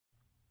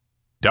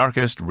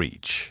Darkest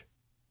Reach,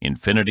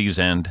 Infinity's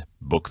End,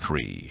 Book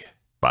 3,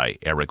 by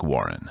Eric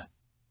Warren.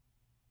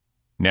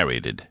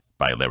 Narrated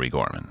by Larry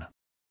Gorman.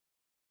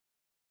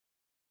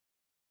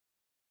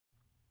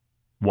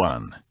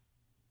 1.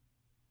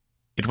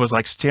 It was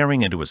like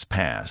staring into his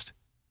past.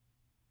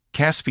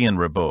 Caspian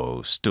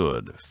Rabeau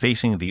stood,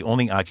 facing the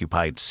only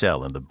occupied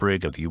cell in the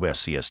brig of the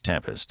USCS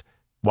Tempest,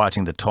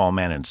 watching the tall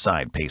man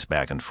inside pace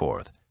back and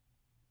forth.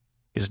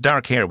 His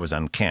dark hair was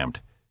unkempt,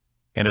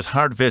 and his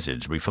hard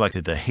visage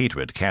reflected the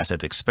hatred Cass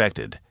had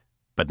expected,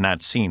 but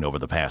not seen over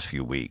the past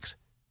few weeks.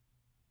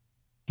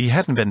 He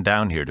hadn't been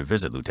down here to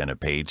visit Lieutenant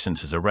Page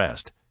since his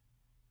arrest.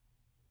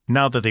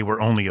 Now that they were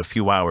only a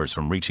few hours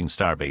from reaching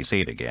Starbase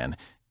 8 again,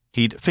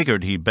 he'd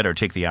figured he'd better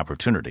take the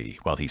opportunity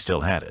while he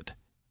still had it.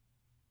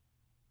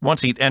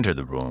 Once he'd entered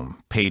the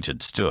room, Page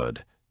had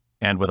stood,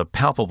 and with a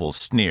palpable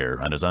sneer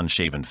on his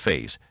unshaven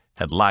face,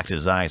 had locked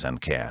his eyes on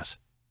Cass.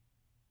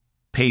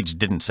 Page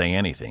didn't say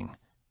anything,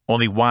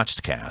 only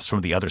watched Cass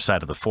from the other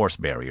side of the force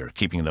barrier,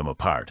 keeping them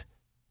apart.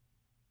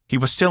 He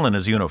was still in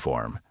his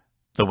uniform,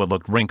 though it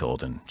looked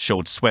wrinkled and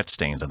showed sweat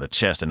stains on the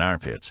chest and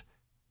armpits.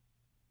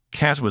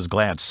 Cass was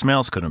glad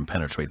smells couldn't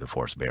penetrate the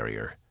force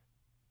barrier.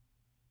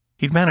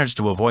 He'd managed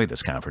to avoid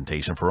this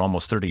confrontation for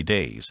almost 30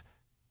 days,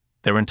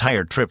 their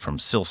entire trip from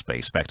Sill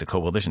Space back to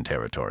Coalition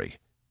territory.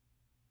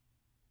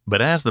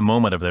 But as the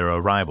moment of their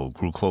arrival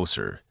grew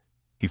closer,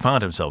 he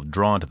found himself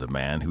drawn to the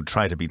man who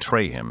tried to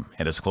betray him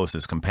and his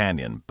closest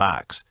companion,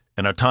 Box,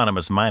 an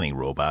autonomous mining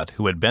robot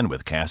who had been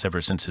with Cass ever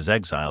since his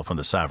exile from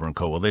the Sovereign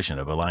Coalition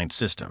of Aligned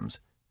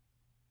Systems.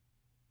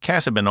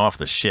 Cass had been off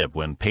the ship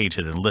when Page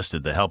had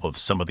enlisted the help of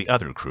some of the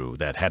other crew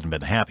that hadn't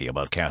been happy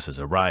about Cass's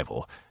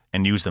arrival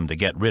and used them to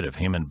get rid of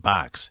him and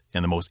Box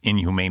in the most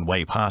inhumane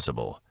way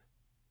possible.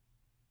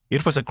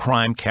 It was a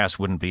crime Cass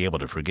wouldn't be able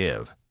to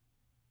forgive.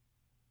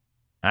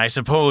 "I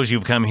suppose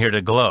you've come here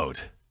to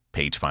gloat,"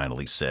 Page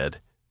finally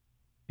said.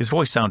 His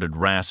voice sounded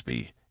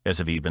raspy, as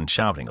if he'd been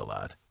shouting a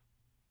lot.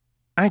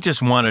 "I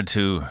just wanted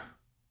to—"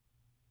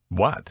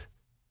 What?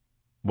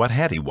 What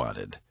had he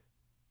wanted?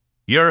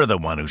 "You're the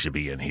one who should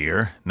be in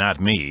here, not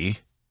me."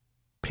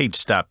 Page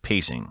stopped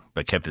pacing,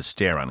 but kept his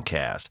stare on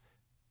Cass.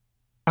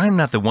 "I'm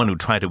not the one who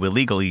tried to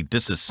illegally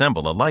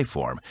disassemble a life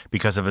form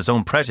because of his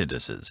own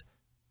prejudices."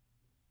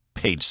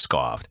 Page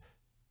scoffed.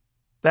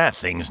 "That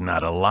thing's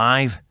not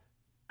alive.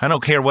 I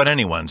don't care what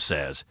anyone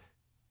says.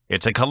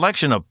 It's a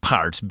collection of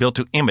parts built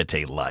to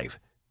imitate life.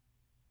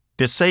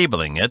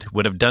 Disabling it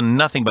would have done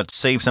nothing but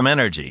save some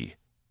energy."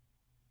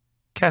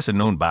 Cass had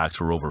known Box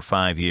for over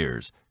 5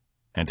 years,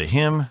 and to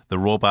him the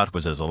robot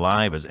was as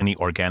alive as any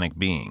organic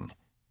being.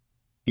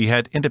 He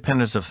had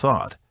independence of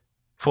thought,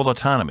 full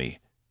autonomy,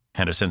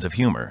 and a sense of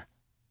humor.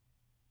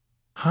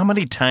 "How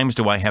many times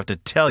do I have to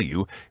tell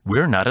you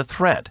we're not a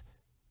threat?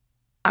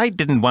 I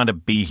didn't want to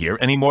be here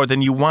any more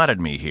than you wanted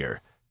me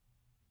here.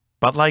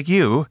 But like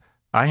you,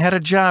 I had a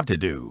job to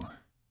do.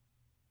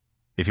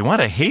 If you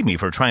want to hate me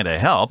for trying to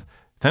help,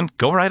 then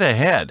go right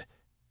ahead.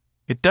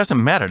 It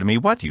doesn't matter to me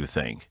what you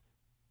think."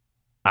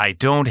 "I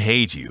don't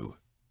hate you,"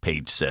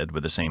 Page said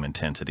with the same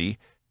intensity.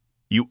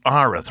 "You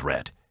are a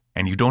threat,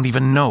 and you don't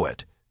even know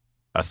it.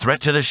 A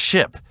threat to the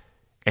ship,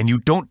 and you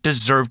don't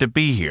deserve to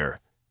be here.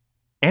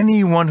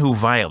 Anyone who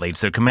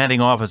violates their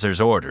commanding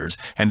officer's orders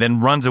and then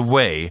runs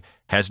away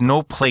has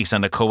no place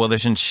on a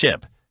Coalition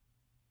ship.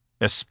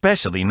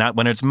 Especially not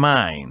when it's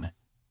mine."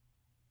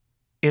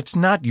 "It's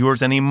not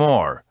yours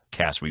anymore,"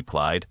 Cass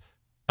replied,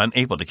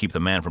 unable to keep the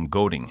man from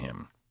goading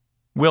him.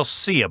 "We'll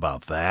see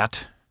about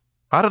that.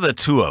 Out of the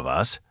two of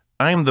us,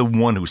 I'm the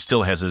one who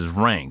still has his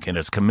rank and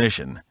his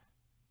commission.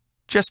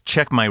 Just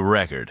check my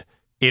record.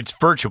 It's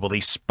virtually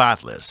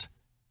spotless.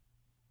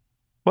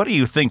 What do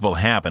you think will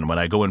happen when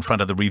I go in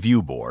front of the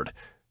review board?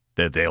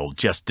 That they'll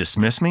just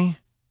dismiss me?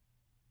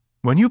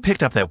 When you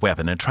picked up that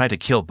weapon and tried to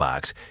kill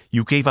Box,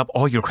 you gave up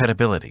all your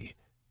credibility.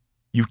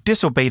 You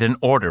disobeyed an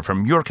order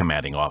from your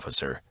commanding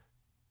officer.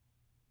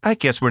 I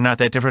guess we're not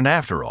that different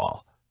after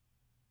all."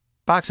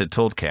 Box had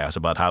told Cass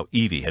about how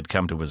Evie had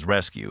come to his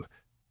rescue,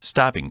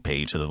 stopping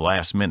Page at the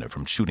last minute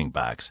from shooting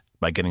Box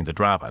by getting the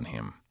drop on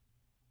him.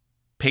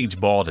 Page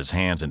balled his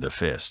hands into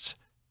fists.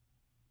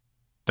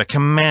 "The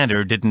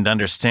commander didn't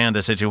understand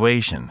the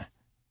situation.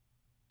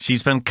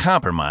 She's been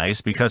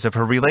compromised because of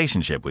her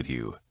relationship with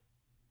you."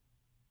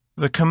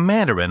 "The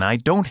commander and I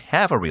don't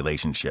have a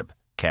relationship,"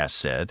 Cass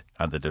said,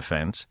 on the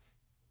defense.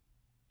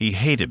 He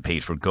hated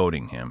Page for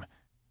goading him,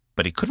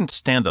 but he couldn't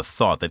stand the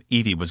thought that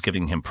Evie was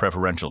giving him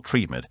preferential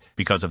treatment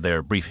because of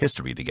their brief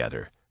history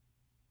together.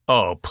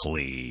 "Oh,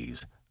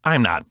 please.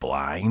 I'm not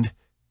blind.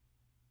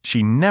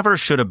 She never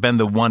should have been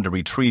the one to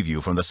retrieve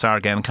you from the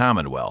Sargan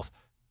Commonwealth.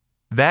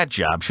 That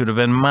job should have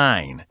been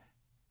mine.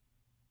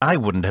 I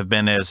wouldn't have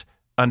been as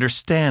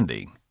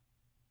understanding."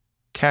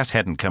 Cass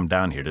hadn't come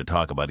down here to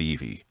talk about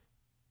Evie.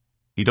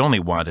 He'd only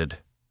wanted...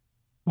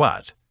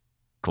 what?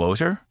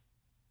 Closure?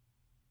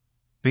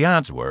 The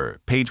odds were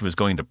Page was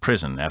going to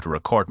prison after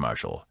a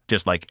court-martial,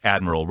 just like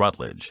Admiral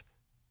Rutledge.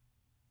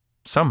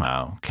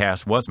 Somehow,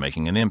 Cass was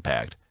making an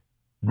impact,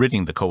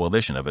 ridding the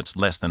Coalition of its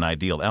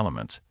less-than-ideal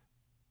elements.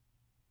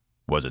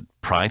 Was it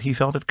pride he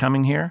felt at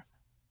coming here?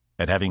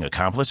 At having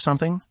accomplished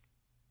something?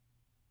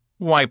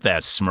 Wipe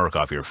that smirk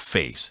off your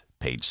face,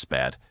 Page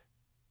spat.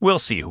 We'll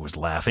see who's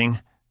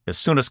laughing, as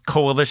soon as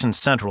Coalition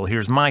Central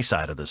hears my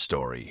side of the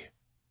story.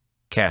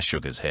 Cass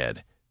shook his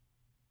head.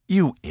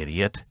 You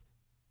idiot.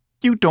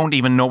 You don't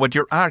even know what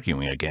you're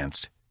arguing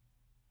against.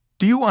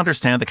 Do you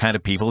understand the kind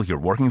of people you're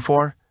working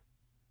for?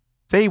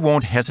 They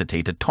won't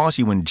hesitate to toss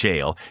you in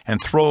jail and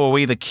throw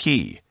away the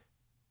key.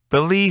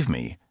 Believe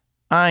me,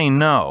 I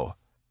know.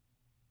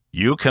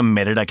 You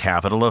committed a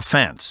capital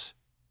offense.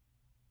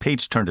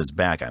 Page turned his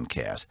back on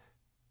Cass.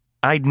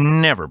 I'd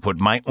never put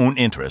my own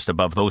interest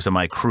above those of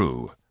my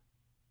crew.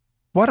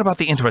 What about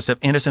the interests of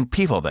innocent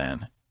people,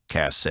 then?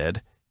 Cass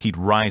said, heat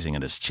rising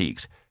in his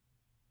cheeks.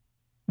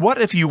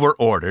 What if you were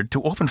ordered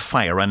to open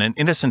fire on an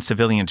innocent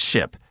civilian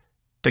ship,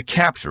 to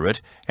capture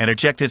it and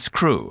eject its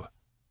crew?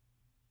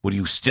 Would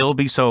you still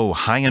be so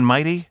high and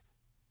mighty?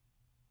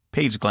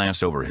 Page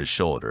glanced over his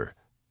shoulder.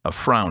 A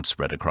frown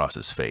spread across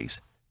his face.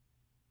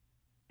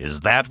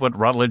 Is that what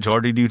Rutledge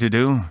ordered you to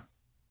do?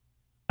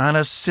 On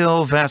a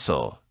Syl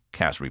vessel,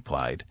 Cass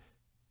replied.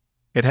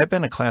 It had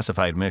been a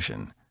classified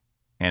mission,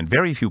 and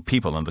very few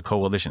people in the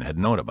Coalition had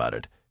known about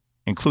it,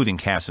 including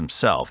Cass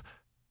himself,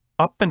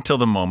 up until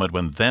the moment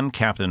when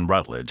then-Captain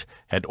Rutledge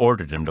had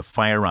ordered him to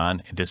fire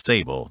on and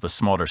disable the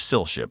smaller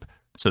Syl ship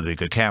so they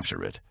could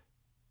capture it.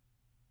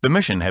 The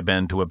mission had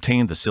been to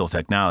obtain the Syl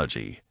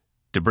technology,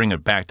 to bring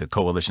it back to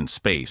Coalition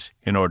space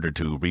in order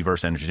to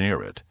reverse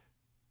engineer it,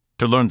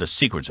 to learn the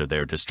secrets of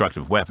their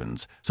destructive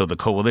weapons so the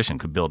Coalition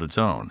could build its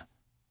own.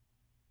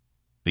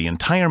 The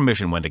entire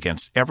mission went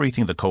against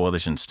everything the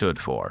Coalition stood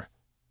for.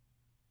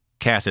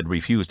 Cass had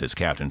refused his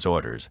captain's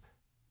orders,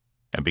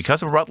 and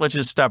because of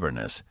Rutledge's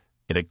stubbornness,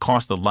 it had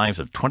cost the lives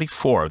of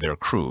 24 of their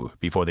crew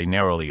before they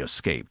narrowly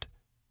escaped.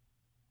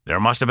 There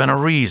must have been a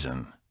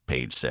reason,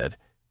 Page said.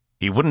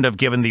 He wouldn't have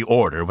given the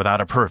order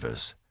without a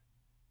purpose.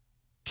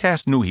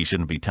 Cass knew he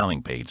shouldn't be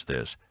telling Page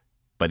this,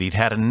 but he'd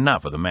had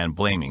enough of the man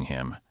blaming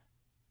him.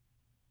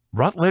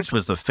 Rutledge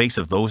was the face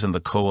of those in the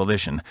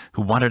Coalition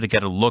who wanted to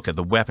get a look at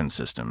the weapon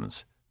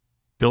systems,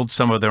 build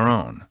some of their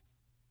own.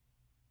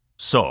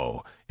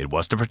 So, it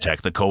was to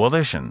protect the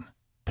Coalition,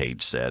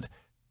 Page said,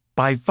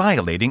 by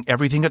violating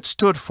everything it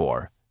stood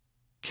for.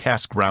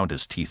 Cass ground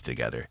his teeth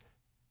together.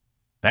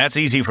 That's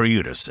easy for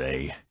you to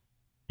say.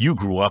 You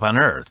grew up on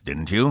Earth,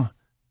 didn't you?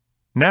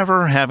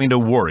 Never having to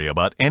worry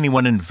about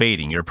anyone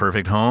invading your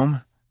perfect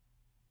home?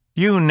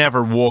 You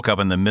never woke up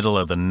in the middle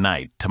of the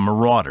night to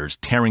marauders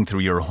tearing through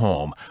your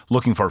home,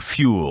 looking for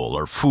fuel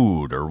or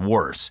food or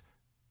worse.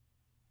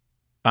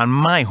 On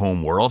my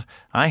home world,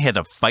 I had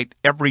to fight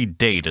every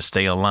day to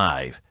stay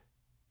alive.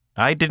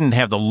 I didn't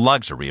have the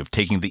luxury of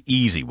taking the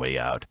easy way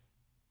out.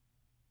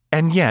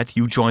 And yet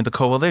you joined the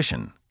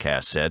Coalition,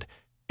 Cass said,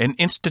 an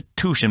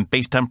institution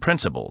based on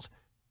principles.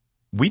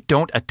 We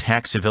don't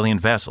attack civilian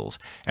vessels,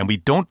 and we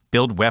don't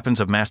build weapons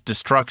of mass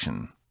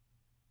destruction.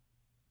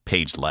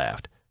 Page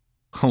laughed.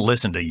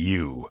 Listen to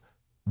you.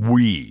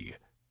 We.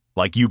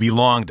 Like you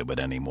belong to it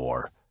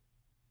anymore.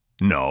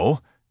 No,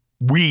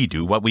 we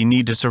do what we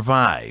need to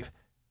survive.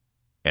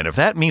 And if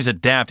that means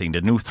adapting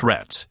to new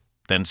threats,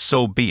 then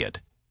so be it.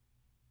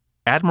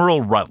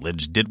 Admiral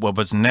Rutledge did what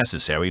was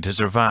necessary to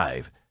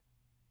survive.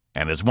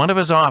 And as one of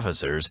his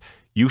officers,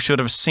 you should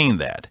have seen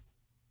that.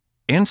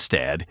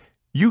 Instead,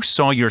 you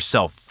saw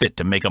yourself fit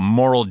to make a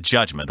moral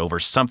judgment over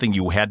something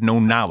you had no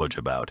knowledge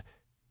about.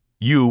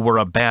 You were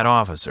a bad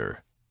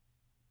officer.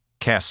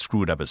 Cass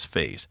screwed up his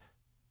face.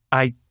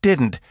 I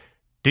didn't.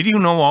 Did you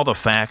know all the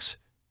facts?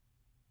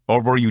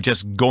 Or were you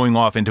just going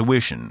off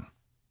intuition?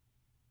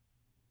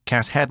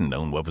 Cass hadn't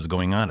known what was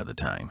going on at the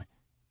time.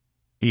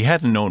 He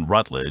hadn't known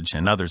Rutledge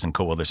and others in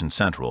Coalition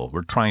Central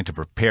were trying to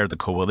prepare the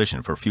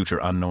Coalition for future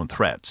unknown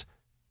threats,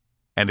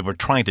 and they were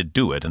trying to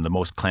do it in the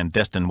most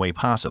clandestine way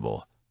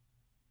possible.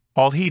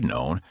 All he'd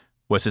known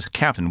was his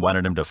captain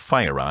wanted him to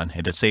fire on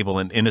and disable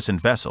an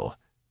innocent vessel,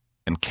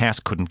 and Cass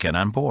couldn't get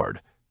on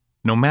board,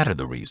 no matter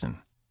the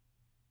reason.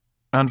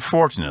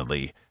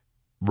 Unfortunately,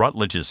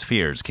 Rutledge's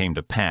fears came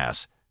to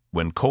pass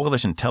when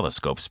Coalition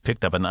telescopes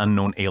picked up an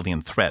unknown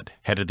alien threat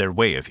headed their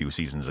way a few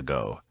seasons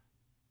ago.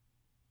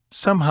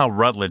 Somehow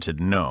Rutledge had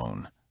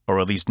known, or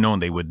at least known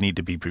they would need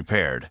to be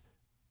prepared.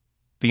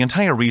 The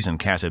entire reason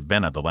Cass had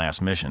been at the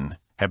last mission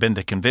had been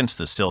to convince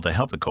the Syl to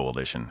help the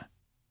Coalition,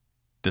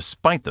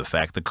 despite the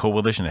fact the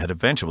Coalition had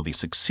eventually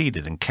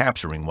succeeded in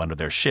capturing one of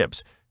their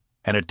ships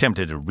and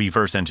attempted to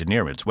reverse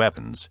engineer its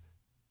weapons.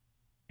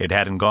 It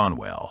hadn't gone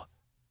well.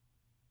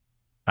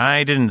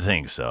 I didn't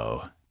think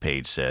so,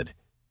 Page said.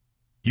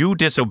 You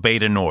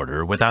disobeyed an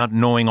order without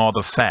knowing all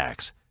the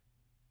facts,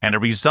 and it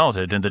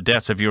resulted in the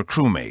deaths of your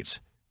crewmates.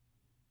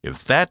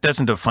 If that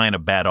doesn't define a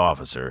bad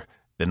officer,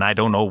 then I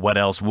don't know what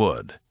else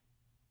would.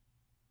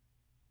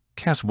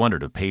 Cass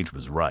wondered if Page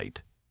was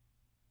right.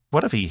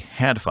 What if he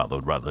had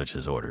followed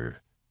Rutledge's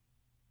order?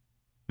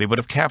 They would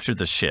have captured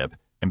the ship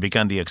and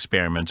begun the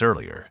experiments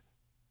earlier.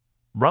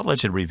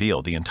 Rutledge had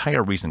revealed the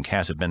entire reason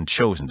Cass had been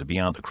chosen to be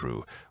on the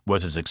crew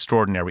was his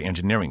extraordinary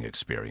engineering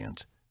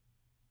experience.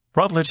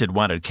 Rutledge had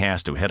wanted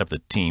Cass to head up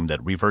the team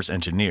that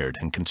reverse-engineered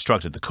and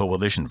constructed the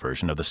Coalition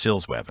version of the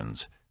SILS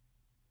weapons.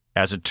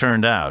 As it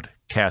turned out,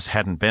 Cass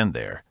hadn't been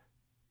there,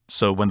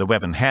 so when the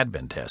weapon had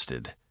been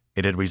tested,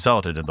 it had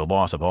resulted in the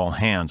loss of all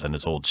hands on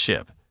his old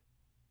ship.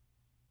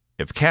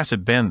 If Cass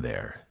had been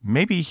there,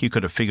 maybe he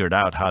could have figured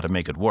out how to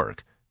make it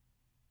work,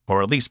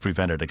 or at least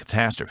prevented a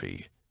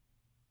catastrophe.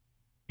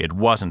 It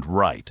wasn't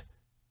right.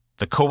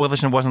 The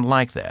Coalition wasn't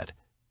like that.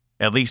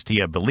 At least he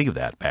had believed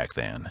that back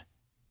then.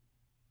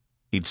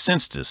 He'd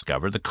since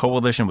discovered the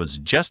Coalition was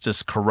just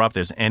as corrupt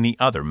as any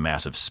other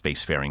massive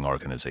spacefaring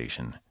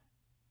organization.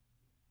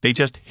 They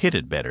just hid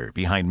it better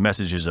behind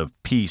messages of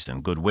peace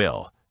and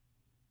goodwill.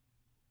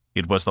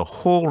 It was the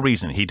whole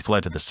reason he'd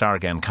fled to the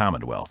Sargan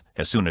Commonwealth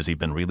as soon as he'd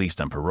been released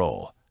on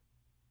parole.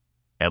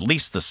 At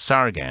least the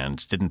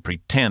Sargans didn't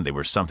pretend they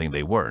were something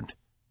they weren't.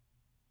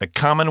 The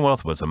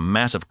Commonwealth was a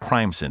massive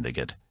crime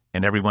syndicate,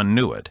 and everyone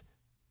knew it.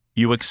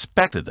 You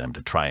expected them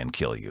to try and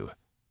kill you.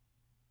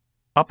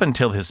 Up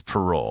until his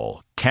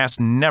parole, Cass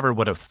never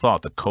would have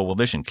thought the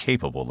Coalition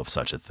capable of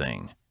such a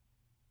thing.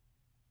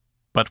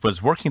 But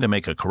was working to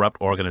make a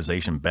corrupt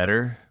organization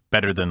better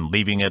than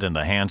leaving it in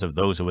the hands of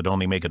those who would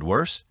only make it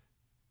worse?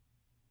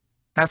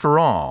 After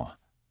all,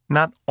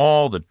 not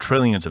all the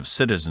trillions of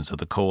citizens of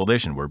the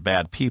Coalition were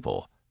bad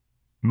people.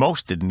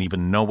 Most didn't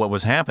even know what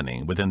was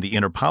happening within the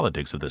inner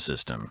politics of the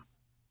system.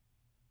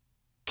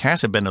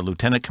 Cass had been a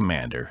lieutenant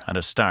commander on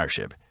a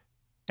starship,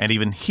 and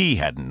even he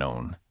hadn't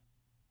known.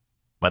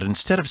 But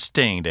instead of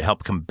staying to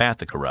help combat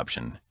the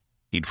corruption,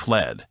 he'd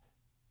fled.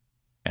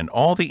 And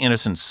all the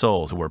innocent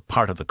souls who were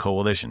part of the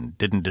Coalition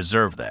didn't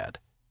deserve that.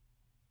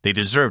 They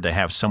deserved to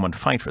have someone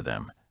fight for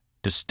them,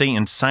 to stay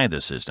inside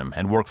the system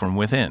and work from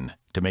within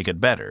to make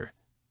it better.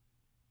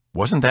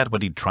 Wasn't that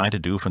what he'd tried to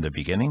do from the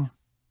beginning?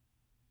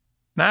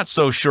 Not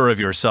so sure of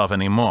yourself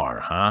anymore,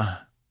 huh?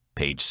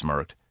 Paige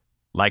smirked.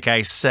 Like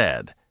I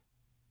said,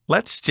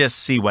 let's just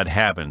see what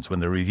happens when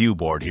the review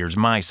board hears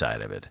my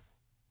side of it.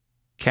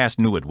 Cass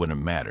knew it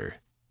wouldn't matter.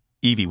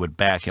 Evie would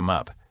back him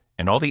up,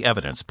 and all the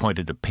evidence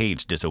pointed to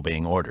Paige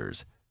disobeying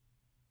orders.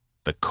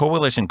 The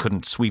Coalition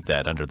couldn't sweep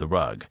that under the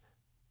rug.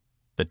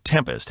 The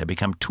Tempest had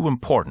become too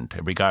important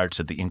in regards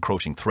to the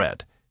encroaching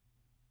threat.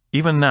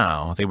 Even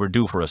now, they were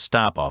due for a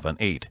stop-off on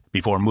 8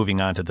 before moving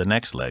on to the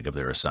next leg of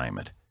their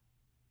assignment.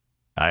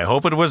 I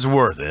hope it was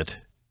worth it,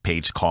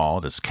 Paige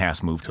called as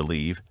Cass moved to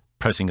leave,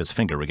 pressing his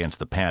finger against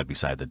the pad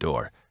beside the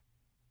door.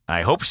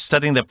 I hope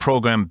setting the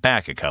program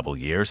back a couple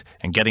years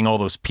and getting all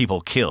those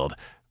people killed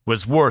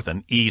was worth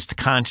an eased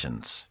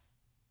conscience.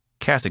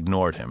 Cass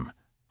ignored him,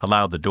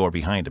 allowed the door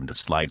behind him to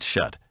slide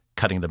shut,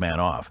 cutting the man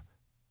off.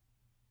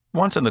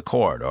 Once in the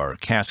corridor,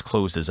 Cass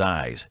closed his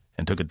eyes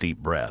and took a deep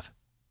breath.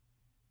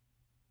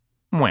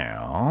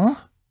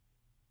 Well?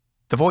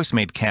 The voice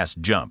made Cass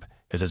jump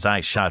as his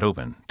eyes shot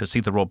open to see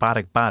the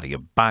robotic body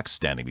of Box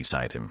standing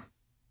beside him.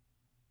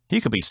 He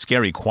could be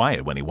scary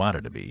quiet when he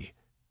wanted to be.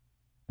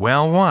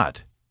 Well,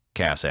 what?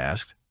 Cass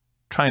asked,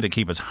 trying to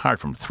keep his heart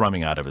from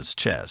thrumming out of his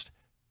chest.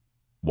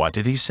 What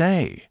did he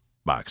say?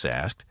 Box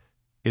asked,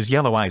 his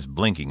yellow eyes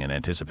blinking in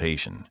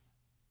anticipation.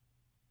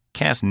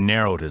 Cass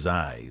narrowed his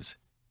eyes.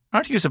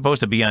 Aren't you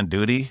supposed to be on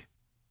duty?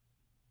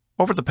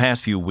 Over the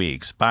past few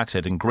weeks, Box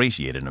had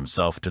ingratiated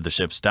himself to the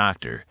ship's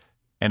doctor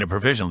and had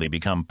provisionally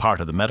become part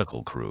of the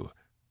medical crew,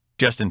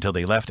 just until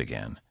they left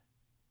again.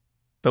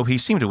 Though he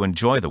seemed to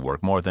enjoy the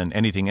work more than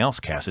anything else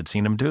Cass had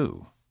seen him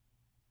do.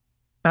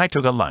 I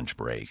took a lunch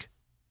break.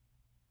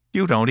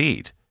 You don't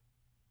eat.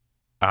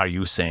 Are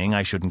you saying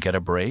I shouldn't get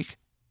a break?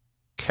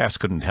 Cass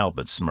couldn't help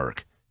but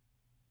smirk.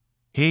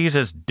 He's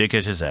as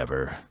dickish as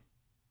ever.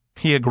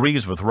 He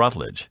agrees with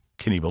Rutledge.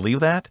 Can you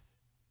believe that?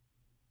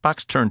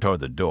 Box turned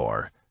toward the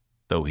door,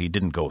 though he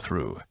didn't go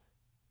through.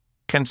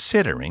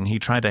 Considering he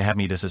tried to have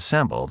me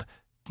disassembled,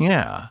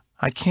 yeah,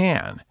 I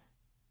can.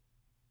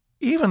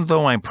 Even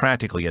though I'm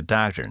practically a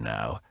doctor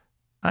now,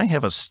 I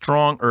have a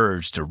strong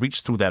urge to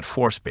reach through that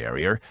force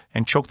barrier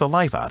and choke the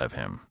life out of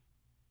him.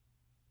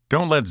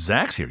 Don't let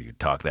Zax hear you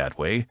talk that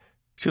way.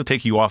 She'll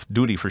take you off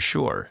duty for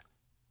sure.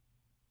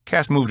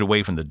 Cass moved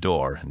away from the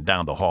door and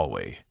down the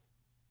hallway.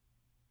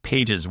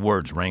 Paige's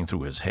words rang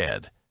through his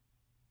head.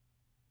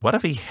 What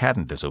if he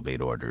hadn't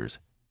disobeyed orders?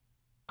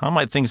 How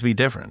might things be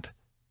different?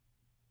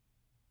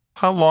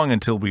 How long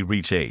until we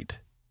reach 8?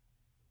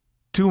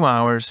 2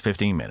 hours,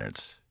 15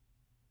 minutes.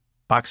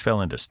 Box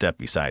fell into step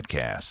beside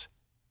Cass.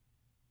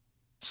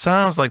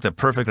 Sounds like the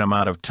perfect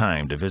amount of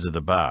time to visit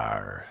the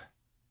bar.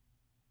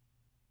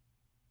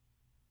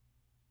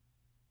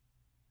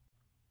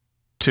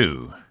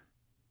 2.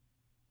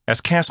 As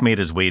Cass made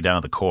his way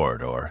down the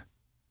corridor,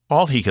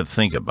 all he could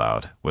think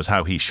about was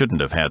how he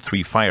shouldn't have had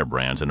 3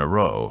 firebrands in a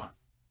row.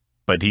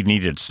 But he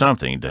needed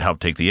something to help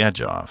take the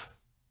edge off.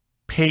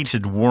 Paige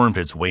had wormed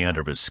his way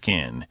under his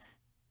skin,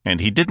 and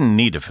he didn't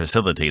need to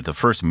facilitate the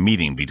first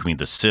meeting between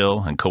the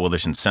SIL and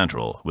Coalition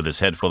Central with his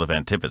head full of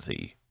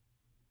antipathy.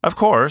 Of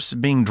course,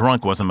 being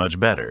drunk wasn't much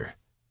better.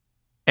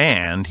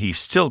 And he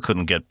still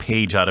couldn't get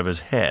Paige out of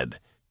his head.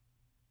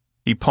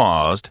 He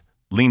paused,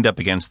 leaned up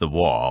against the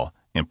wall,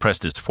 and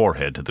pressed his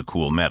forehead to the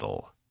cool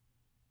metal.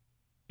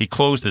 He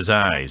closed his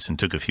eyes and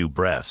took a few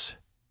breaths.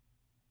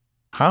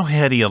 How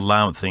had he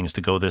allowed things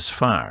to go this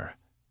far?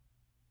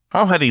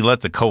 How had he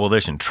let the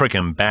Coalition trick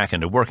him back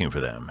into working for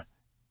them?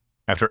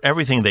 After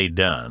everything they'd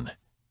done,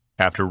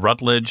 after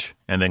Rutledge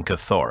and then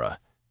Cathora.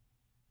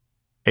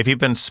 If he'd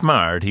been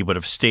smart, he would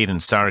have stayed in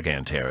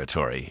Sargan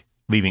territory,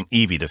 leaving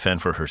Evie to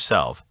fend for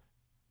herself.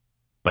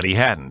 But he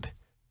hadn't.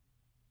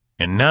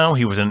 And now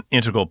he was an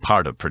integral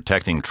part of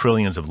protecting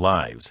trillions of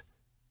lives.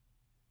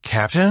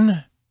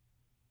 Captain?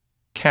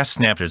 Cass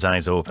snapped his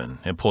eyes open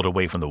and pulled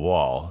away from the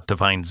wall to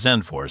find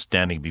Zenfor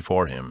standing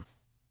before him.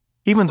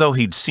 Even though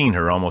he'd seen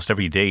her almost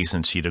every day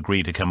since she'd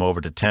agreed to come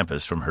over to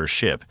Tempest from her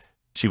ship,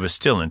 she was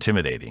still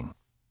intimidating.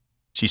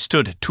 She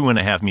stood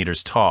 2.5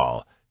 meters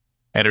tall,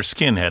 and her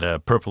skin had a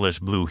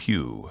purplish-blue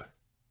hue.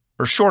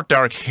 Her short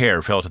dark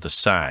hair fell to the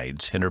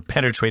sides, and her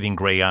penetrating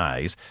gray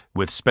eyes,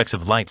 with specks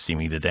of light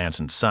seeming to dance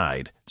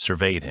inside,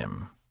 surveyed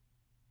him.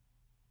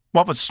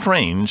 What was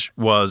strange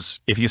was,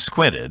 if you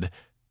squinted,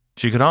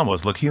 she could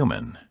almost look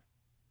human.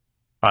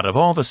 Out of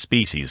all the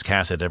species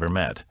Cass had ever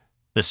met,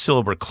 the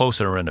Sil were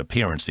closer in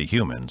appearance to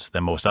humans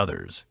than most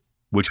others,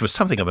 which was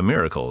something of a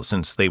miracle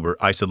since they were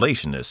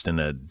isolationists in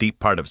a deep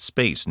part of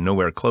space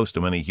nowhere close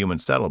to any human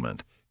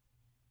settlement.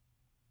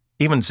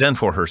 Even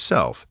Zenfor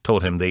herself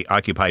told him they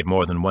occupied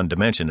more than one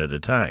dimension at a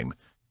time,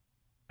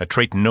 a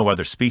trait no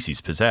other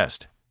species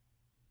possessed.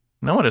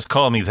 No one has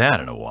called me that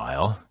in a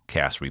while,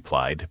 Cass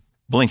replied,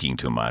 blinking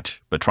too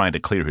much, but trying to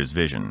clear his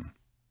vision.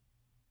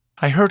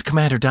 I heard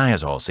Commander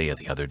Diazol say it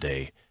the other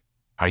day.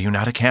 Are you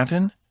not a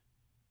captain?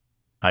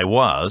 I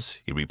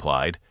was, he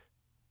replied,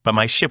 but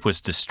my ship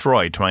was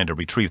destroyed trying to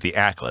retrieve the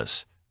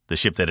Atlas, the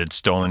ship that had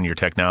stolen your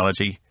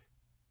technology.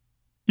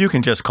 You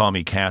can just call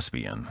me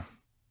Caspian.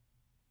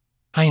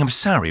 I am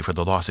sorry for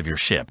the loss of your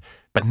ship,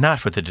 but not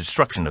for the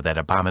destruction of that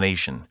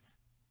abomination.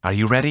 Are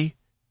you ready?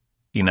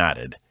 He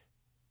nodded.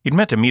 He'd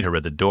meant to meet her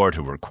at the door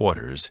to her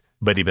quarters,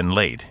 but he'd been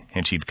late,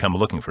 and she'd come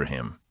looking for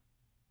him.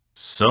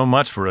 So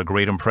much for a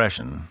great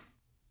impression.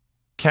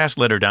 Cass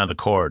led her down the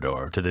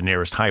corridor to the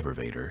nearest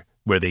hypervator,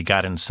 where they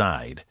got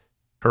inside,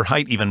 her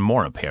height even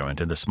more apparent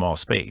in the small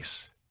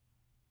space.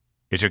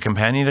 Is your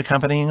companion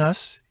accompanying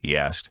us? He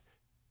asked.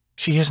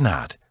 She is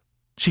not.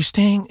 She's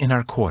staying in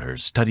our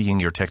quarters, studying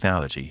your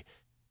technology.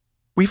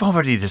 We've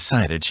already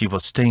decided she will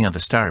stay on the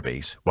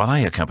starbase while I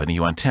accompany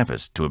you on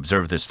Tempest to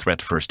observe this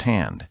threat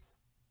firsthand.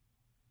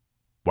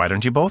 Why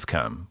don't you both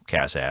come?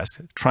 Cass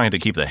asked, trying to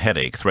keep the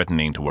headache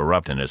threatening to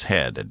erupt in his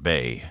head at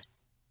bay.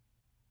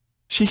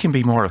 She can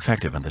be more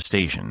effective on the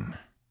station.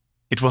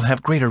 It will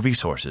have greater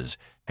resources,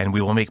 and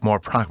we will make more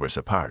progress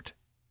apart.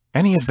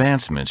 Any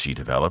advancements she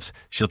develops,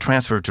 she'll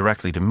transfer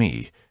directly to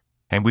me,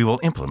 and we will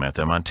implement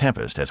them on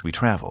Tempest as we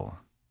travel.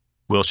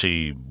 Will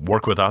she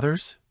work with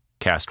others?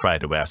 Cass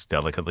tried to ask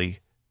delicately.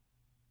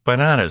 But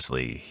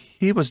honestly,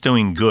 he was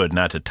doing good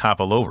not to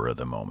topple over at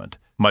the moment,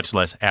 much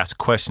less ask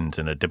questions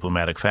in a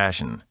diplomatic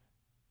fashion.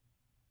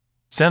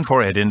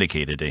 Zenfor had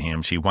indicated to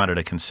him she wanted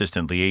a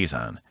consistent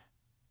liaison,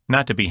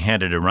 not to be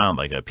handed around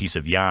like a piece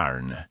of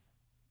yarn.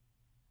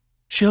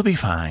 She'll be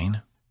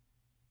fine.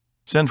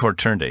 Zenfor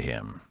turned to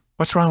him.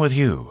 What's wrong with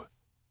you?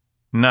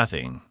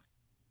 Nothing.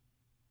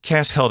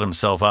 Cass held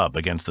himself up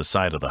against the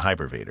side of the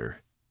hypervator.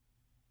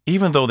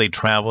 Even though they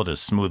traveled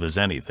as smooth as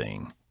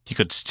anything, he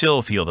could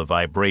still feel the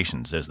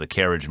vibrations as the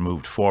carriage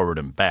moved forward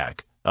and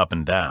back, up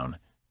and down.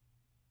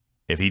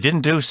 If he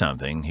didn't do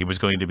something, he was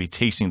going to be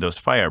tasting those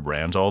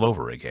firebrands all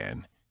over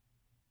again.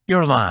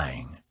 You're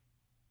lying.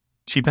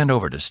 She bent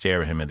over to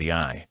stare him in the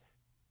eye.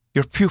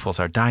 Your pupils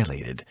are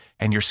dilated,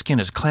 and your skin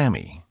is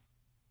clammy.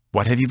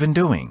 What have you been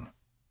doing?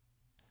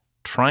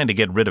 Trying to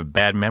get rid of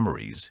bad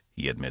memories,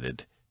 he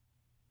admitted.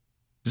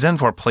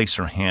 Zenfor placed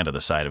her hand on the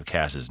side of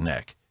Cass's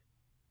neck.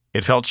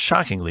 It felt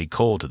shockingly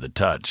cold to the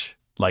touch,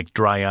 like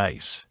dry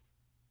ice.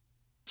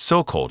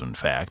 So cold, in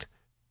fact,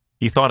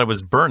 he thought it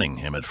was burning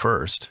him at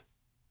first.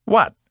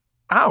 What?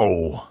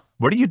 Ow!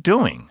 What are you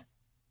doing?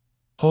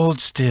 Hold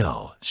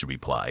still, she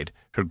replied,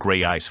 her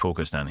gray eyes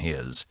focused on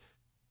his.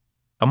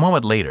 A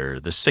moment later,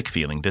 the sick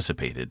feeling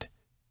dissipated.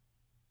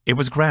 It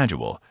was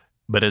gradual,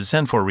 but as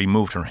Zenfor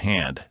removed her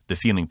hand, the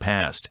feeling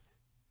passed.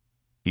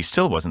 He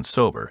still wasn't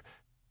sober,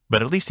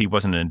 but at least he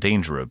wasn't in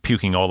danger of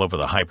puking all over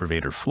the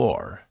hypervator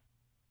floor.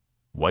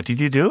 What did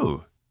you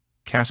do?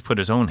 Cass put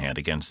his own hand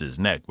against his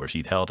neck where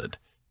she'd held it.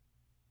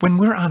 When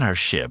we're on our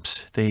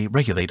ships, they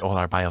regulate all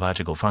our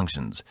biological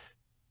functions.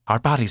 Our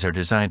bodies are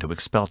designed to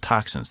expel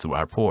toxins through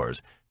our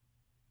pores,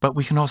 but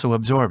we can also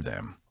absorb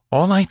them.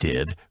 All I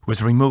did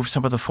was remove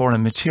some of the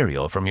foreign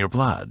material from your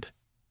blood.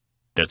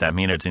 Does that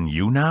mean it's in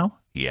you now?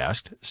 He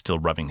asked, still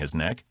rubbing his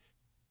neck.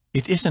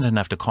 It isn't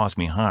enough to cause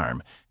me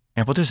harm,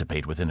 and will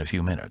dissipate within a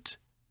few minutes.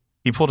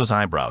 He pulled his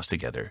eyebrows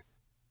together.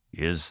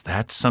 Is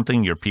that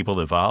something your people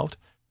evolved?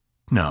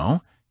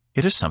 No,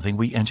 it is something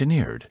we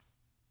engineered.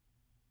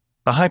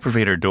 The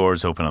hypervator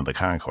doors opened on the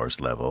concourse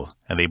level,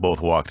 and they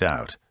both walked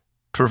out,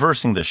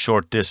 traversing the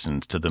short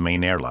distance to the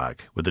main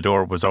airlock, where the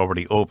door was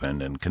already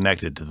opened and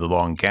connected to the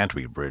long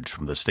gantry bridge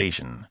from the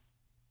station.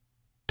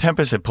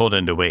 Tempest had pulled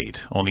into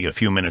 8 only a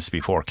few minutes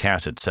before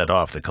Cass had set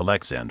off to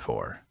collect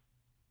Zenfor.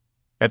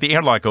 At the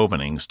airlock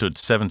opening stood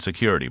 7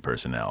 security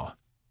personnel: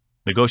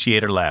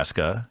 Negotiator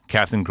Laska,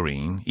 Captain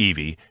Green,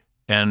 Evie,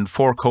 and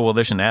 4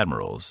 Coalition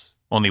admirals,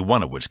 only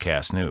one of which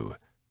Cass knew.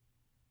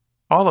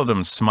 All of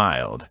them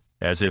smiled,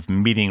 as if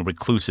meeting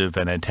reclusive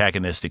and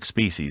antagonistic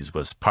species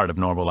was part of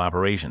normal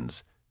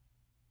operations,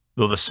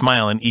 though the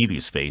smile in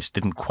Evie's face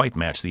didn't quite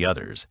match the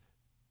others.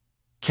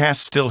 Cass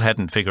still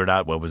hadn't figured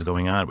out what was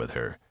going on with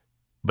her,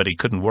 but he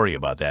couldn't worry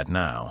about that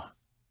now.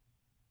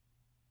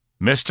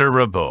 Mr.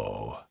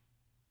 Rabot.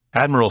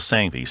 Admiral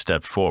Sangvi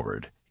stepped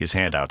forward, his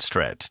hand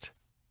outstretched.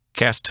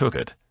 Cass took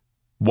it,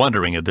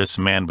 wondering if this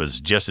man was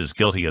just as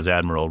guilty as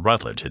Admiral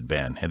Rutledge had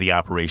been in the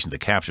operation to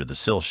capture the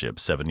Sill ship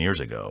 7 years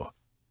ago.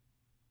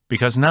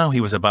 Because now he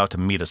was about to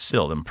meet a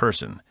Sill in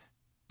person,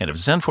 and if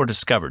Zenfor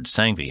discovered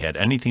Sangvi had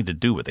anything to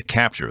do with the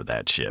capture of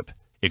that ship,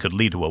 it could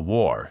lead to a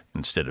war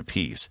instead of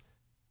peace.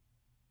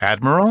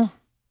 Admiral?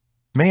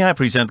 May I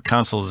present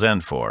Consul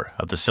Zenfor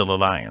of the Sill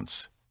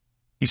Alliance?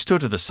 He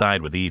stood to the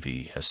side with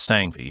Evie as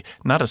Sangvi,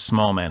 not a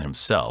small man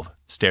himself,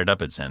 stared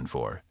up at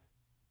Zenfor.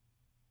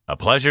 A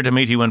pleasure to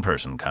meet you in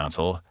person,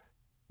 Consul.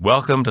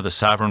 Welcome to the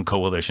Sovereign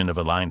Coalition of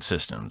Aligned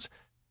Systems,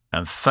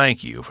 and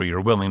thank you for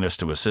your willingness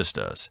to assist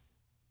us.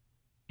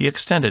 He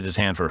extended his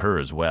hand for her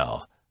as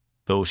well,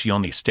 though she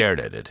only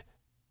stared at it,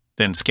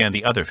 then scanned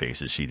the other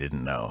faces she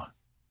didn't know.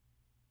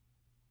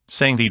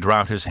 Sangvi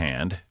dropped his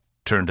hand,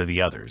 turned to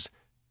the others.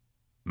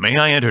 May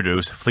I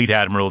introduce Fleet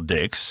Admiral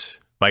Dix,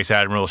 Vice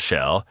Admiral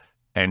Shell,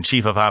 and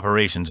Chief of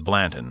Operations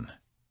Blanton.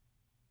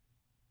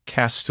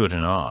 Cass stood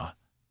in awe.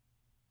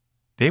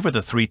 They were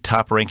the 3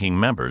 top-ranking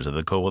members of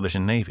the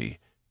Coalition Navy,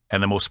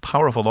 and the most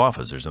powerful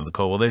officers in the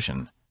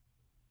Coalition.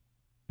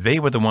 They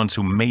were the ones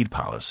who made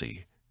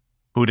policy,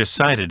 who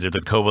decided if the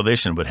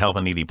Coalition would help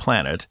a needy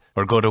planet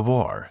or go to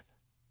war.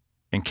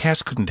 And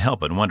Cass couldn't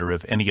help but wonder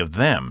if any of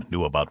them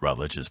knew about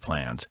Rutledge's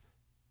plans.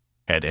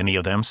 Had any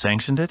of them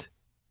sanctioned it?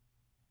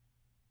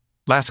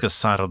 Laska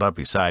sidled up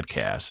beside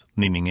Cass,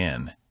 leaning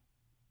in.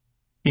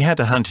 He had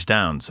to hunch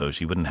down so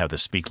she wouldn't have to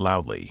speak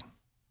loudly.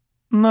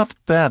 Not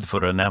bad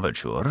for an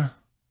amateur.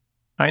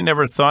 I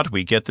never thought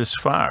we'd get this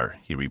far,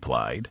 he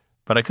replied,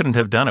 but I couldn't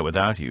have done it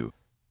without you.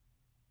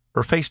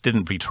 Her face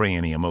didn't betray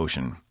any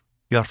emotion.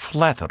 Your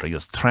flattery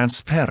is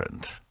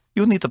transparent.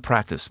 You need to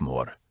practice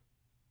more.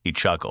 He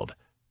chuckled.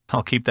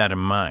 I'll keep that in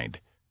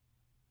mind.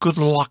 Good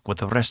luck with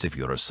the rest of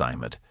your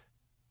assignment.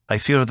 I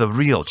fear the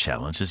real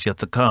challenge is yet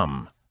to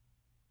come.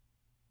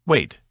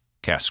 Wait,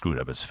 Cass screwed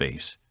up his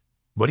face.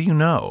 What do you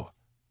know?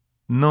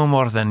 No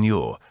more than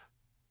you.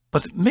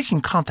 But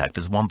making contact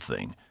is one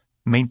thing.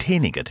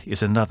 Maintaining it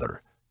is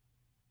another.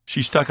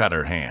 She stuck out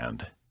her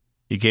hand.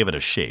 He gave it a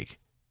shake.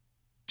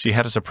 She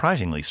had a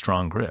surprisingly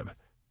strong grip.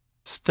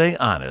 Stay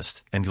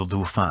honest, and you'll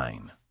do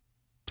fine.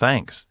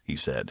 Thanks, he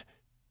said.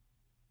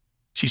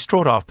 She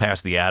strode off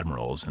past the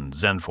admirals and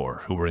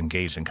Zenfor, who were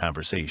engaged in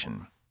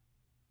conversation.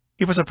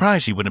 He was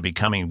surprised she wouldn't be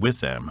coming with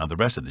them on the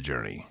rest of the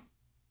journey,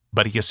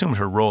 but he assumed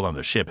her role on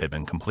the ship had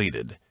been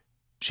completed.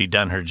 She'd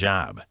done her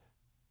job.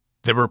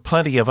 There were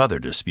plenty of other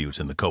disputes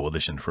in the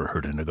Coalition for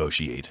her to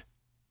negotiate.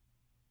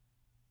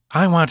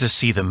 I want to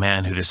see the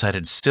man who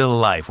decided still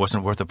life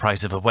wasn't worth the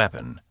price of a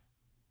weapon.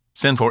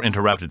 Zenfor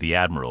interrupted the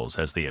admirals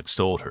as they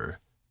extolled her.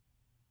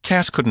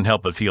 Cass couldn't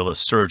help but feel a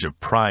surge of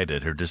pride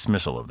at her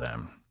dismissal of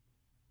them.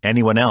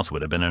 Anyone else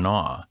would have been in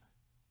awe,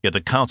 yet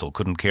the council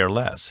couldn't care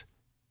less.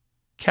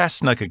 Cass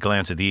snuck a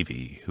glance at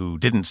Evie, who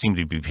didn't seem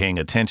to be paying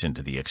attention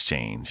to the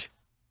exchange.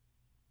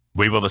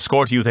 We will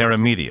escort you there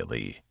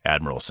immediately,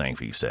 Admiral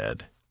Sangvi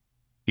said.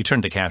 He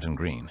turned to Captain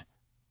Green.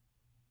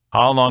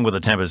 How long will the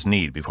Tempest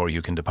need before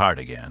you can depart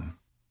again?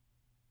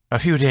 A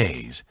few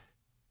days.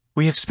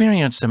 We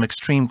experienced some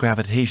extreme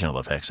gravitational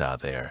effects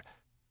out there.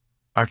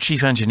 Our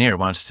chief engineer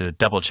wants to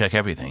double-check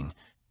everything,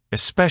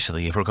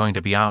 especially if we're going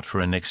to be out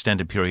for an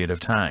extended period of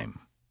time.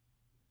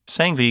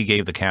 Sangvi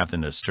gave the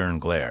captain a stern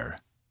glare.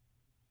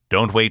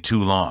 Don't wait too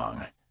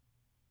long.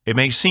 It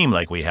may seem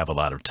like we have a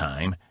lot of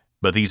time,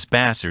 but these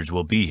bastards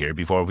will be here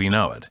before we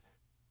know it.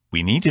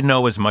 We need to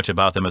know as much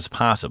about them as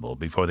possible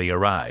before they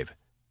arrive.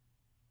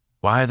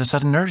 Why the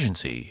sudden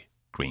urgency?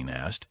 Green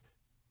asked.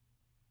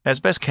 As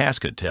best Cass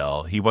could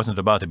tell, he wasn't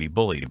about to be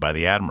bullied by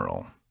the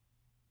Admiral.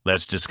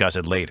 Let's discuss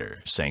it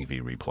later,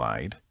 Sangvi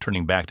replied,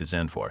 turning back to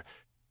Zenfor.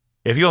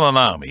 If you'll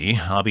allow me,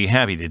 I'll be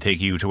happy to take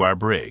you to our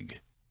brig.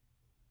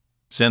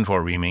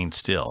 Zenfor remained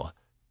still.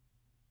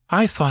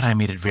 I thought I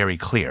made it very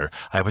clear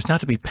I was not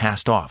to be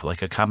passed off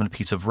like a common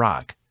piece of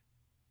rock.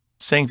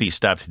 Sangvi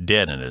stopped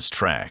dead in his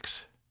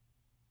tracks.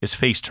 His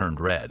face turned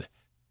red.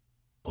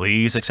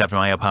 Please accept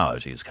my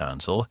apologies,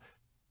 Consul.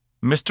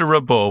 Mr.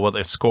 Rabot will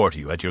escort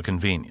you at your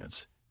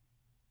convenience.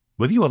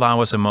 Will you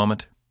allow us a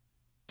moment?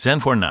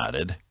 Zenfor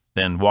nodded,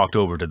 then walked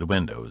over to the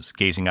windows,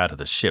 gazing out at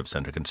the ships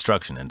under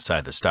construction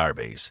inside the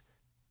starbase.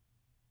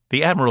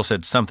 The Admiral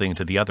said something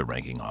to the other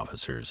ranking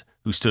officers,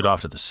 who stood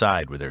off to the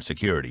side with their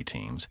security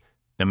teams,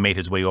 then made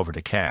his way over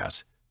to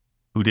Cass,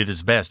 who did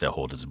his best to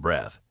hold his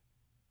breath.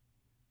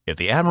 If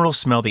the Admiral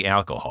smelled the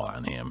alcohol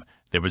on him,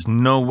 There was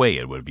no way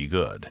it would be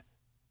good.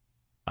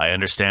 "I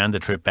understand the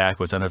trip back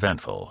was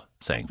uneventful,"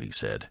 Sangbee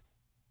said.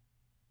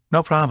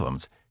 "No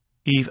problems.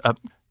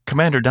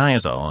 Commander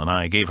Diazol and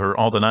I gave her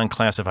all the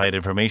non-classified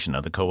information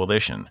on the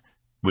Coalition,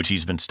 which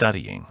she's been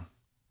studying.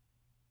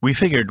 We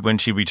figured when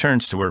she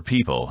returns to her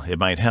people, it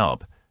might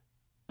help,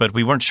 but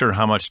we weren't sure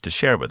how much to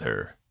share with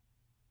her."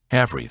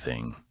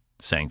 "Everything,"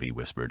 Sangbee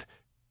whispered.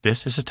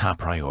 "This is a top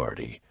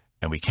priority,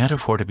 and we can't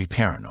afford to be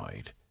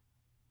paranoid.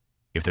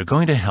 If they're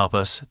going to help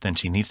us, then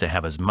she needs to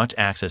have as much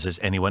access as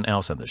anyone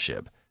else on the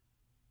ship.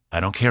 I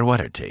don't care what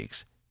it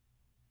takes."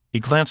 He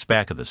glanced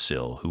back at the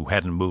Sill, who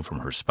hadn't moved from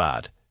her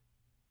spot.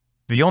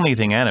 The only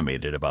thing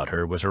animated about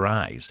her was her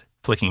eyes,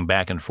 flicking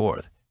back and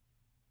forth.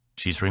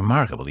 "She's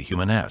remarkably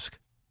humanesque."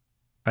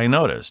 "I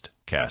noticed,"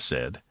 Cass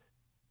said.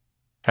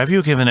 "Have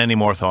you given any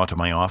more thought to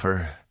my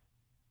offer?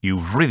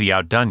 You've really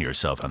outdone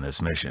yourself on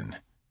this mission.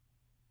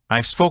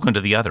 I've spoken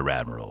to the other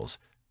admirals.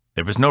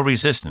 There was no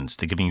resistance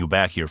to giving you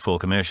back your full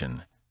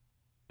commission.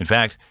 In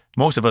fact,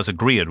 most of us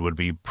agree it would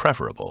be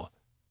preferable.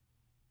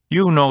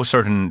 You know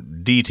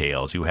certain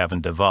details you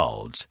haven't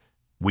divulged.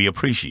 We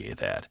appreciate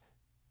that,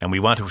 and we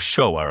want to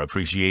show our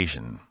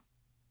appreciation."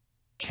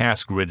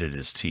 Cass gritted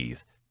his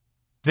teeth.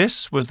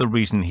 This was the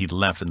reason he'd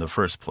left in the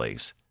first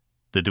place.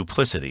 The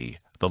duplicity,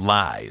 the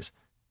lies.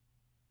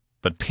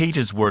 But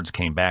Page's words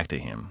came back to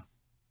him.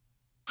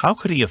 How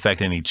could he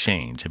affect any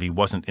change if he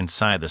wasn't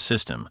inside the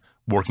system,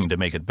 working to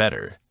make it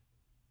better?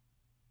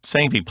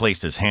 Sangbee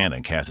placed his hand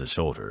on Cass's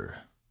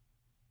shoulder.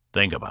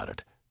 "Think about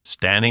it.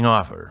 Standing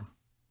offer."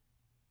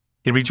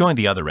 He rejoined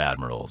the other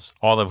admirals,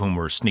 all of whom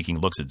were sneaking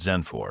looks at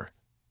Zenfor.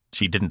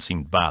 She didn't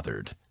seem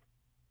bothered.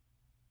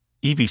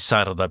 Evie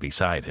sidled up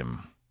beside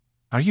him.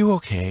 "Are you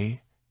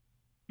okay?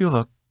 You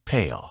look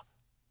pale."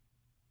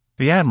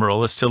 "The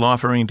Admiral is still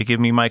offering to give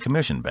me my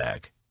commission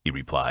back," he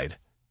replied.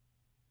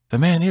 "The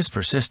man is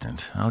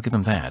persistent, I'll give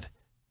him that."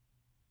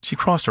 She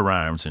crossed her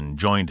arms and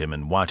joined him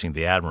in watching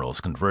the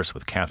admirals converse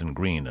with Captain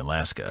Green and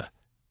Laska.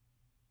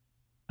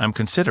 "I'm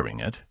considering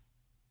it."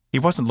 He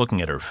wasn't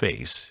looking at her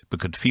face, but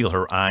could feel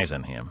her eyes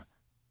on him.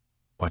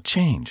 "What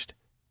changed?"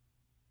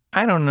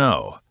 "I don't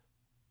know.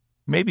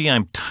 Maybe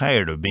I'm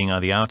tired of being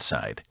on the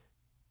outside.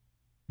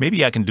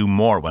 Maybe I can do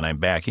more when I'm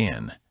back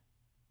in."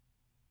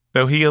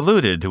 Though he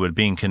alluded to it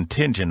being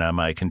contingent on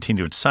my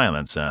continued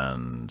silence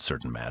on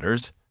certain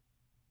matters.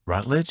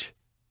 "Rutledge?"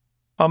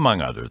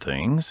 "Among other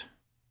things."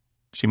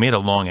 She made a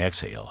long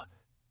exhale.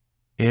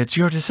 "It's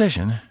your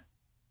decision.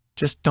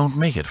 Just don't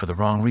make it for the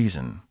wrong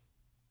reason."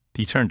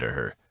 He turned to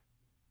her.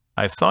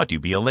 "I thought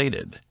you'd be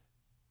elated."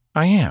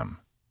 "I am,"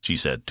 she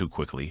said too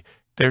quickly.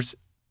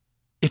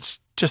 It's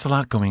just a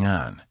lot going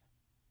on."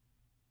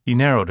 He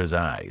narrowed his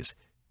eyes.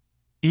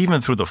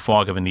 Even through the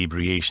fog of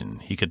inebriation,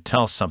 he could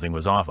tell something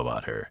was off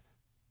about her.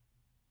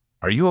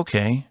 "Are you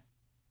okay?"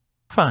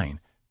 "Fine.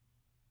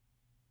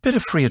 Bit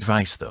of free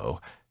advice,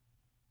 though.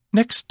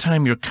 Next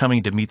time you're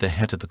coming to meet the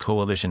heads of the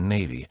Coalition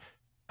Navy,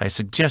 I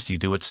suggest you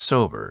do it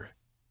sober."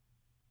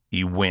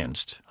 He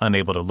winced,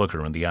 unable to look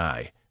her in the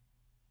eye.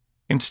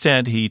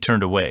 Instead, he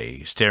turned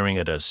away, staring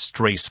at a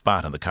stray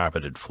spot on the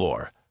carpeted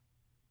floor.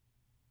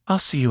 "I'll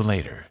see you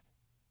later.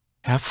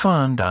 Have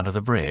fun down to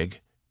the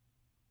brig."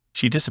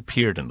 She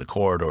disappeared in the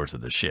corridors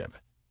of the ship.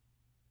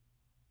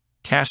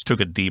 Cass took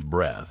a deep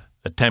breath,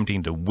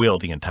 attempting to will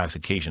the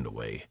intoxication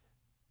away.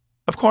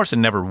 Of course it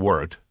never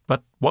worked,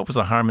 but what was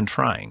the harm in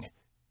trying?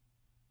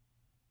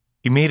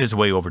 He made his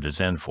way over to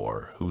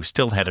Zenfor, who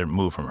still hadn't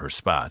moved from her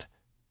spot.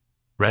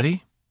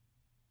 "Ready?"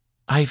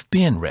 "I've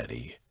been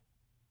ready."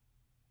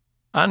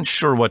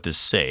 Unsure what to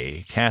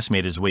say, Cass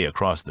made his way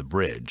across the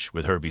bridge,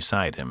 with her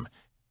beside him,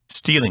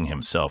 steeling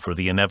himself for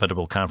the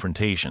inevitable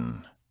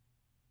confrontation.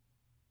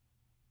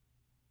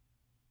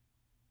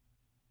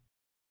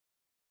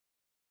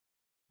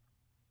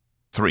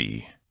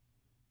 Three.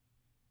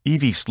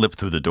 Evie slipped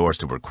through the doors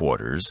to her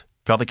quarters,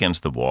 fell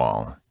against the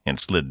wall, and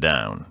slid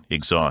down,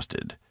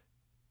 exhausted.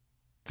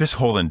 This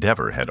whole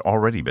endeavor had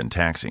already been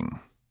taxing.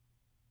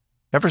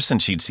 Ever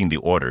since she'd seen the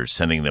orders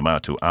sending them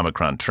out to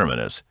Omicron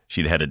Terminus,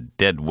 she'd had a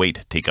dead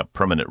weight take up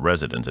permanent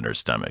residence in her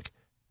stomach.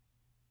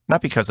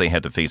 Not because they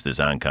had to face this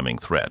oncoming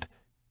threat.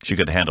 She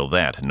could handle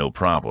that, no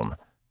problem.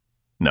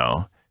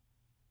 No.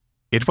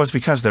 It was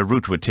because their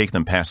route would take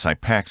them past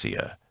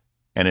Hypaxia,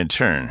 and in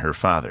turn, her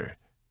father.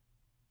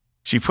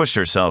 She pushed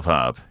herself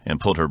up and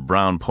pulled her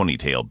brown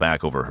ponytail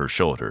back over her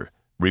shoulder,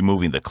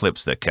 removing the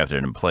clips that kept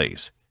it in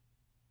place.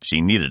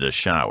 She needed a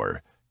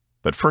shower,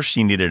 but first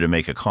she needed to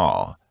make a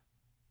call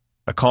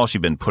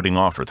she'd been putting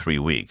off for 3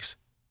 weeks.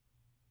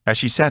 As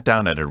she sat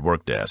down at her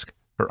work desk,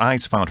 her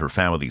eyes found her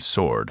family's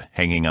sword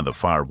hanging on the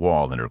far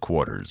wall in her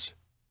quarters.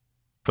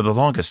 For the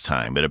longest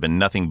time, it had been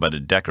nothing but a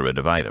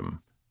decorative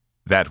item.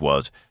 That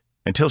was,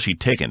 until she'd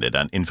taken it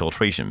on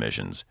infiltration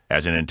missions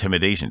as an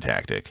intimidation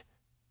tactic.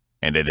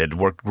 And it had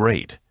worked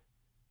great.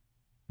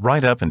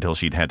 Right up until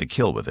she'd had to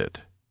kill with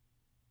it.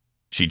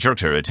 She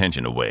jerked her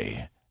attention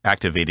away,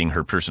 activating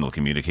her personal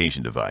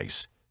communication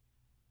device.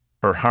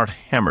 Her heart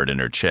hammered in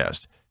her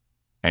chest,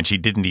 and she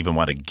didn't even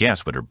want to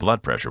guess what her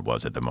blood pressure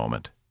was at the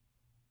moment.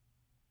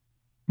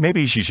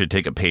 Maybe she should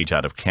take a page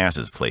out of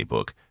Cass's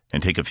playbook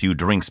and take a few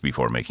drinks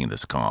before making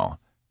this call,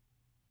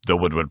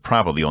 though it would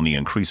probably only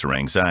increase her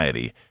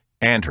anxiety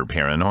and her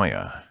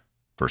paranoia.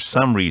 For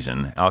some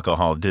reason,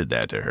 alcohol did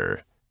that to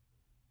her.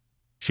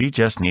 She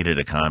just needed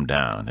to calm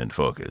down and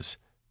focus,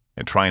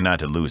 and try not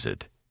to lose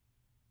it.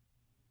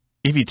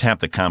 Evie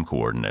tapped the comm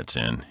coordinates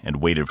in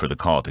and waited for the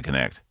call to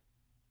connect.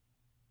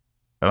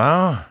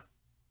 Hello?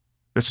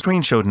 The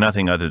screen showed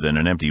nothing other than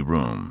an empty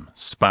room,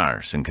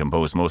 sparse and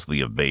composed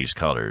mostly of beige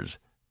colors.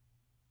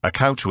 A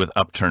couch with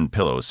upturned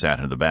pillows sat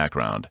in the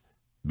background,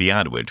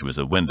 beyond which was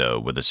a window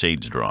with the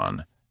shades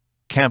drawn.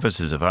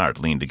 Canvases of art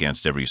leaned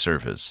against every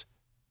surface.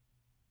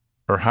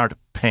 Her heart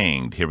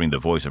panged hearing the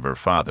voice of her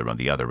father on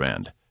the other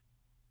end.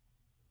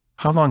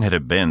 How long had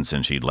it been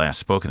since she'd last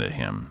spoken to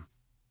him?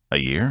 A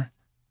year?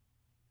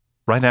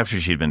 Right after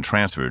she'd been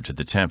transferred to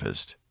the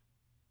Tempest.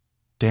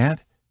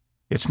 Dad,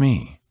 it's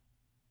me.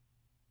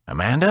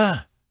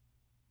 Amanda?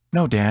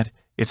 No, Dad,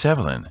 it's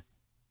Evelyn.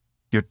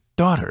 Your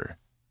daughter.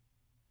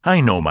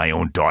 I know my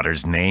own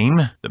daughter's name,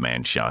 the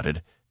man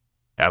shouted.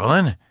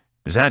 Evelyn,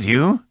 is that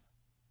you?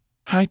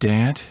 Hi,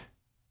 Dad.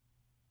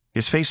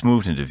 His face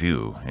moved into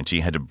view, and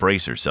she had to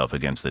brace herself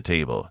against the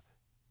table.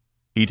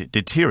 He'd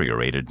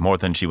deteriorated more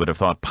than she would have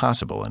thought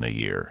possible in a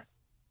year.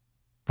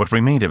 What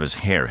remained of his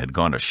hair had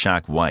gone a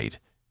shock white,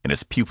 and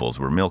his pupils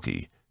were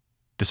milky,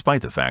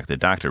 despite the fact that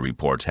doctor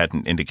reports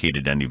hadn't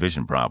indicated any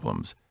vision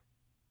problems.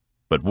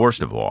 But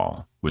worst of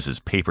all was his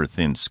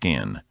paper-thin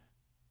skin,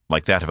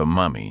 like that of a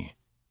mummy.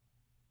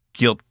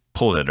 Guilt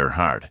pulled at her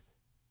heart.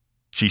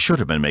 She should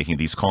have been making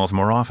these calls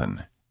more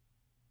often.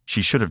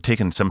 She should have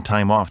taken some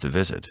time off to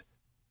visit.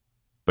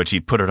 But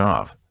she'd put it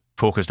off,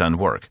 focused on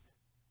work.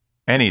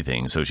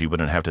 Anything so she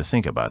wouldn't have to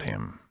think about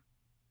him.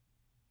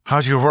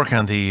 How's your work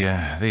on the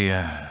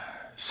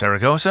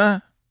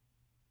Saragossa?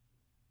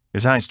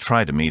 His eyes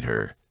tried to meet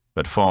her,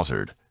 but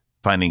faltered,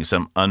 finding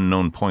some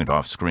unknown point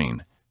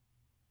off-screen.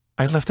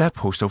 I left that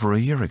post over a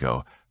year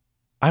ago.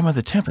 I'm on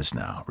the Tempest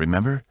now,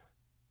 remember?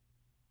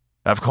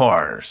 Of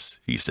course,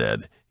 he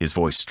said, his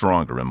voice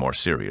stronger and more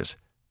serious,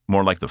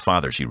 more like the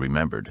father she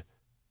remembered.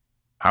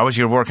 How was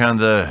your work on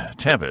the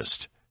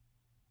Tempest?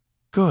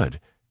 Good.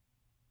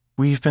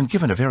 We've been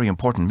given a very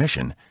important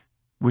mission,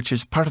 which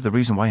is part of the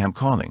reason why I'm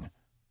calling.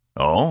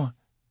 Oh?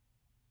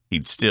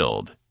 He'd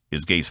stilled,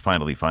 his gaze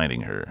finally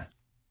finding her.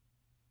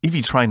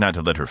 Evie tried not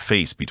to let her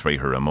face betray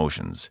her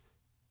emotions.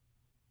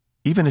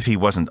 Even if he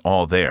wasn't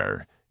all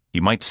there,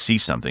 he might see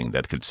something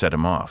that could set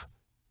him off.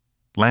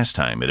 Last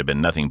time it had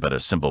been nothing but a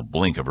simple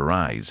blink of her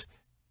eyes.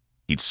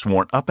 He'd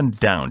sworn up and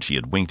down she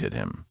had winked at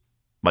him,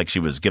 like she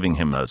was giving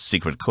him a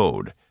secret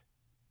code.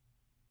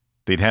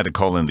 They'd had to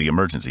call in the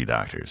emergency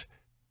doctors.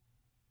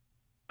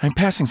 I'm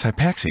passing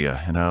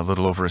Hypaxia in a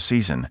little over a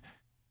season.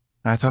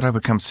 I thought I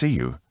would come see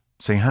you,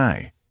 say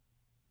hi.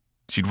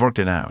 She'd worked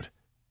it out.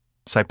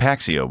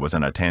 Hypaxia was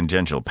on a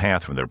tangential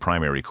path from their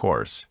primary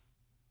course.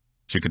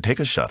 She could take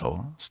a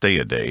shuttle, stay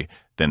a day,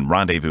 then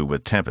rendezvous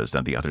with Tempest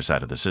on the other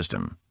side of the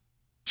system.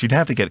 She'd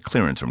have to get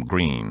clearance from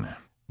Green,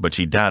 but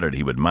she doubted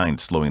he would mind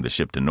slowing the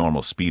ship to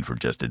normal speed for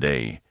just a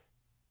day.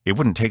 It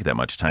wouldn't take that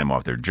much time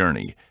off their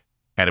journey,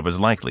 and it was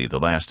likely the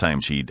last time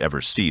she'd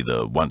ever see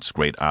the once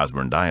great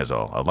Osborne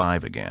Diazol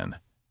alive again.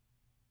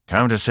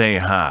 Come to say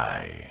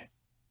hi.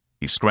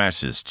 He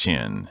scratched his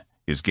chin,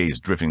 his gaze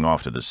drifting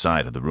off to the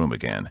side of the room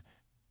again.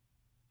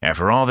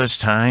 After all this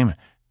time,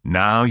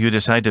 now you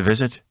decide to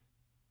visit?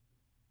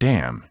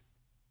 Damn.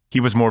 He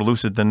was more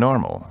lucid than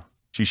normal.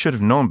 She should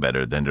have known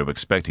better than to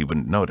expect he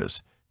wouldn't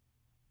notice.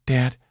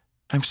 Dad,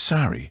 I'm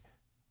sorry.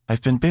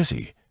 I've been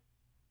busy,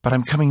 but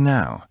I'm coming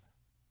now.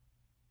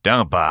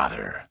 Don't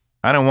bother.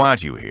 I don't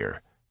want you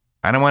here.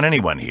 I don't want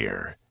anyone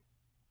here.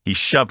 He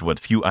shoved what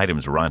few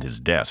items were on his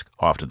desk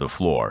off to the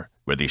floor,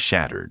 where they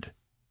shattered.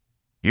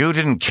 You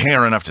didn't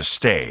care enough to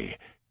stay.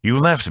 You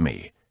left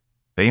me.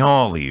 They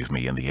all leave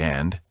me in the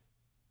end.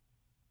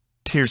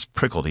 Tears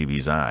prickled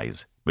Evie's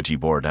eyes, but she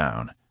bore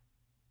down.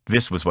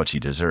 This was what she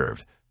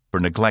deserved, for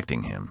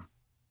neglecting him.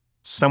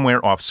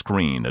 Somewhere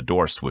off-screen, a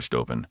door swished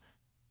open.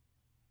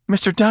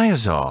 Mr.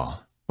 Diazol,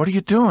 what are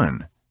you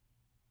doing?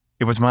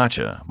 It was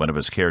Matcha, one of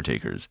his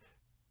caretakers.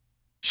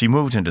 She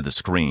moved into the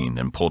screen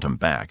and pulled him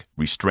back,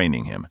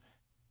 restraining him.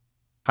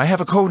 I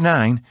have a code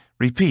 9.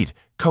 Repeat,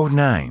 code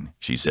 9,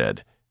 she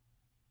said.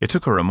 It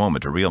took her a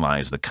moment to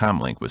realize the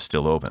comlink was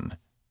still open.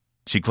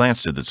 She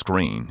glanced at the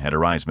screen, and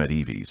her eyes met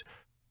Evie's.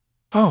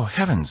 Oh,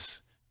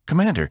 heavens!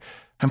 Commander,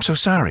 I'm so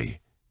sorry.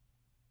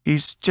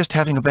 He's just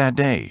having a bad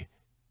day.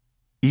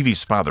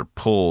 Evie's father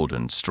pulled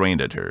and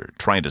strained at her,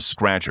 trying to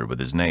scratch her with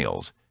his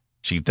nails.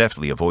 She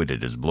deftly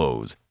avoided his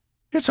blows.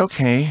 It's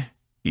okay,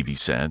 Evie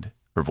said,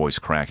 her voice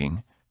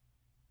cracking.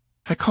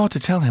 I called to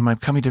tell him I'm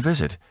coming to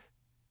visit.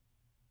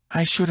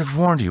 I should have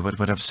warned you what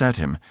would upset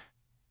him.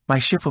 My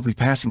ship will be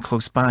passing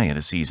close by in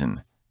a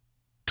season.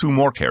 2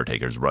 more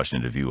caretakers rushed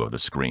into view of the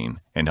screen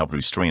and helped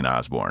restrain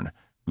Osborne,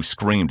 who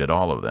screamed at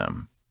all of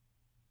them.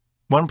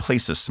 One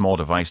placed a small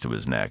device to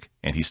his neck,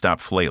 and he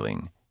stopped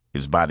flailing,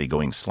 his body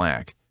going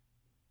slack.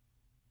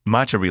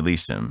 Matcha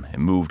released him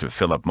and moved to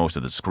fill up most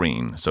of the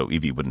screen so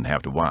Evie wouldn't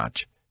have to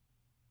watch.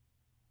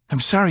 I'm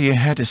sorry you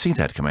had to see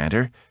that,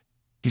 Commander.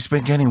 He's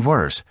been getting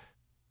worse.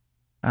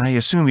 I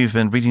assume you've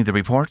been reading the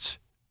reports?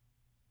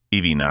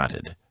 Evie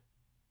nodded.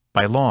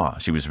 By law,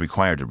 she was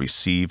required to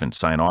receive and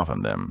sign off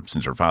on them,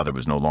 since her father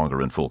was no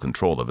longer in full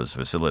control of his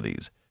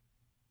facilities.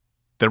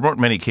 There weren't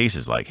many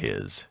cases like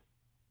his.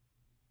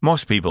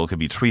 Most people could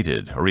be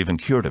treated or even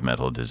cured of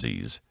mental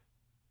disease.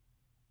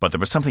 But there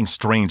was something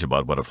strange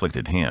about what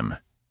afflicted him,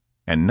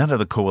 and none of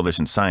the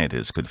Coalition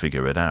scientists could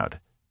figure it out.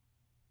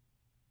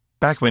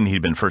 Back when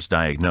he'd been first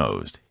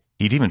diagnosed,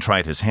 he'd even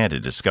tried his hand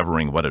at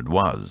discovering what it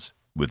was,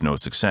 with no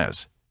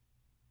success.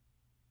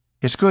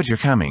 It's good you're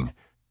coming.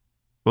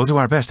 We'll do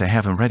our best to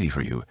have him ready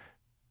for you,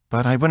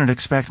 but I wouldn't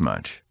expect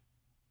much.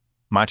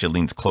 Matcha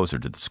leaned closer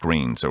to the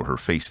screen so her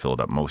face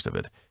filled up most of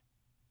it.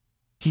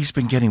 He's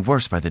been getting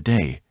worse by the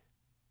day.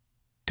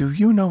 Do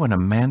you know an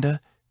Amanda?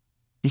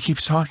 He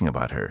keeps talking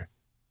about her.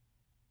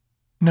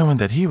 No one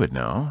that he would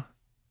know,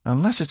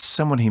 unless it's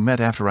someone he met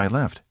after I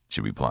left,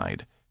 she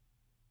replied.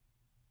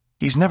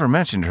 He's never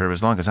mentioned her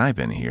as long as I've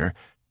been here,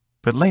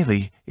 but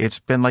lately it's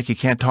been like he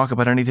can't talk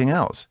about anything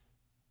else.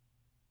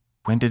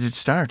 When did it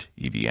start?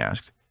 Evie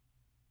asked.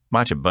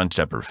 Matcha bunched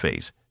up her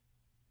face.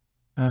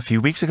 A few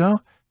weeks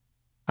ago?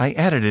 I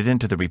added it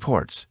into the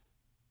reports.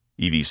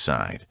 Evie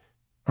sighed.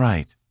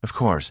 Right, of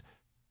course.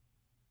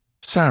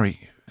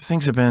 Sorry,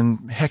 things have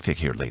been hectic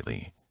here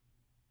lately.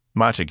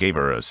 Matcha gave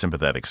her a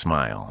sympathetic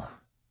smile.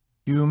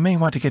 You may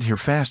want to get here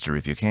faster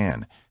if you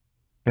can.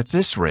 At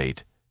this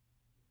rate,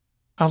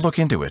 I'll look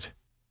into it.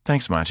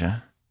 Thanks,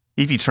 Matcha.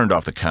 Evie turned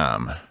off the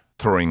comm,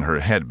 throwing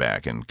her head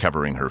back and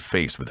covering her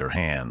face with her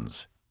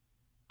hands.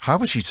 How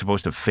was she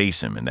supposed to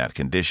face him in that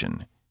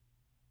condition?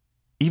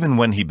 Even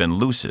when he'd been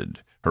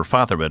lucid, her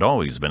father had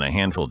always been a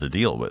handful to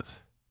deal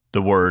with.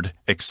 The word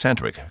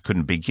eccentric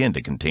couldn't begin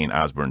to contain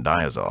Osborne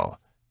diazole.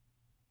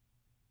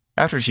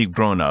 After she'd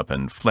grown up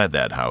and fled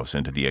that house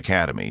into the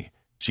academy,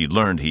 she'd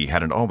learned he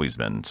hadn't always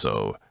been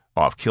so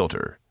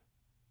off-kilter.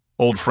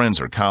 Old friends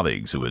or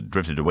colleagues who had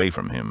drifted away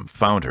from him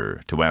found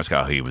her to ask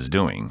how he was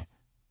doing,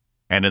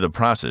 and in the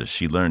process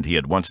she learned he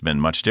had once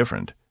been much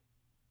different.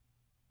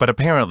 But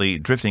apparently,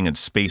 drifting in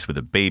space with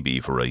a baby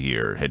for a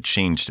year had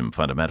changed him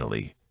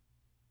fundamentally.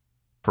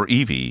 For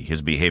Evie,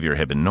 his behavior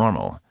had been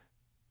normal,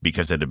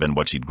 because it had been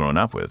what she'd grown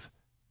up with.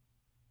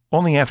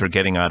 Only after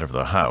getting out of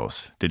the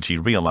house did she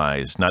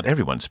realize not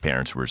everyone's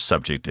parents were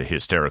subject to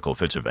hysterical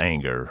fits of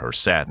anger or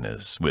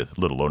sadness with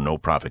little or no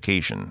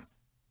provocation.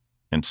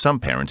 And some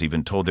parents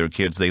even told their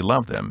kids they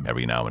loved them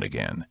every now and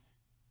again.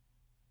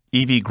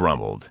 Evie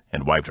grumbled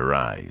and wiped her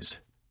eyes,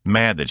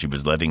 mad that she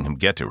was letting him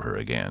get to her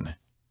again.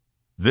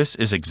 This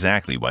is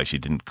exactly why she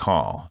didn't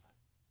call.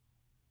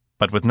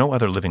 But with no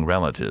other living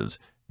relatives,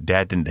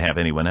 Dad didn't have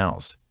anyone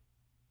else.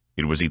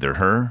 It was either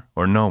her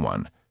or no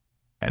one,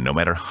 and no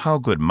matter how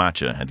good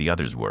Matcha and the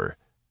others were,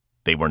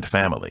 they weren't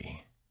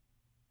family.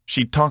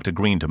 She'd talk to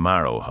Green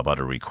tomorrow about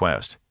her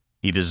request.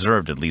 He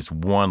deserved at least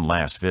one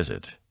last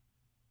visit.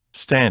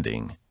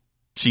 Standing,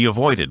 she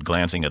avoided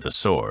glancing at the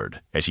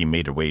sword as she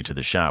made her way to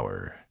the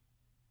shower.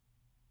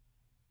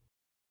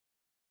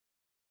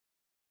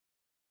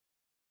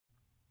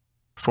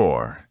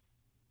 "4.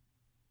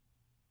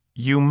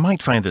 You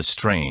might find this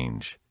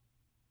strange."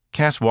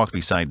 Cass walked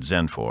beside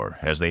Zenfor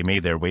as they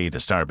made their way to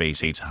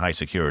Starbase 8's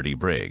high-security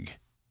brig.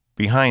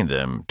 Behind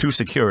them, 2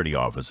 security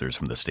officers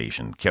from the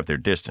station kept their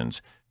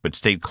distance, but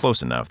stayed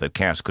close enough that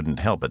Cass couldn't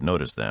help but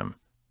notice them.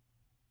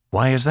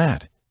 "Why is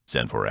that?"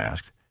 Zenfor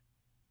asked.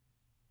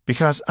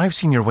 "Because I've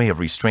seen your way of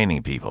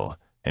restraining people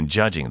and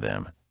judging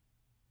them.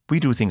 We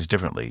do things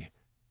differently."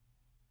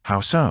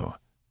 "How so?"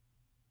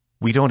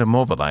 "We don't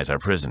immobilize our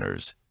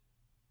prisoners."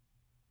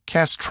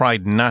 Cass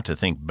tried not to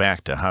think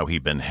back to how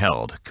he'd been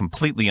held,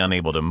 completely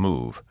unable to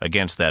move,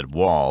 against that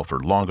wall for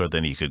longer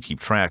than he could keep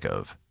track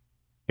of.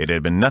 It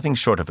had been nothing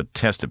short of a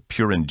test of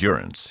pure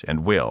endurance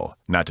and will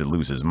not to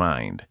lose his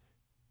mind.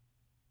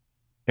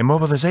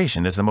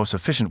 "Immobilization is the most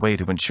efficient way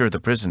to ensure the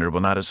prisoner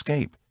will not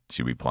escape,"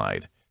 she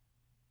replied.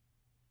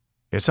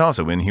 "It's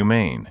also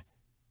inhumane."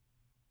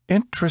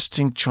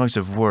 "Interesting choice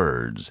of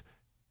words."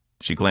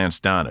 She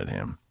glanced down at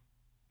him.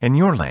 "In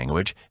your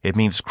language, it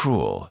means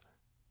cruel.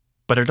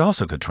 But it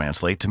also could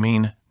translate to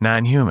mean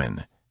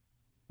non-human,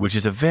 which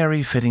is a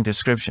very fitting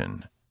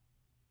description."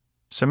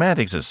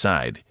 Semantics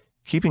aside,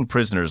 keeping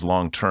prisoners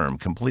long-term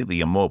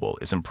completely immobile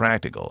is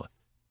impractical.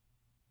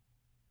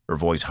 Her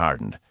voice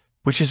hardened.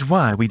 "Which is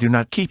why we do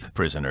not keep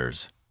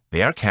prisoners.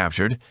 They are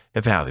captured,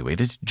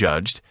 evaluated,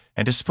 judged,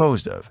 and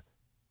disposed of."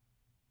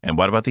 "And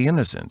what about the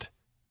innocent?"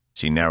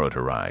 She narrowed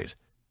her eyes.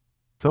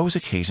 "Those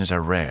occasions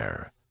are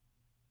rare."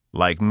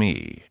 "Like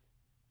me."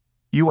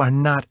 "You are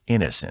not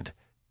innocent.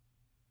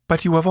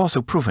 But you have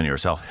also proven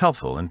yourself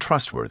helpful and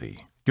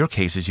trustworthy. Your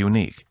case is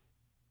unique."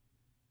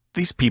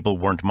 These people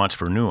weren't much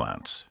for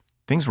nuance.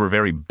 Things were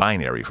very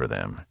binary for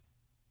them.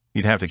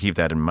 You'd have to keep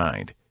that in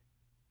mind.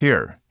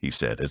 "Here," he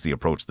said as they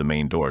approached the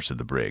main doors to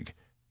the brig.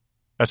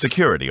 A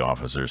security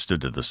officer stood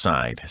to the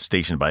side,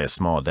 stationed by a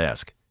small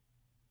desk.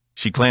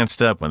 She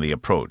glanced up when they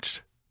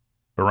approached.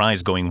 her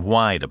eyes going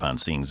wide upon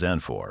seeing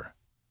Zenfor.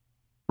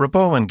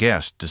 Rabot and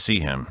Guest to see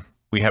him.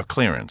 We have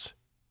clearance.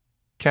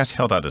 Cass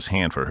held out his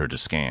hand for her to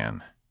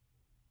scan.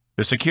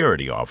 The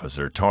security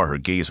officer tore her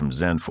gaze from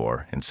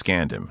Zenfor and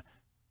scanned him,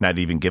 not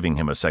even giving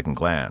him a second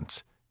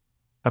glance.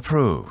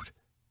 Approved.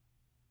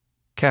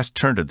 Cass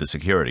turned to the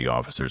security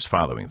officers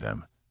following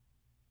them.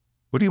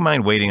 Would you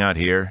mind waiting out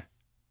here?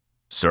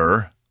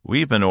 Sir,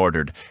 we've been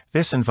ordered.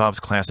 This involves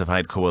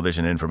classified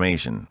coalition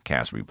information,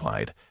 Cass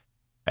replied.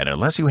 And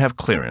unless you have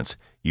clearance,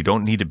 you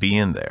don't need to be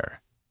in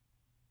there.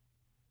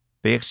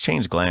 They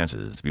exchanged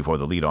glances before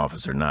the lead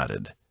officer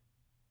nodded.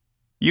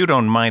 You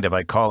don't mind if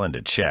I call in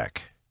to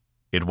check?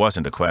 It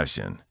wasn't a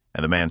question,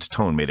 and the man's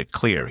tone made it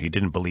clear he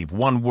didn't believe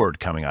one word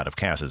coming out of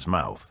Cass's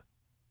mouth.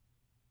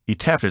 He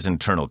tapped his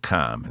internal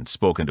comm and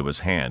spoke into his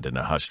hand in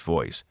a hushed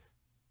voice.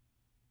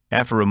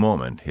 After a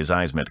moment, his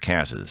eyes met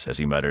Cass's as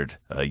he muttered,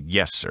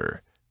 yes,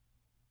 sir.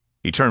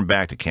 He turned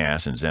back to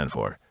Cass and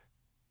Zenfor.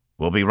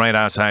 We'll be right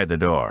outside the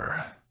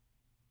door.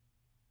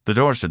 The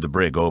doors to the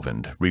brig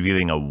opened,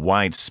 revealing a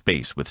wide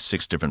space with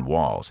 6 different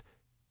walls.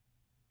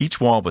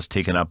 Each wall was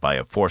taken up by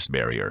a force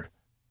barrier,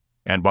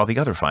 and while the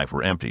other 5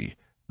 were empty,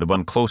 the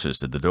one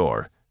closest to the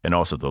door, and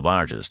also the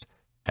largest,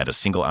 had a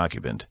single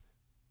occupant,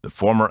 the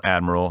former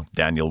Admiral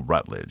Daniel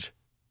Rutledge.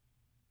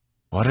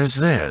 What is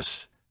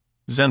this?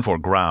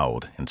 Zenfor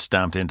growled and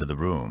stomped into the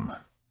room.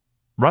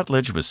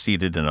 Rutledge was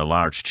seated in a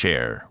large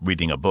chair,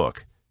 reading a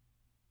book.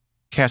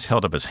 Cass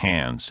held up his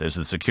hands as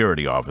the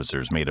security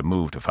officers made a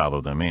move to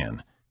follow them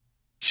in.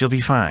 She'll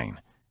be fine.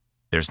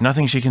 There's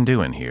nothing she can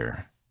do in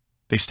here.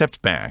 They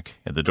stepped back,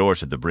 and the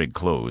doors of the brig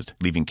closed,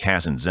 leaving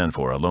Cass and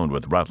Zenfor alone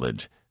with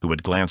Rutledge, who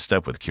had glanced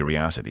up with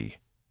curiosity.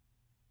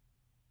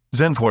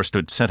 Zenfor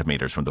stood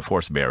centimeters from the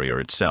force barrier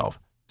itself,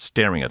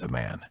 staring at the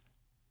man.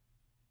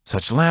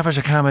 Such lavish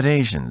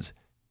accommodations.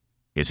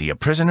 Is he a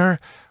prisoner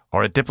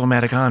or a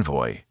diplomatic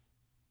envoy?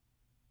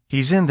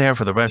 He's in there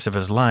for the rest of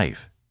his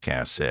life,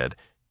 Cass said.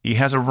 He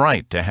has a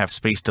right to have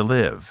space to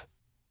live.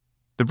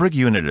 The brig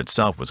unit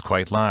itself was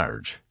quite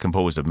large,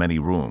 composed of many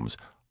rooms,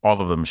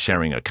 all of them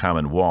sharing a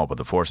common wall with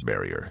the force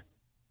barrier.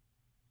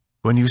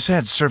 When you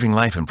said serving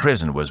life in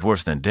prison was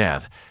worse than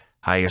death,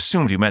 I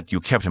assumed you meant you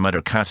kept him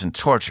under constant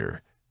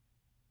torture.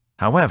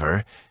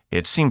 However,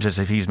 it seems as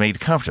if he's made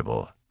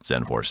comfortable,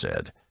 Zenfor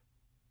said.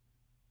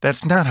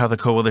 That's not how the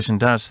Coalition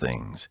does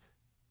things.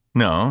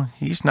 No,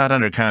 he's not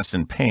under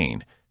constant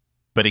pain,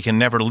 but he can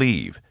never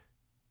leave.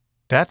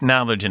 That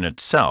knowledge in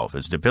itself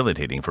is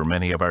debilitating for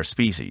many of our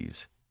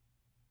species.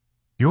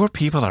 Your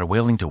people are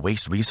willing to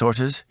waste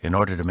resources in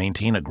order to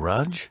maintain a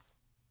grudge?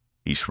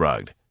 He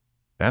shrugged.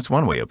 That's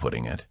one way of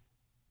putting it.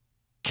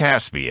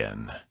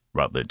 Caspian,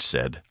 Rutledge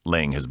said,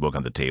 laying his book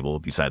on the table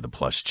beside the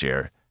plush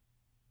chair.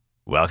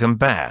 Welcome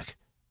back.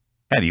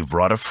 And you've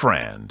brought a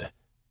friend.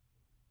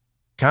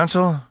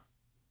 Consul,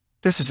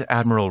 this is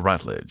Admiral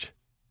Rutledge.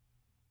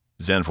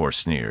 Zenfor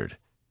sneered.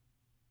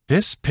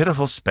 This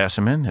pitiful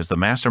specimen is the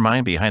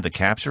mastermind behind the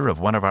capture of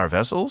one of our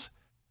vessels?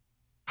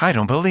 I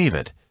don't believe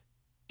it.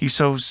 He's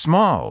so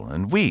small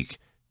and weak.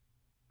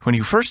 When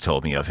you first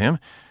told me of him,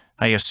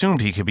 I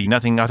assumed he could be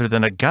nothing other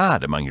than a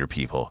god among your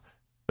people.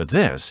 But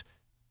this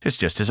is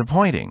just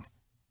disappointing.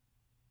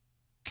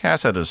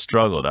 Cass had to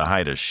struggle to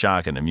hide his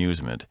shock and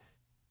amusement.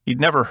 He'd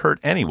never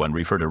heard anyone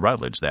refer to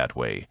Rutledge that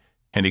way,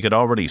 and he could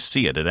already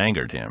see it had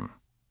angered him.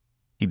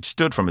 He'd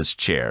stood from his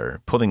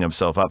chair, pulling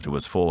himself up to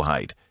his full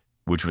height,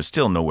 which was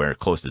still nowhere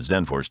close to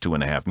Zenfor's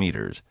 2.5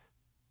 meters.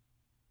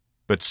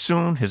 But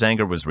soon his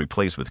anger was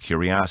replaced with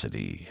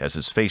curiosity as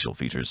his facial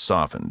features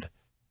softened.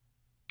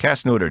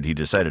 Cass noted he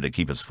decided to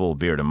keep his full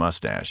beard and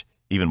mustache,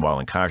 even while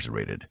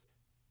incarcerated.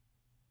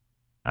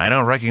 I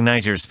don't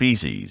recognize your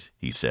species,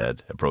 he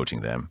said,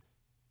 approaching them.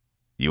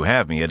 You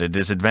have me at a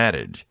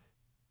disadvantage.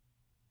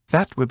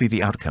 That would be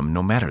the outcome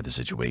no matter the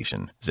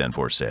situation,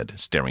 Zenfor said,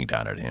 staring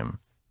down at him.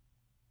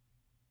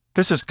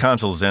 This is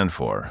Consul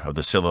Zenfor of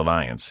the Sil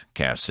Alliance,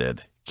 Cass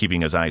said,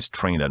 keeping his eyes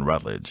trained on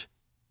Rutledge.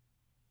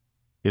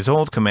 His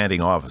old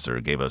commanding officer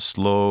gave a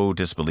slow,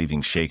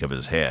 disbelieving shake of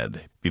his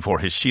head before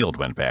his shield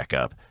went back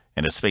up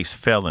and his face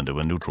fell into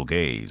a neutral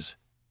gaze.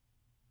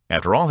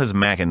 After all his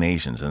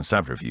machinations and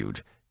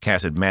subterfuge,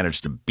 Cass had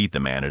managed to beat the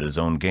man at his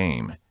own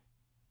game.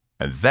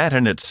 And that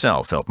in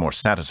itself felt more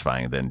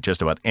satisfying than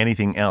just about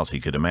anything else he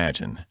could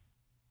imagine.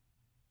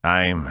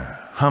 I'm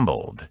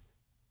humbled.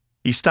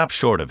 He stopped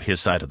short of his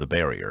side of the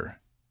barrier.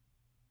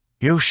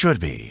 You should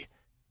be.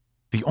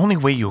 The only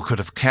way you could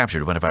have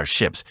captured one of our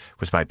ships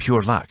was by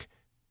pure luck.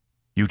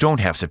 You don't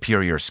have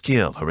superior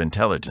skill or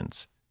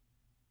intelligence.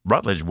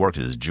 Rutledge worked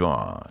his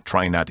jaw,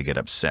 trying not to get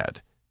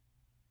upset.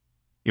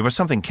 It was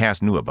something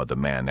Cass knew about the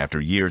man after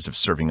years of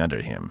serving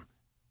under him.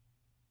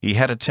 He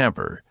had a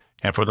temper,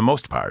 and for the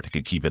most part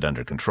could keep it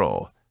under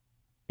control,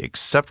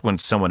 except when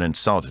someone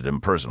insulted him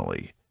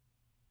personally.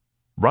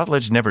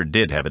 Rutledge never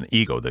did have an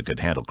ego that could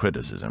handle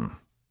criticism.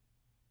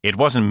 It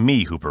wasn't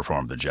me who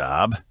performed the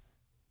job.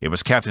 It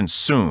was Captain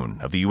Soon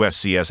of the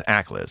USCS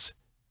Atlas.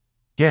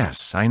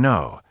 Yes, I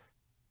know.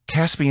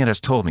 Caspian has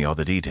told me all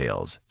the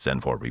details,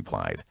 Zenfor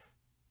replied.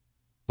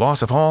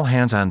 Loss of all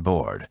hands on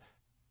board.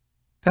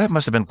 That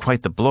must have been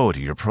quite the blow to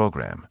your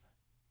program.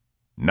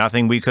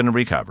 Nothing we couldn't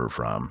recover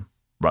from.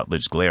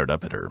 Rutledge glared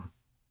up at her.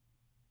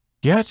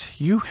 Yet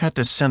you had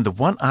to send the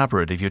one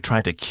operative you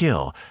tried to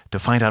kill to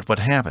find out what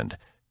happened.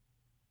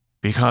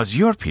 Because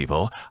your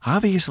people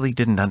obviously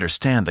didn't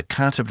understand the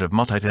concept of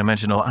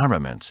multidimensional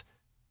armaments.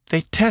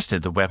 They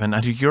tested the weapon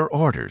under your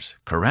orders,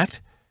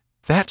 correct?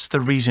 That's the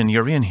reason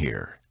you're in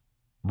here.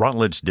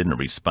 Rutledge didn't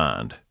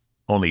respond,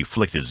 only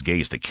flicked his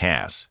gaze to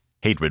Cass,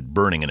 hatred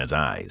burning in his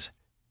eyes.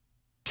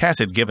 Cass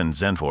had given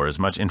Zenfor as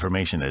much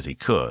information as he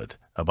could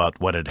about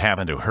what had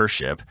happened to her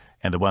ship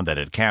and the one that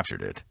had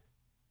captured it,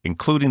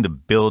 including the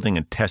building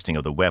and testing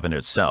of the weapon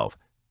itself,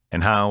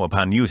 and how,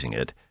 upon using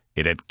it,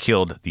 it had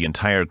killed the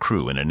entire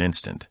crew in an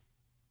instant.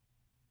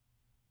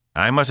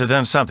 "I must have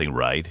done something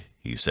right,"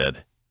 he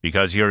said,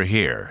 "because you're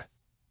here.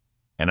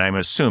 And I'm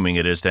assuming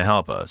it is to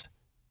help us."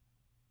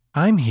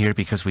 "I'm here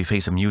because we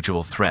face a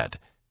mutual threat.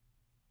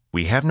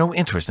 We have no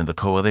interest in the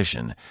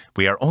Coalition.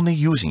 We are only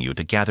using you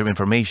to gather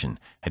information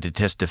and to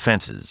test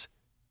defenses.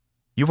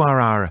 You are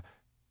our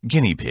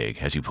guinea pig,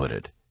 as you put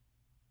it."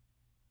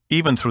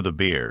 Even through the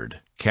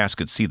beard, Cass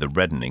could see the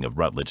reddening of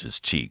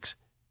Rutledge's cheeks.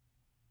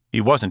 He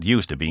wasn't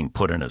used to being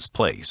put in his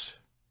place.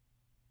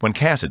 When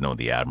Cass had known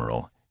the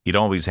Admiral, he'd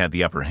always had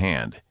the upper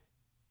hand.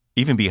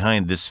 Even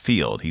behind this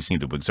field, he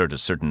seemed to exert a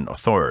certain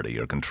authority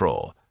or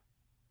control.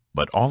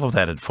 But all of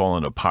that had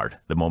fallen apart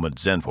the moment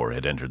Zenfor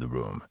had entered the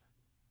room.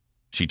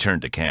 She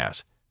turned to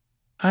Cass.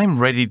 "I'm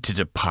ready to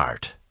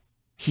depart.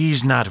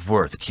 He's not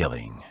worth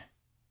killing."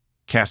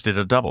 Cass did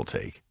a double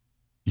take.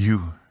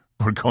 "You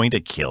were going to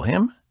kill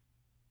him?"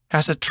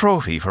 "As a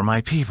trophy for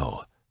my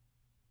people.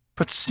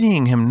 But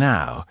seeing him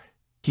now,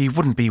 he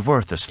wouldn't be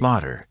worth the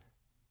slaughter.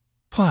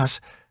 Plus,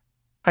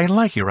 I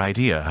like your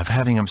idea of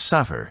having him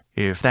suffer,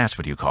 if that's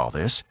what you call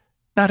this,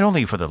 not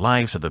only for the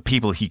lives of the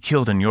people he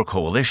killed in your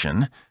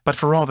Coalition, but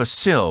for all the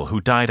Sill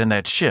who died in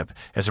that ship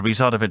as a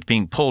result of it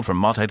being pulled from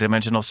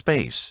multidimensional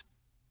space."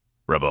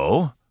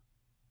 "Rabot?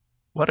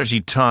 What is she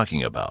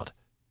talking about?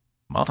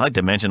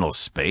 Multidimensional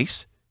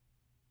space?"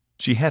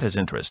 She had his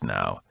interest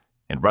now,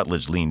 and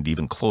Rutledge leaned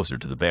even closer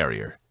to the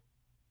barrier.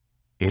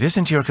 "It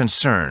isn't your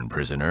concern,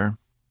 prisoner."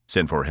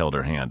 Zenfor held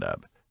her hand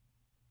up.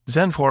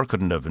 Zenfor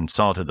couldn't have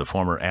insulted the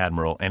former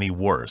Admiral any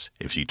worse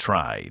if she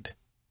tried.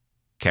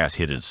 Cass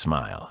hid his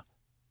smile.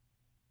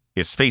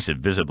 His face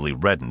had visibly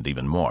reddened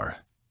even more.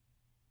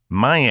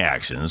 "My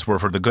actions were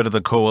for the good of the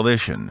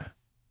Coalition.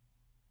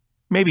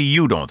 Maybe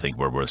you don't think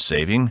we're worth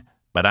saving,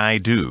 but I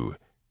do.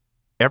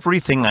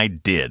 Everything I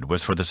did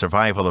was for the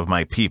survival of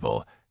my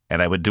people,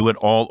 and I would do it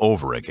all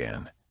over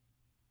again."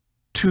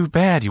 "Too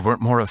bad you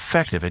weren't more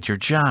effective at your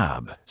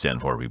job,"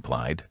 Zenfor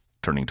replied,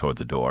 turning toward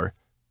the door.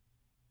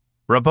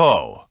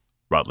 "Rabot,"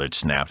 Rutledge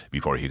snapped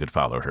before he could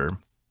follow her.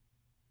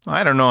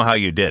 "I don't know how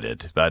you did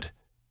it, but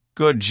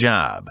good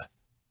job.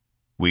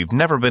 We've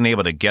never been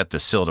able to get the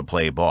Sill to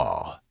play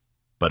ball,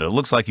 but it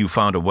looks like you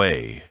found a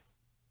way."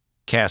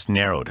 Cass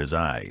narrowed his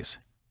eyes.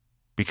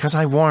 "Because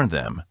I warned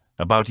them.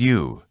 About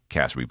you,"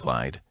 Cass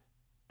replied.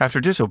 After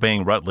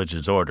disobeying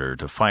Rutledge's order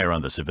to fire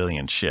on the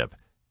civilian ship,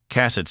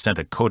 Cass had sent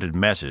a coded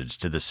message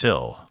to the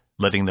Sill,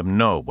 letting them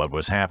know what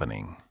was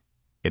happening.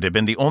 It had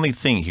been the only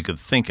thing he could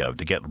think of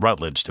to get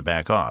Rutledge to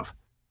back off.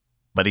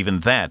 But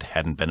even that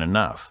hadn't been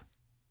enough.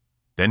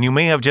 "Then you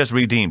may have just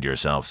redeemed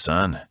yourself,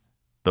 son.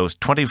 Those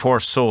 24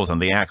 souls on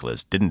the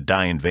Atlas didn't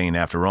die in vain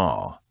after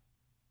all."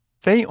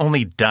 "They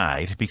only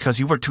died because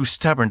you were too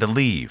stubborn to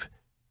leave.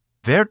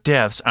 Their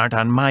deaths aren't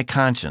on my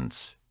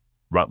conscience."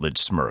 Rutledge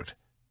smirked.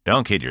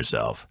 "Don't kid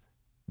yourself.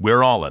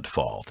 We're all at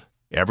fault,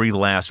 every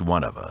last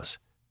one of us.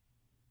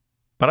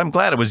 But I'm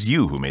glad it was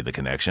you who made the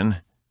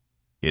connection.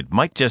 It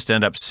might just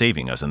end up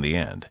saving us in the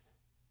end."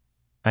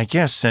 "I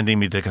guess sending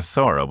me to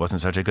Cathora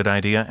wasn't such a good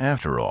idea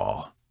after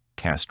all."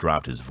 Cass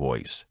dropped his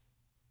voice.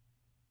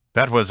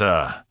 "That was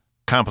a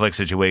complex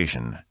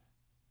situation.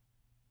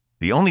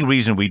 The only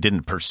reason we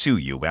didn't pursue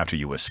you after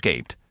you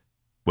escaped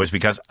was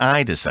because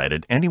I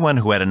decided anyone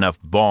who had enough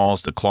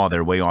balls to claw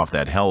their way off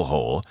that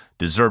hellhole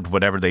deserved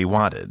whatever they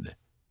wanted."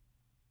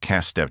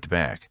 Cass stepped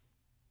back,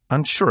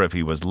 unsure if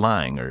he was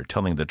lying or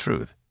telling the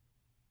truth.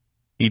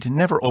 He'd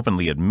never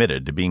openly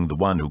admitted to being the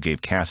one who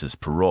gave Cass his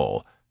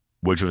parole,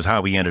 which was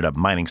how he ended up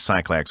mining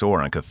Cyclax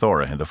ore on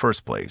Cathora in the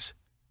first place.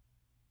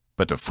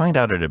 But to find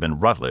out it had been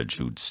Rutledge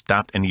who'd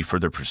stopped any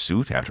further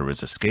pursuit after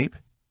his escape?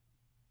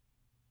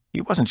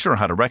 He wasn't sure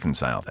how to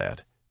reconcile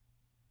that.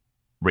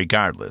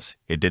 Regardless,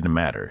 it didn't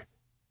matter.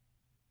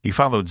 He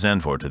followed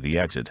Zenfor to the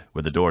exit,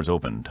 where the doors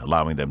opened,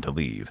 allowing them to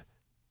leave.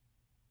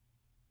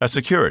 A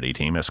security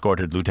team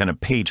escorted Lieutenant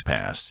Page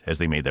past as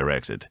they made their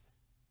exit.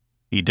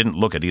 He didn't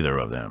look at either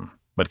of them,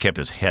 but kept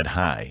his head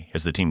high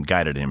as the team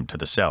guided him to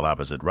the cell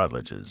opposite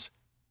Rutledge's.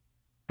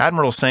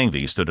 Admiral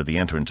Sangvi stood at the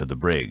entrance of the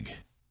brig,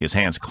 his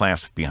hands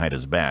clasped behind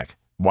his back,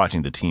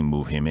 watching the team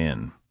move him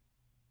in.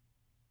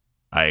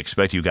 "I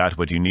expect you got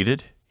what you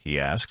needed?" he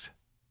asked.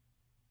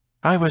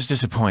 "I was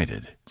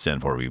disappointed,"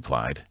 Zenfor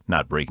replied,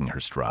 not breaking her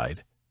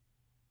stride.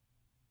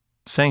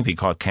 Sangvi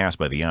caught Cass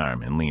by the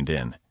arm and leaned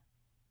in.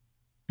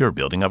 "You're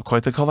building up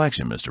quite the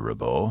collection, Mr.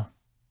 Rabot."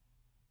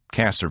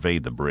 Cass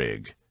surveyed the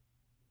brig.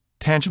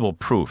 Tangible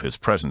proof his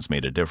presence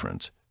made a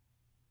difference.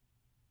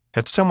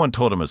 Had someone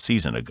told him a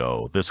season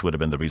ago this would have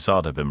been the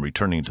result of him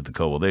returning to the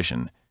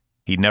Coalition,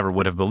 he never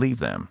would have believed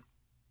them.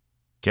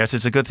 Guess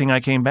it's a good thing I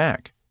came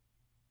back.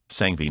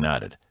 Sangvi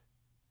nodded.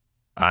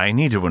 I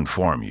need to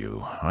inform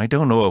you, I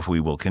don't know if we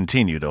will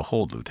continue to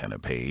hold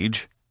Lieutenant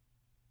Page.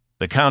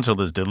 The Council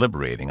is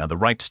deliberating on the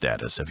right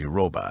status of your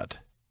robot.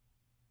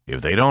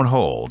 If they don't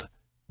hold,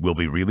 we'll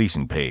be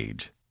releasing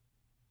Page.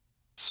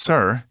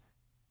 Sir,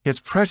 his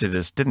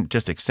prejudice didn't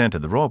just extend to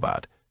the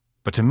robot,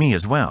 but to me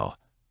as well.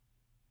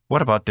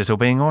 What about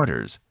disobeying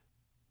orders?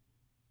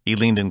 He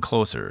leaned in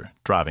closer,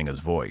 dropping his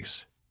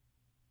voice.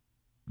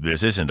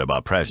 This isn't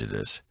about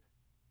prejudice,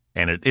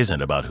 and it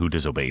isn't about who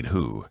disobeyed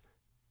who.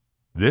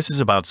 This is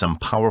about some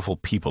powerful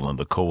people in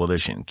the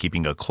Coalition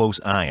keeping a close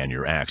eye on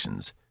your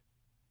actions.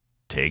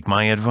 Take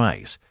my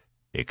advice.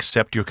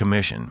 Accept your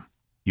commission.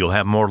 You'll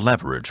have more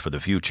leverage for the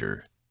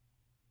future.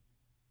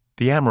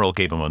 The Admiral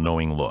gave him a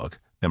knowing look,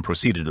 then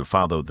proceeded to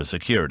follow the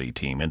security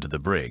team into the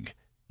brig,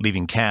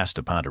 leaving Cass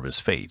to ponder his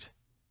fate.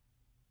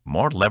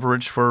 More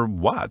leverage for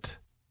what?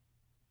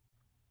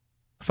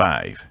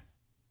 5.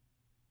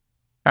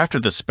 After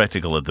the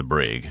spectacle at the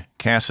brig,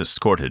 Cass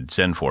escorted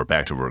Zenfor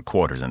back to her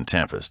quarters in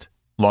Tempest,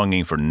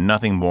 longing for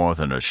nothing more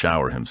than a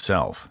shower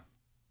himself.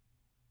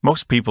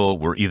 Most people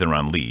were either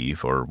on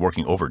leave or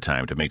working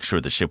overtime to make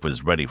sure the ship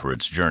was ready for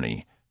its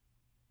journey.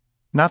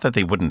 Not that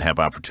they wouldn't have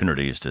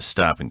opportunities to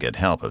stop and get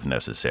help if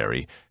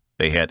necessary.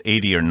 They had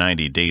 80 or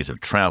 90 days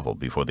of travel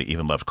before they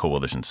even left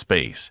Coalition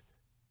space.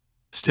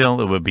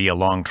 Still, it would be a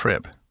long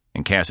trip,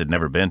 and Cass had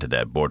never been to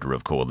that border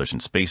of Coalition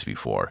space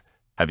before,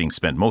 having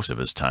spent most of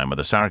his time on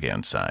the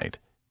Sargan side.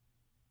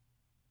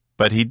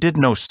 But he did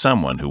know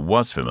someone who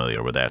was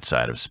familiar with that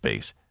side of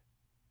space.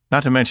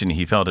 Not to mention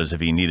he felt as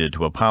if he needed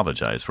to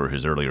apologize for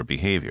his earlier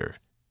behavior.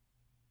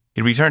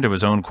 He returned to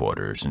his own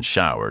quarters and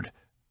showered,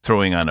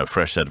 throwing on a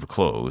fresh set of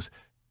clothes,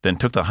 then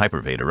took the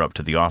hypervator up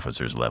to the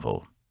officer's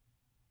level.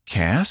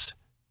 Cass?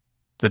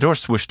 The door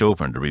swished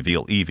open to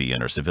reveal Evie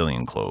in her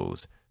civilian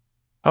clothes.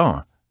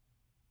 Oh,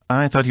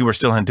 I thought you were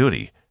still on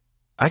duty.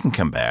 I can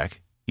come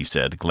back, he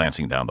said,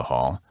 glancing down the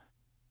hall.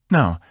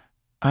 No,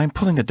 I'm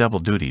pulling a double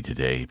duty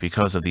today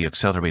because of the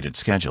accelerated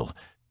schedule.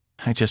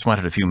 I just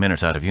wanted a few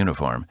minutes out of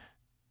uniform.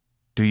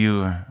 Do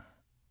you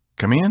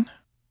come in?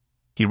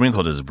 He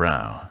wrinkled his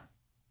brow.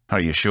 Are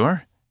you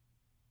sure?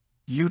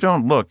 You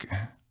don't look.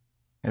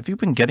 Have you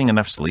been getting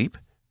enough sleep?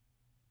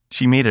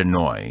 She made a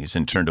noise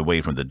and turned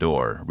away from the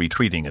door,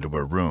 retreating into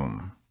her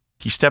room.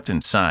 He stepped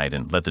inside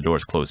and let the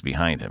doors close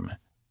behind him.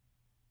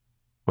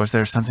 Was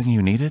there something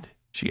you needed?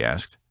 She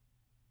asked.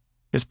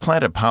 His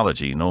planned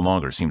apology no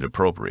longer seemed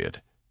appropriate.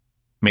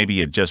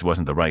 Maybe it just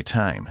wasn't the right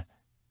time.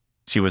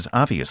 She was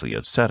obviously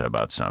upset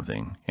about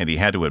something, and he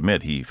had to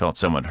admit he felt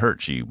somewhat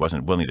hurt she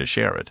wasn't willing to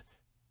share it.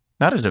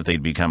 Not as if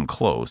they'd become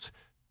close,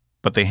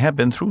 but they had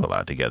been through a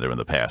lot together in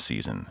the past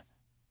season.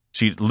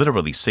 She'd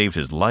literally saved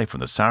his life from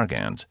the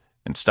Sargans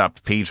and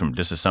stopped Page from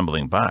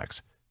disassembling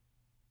Box.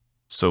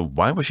 So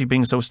why was she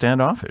being so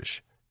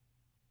standoffish?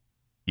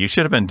 You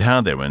should have been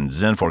down there when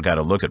Zenfor got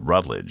a look at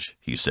Rutledge,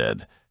 he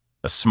said,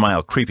 a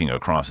smile creeping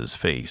across his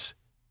face.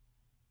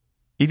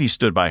 Evie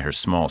stood by her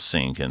small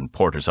sink and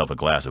poured herself a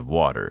glass of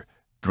water,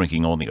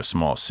 drinking only a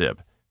small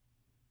sip.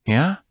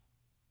 Yeah?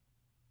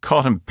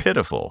 Called him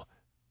pitiful.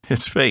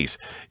 His face,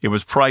 it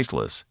was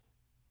priceless.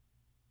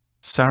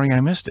 Sorry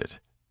I missed it.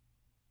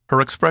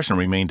 Her expression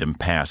remained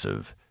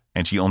impassive,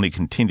 and she only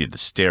continued to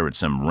stare at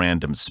some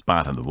random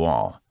spot on the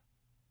wall.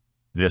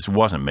 This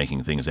wasn't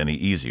making things any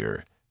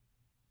easier.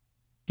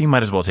 He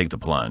might as well take the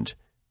plunge.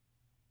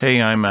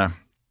 Hey, I'm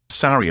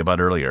sorry about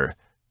earlier.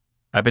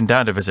 I've been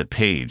down to visit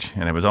Page,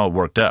 and I was all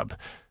worked up.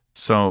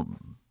 So,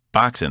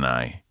 Box and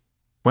I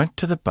went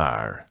to the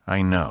bar,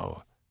 I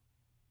know.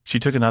 She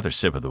took another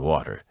sip of the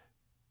water.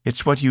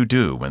 It's what you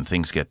do when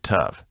things get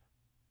tough.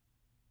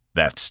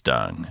 That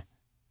stung.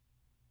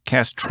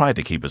 Cass tried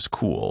to keep his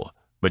cool,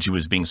 but she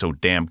was being so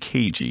damn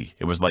cagey,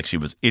 it was like she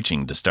was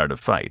itching to start a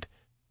fight.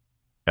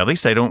 At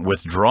least I don't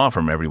withdraw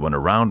from everyone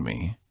around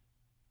me.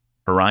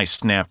 Her eyes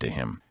snapped to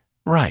him.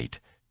 Right.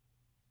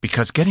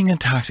 Because getting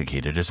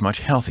intoxicated is much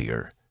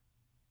healthier.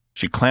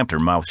 She clamped her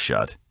mouth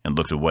shut and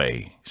looked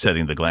away,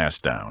 setting the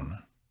glass down.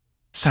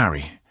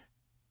 Sorry.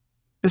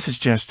 This is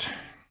just...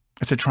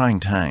 it's a trying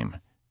time.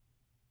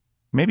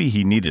 Maybe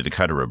he needed to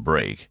cut her a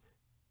break.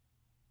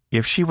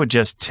 If she would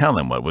just tell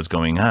him what was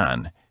going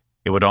on,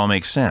 it would all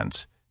make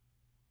sense.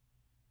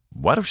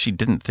 What if she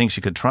didn't think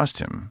she could trust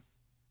him?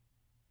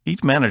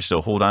 He'd managed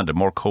to hold on to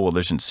more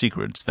Coalition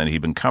secrets than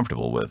he'd been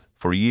comfortable with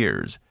for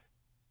years.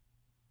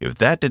 If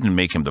that didn't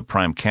make him the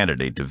prime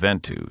candidate to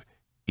vent to,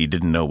 he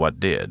didn't know what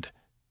did.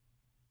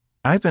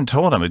 I've been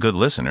told I'm a good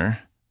listener.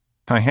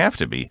 I have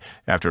to be,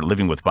 after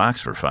living with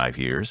Box for 5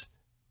 years.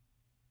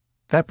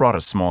 That brought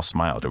a small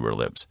smile to her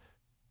lips.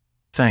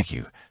 Thank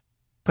you,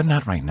 but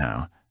not right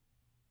now.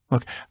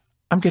 Look,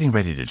 I'm getting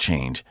ready to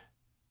change.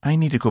 I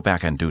need to go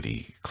back on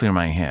duty, clear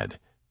my head.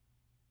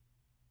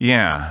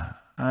 Yeah,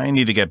 I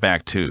need to get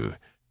back too.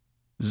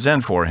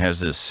 Zenfor has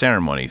this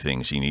ceremony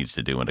thing she needs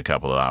to do in a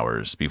couple of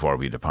hours before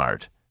we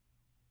depart.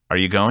 Are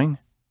you going?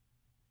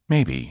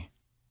 Maybe.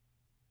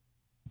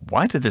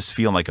 Why did this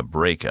feel like a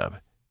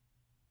breakup?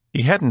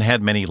 He hadn't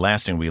had many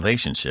lasting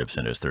relationships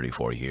in his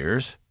 34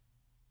 years.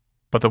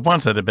 But the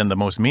ones that had been the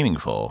most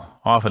meaningful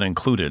often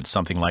included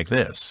something like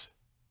this: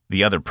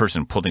 the other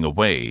person pulling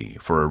away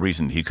for a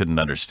reason he couldn't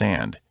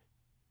understand.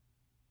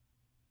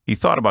 He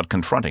thought about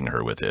confronting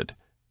her with it,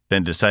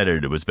 then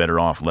decided it was better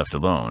off left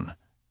alone.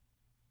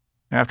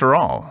 After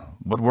all,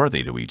 what were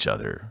they to each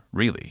other,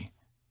 really?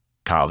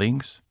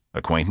 Colleagues?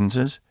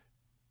 Acquaintances?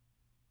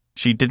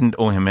 She didn't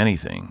owe him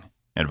anything,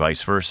 and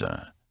vice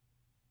versa.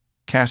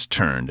 Cass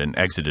turned and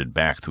exited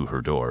back through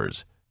her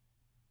doors.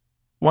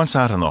 Once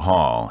out in the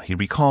hall, he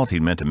recalled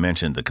he'd meant to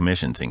mention the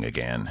commission thing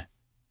again.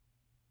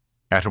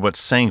 After what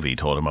Sangvi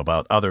told him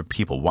about other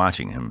people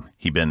watching him,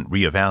 he'd been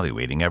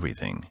reevaluating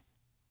everything.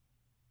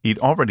 He'd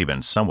already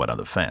been somewhat on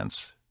the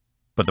fence,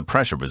 but the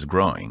pressure was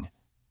growing.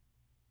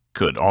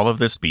 Could all of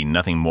this be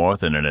nothing more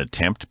than an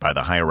attempt by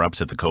the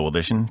higher-ups at the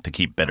Coalition to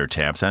keep better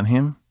tabs on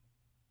him?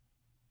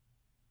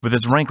 With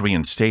his rank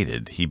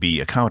reinstated, he'd be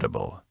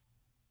accountable.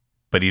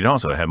 But he'd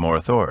also have more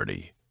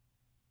authority.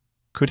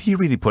 Could he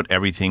really put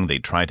everything they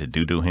tried to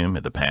do to him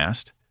in the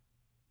past?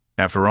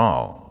 After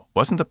all,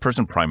 wasn't the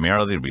person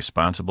primarily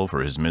responsible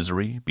for his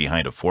misery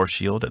behind a force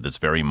shield at this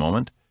very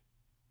moment?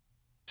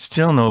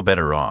 Still no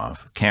better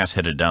off, Cass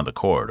headed down the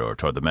corridor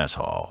toward the mess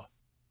hall.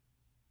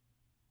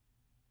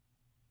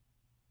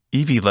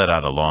 Evie let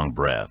out a long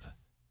breath.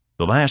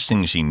 The last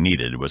thing she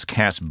needed was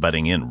Cass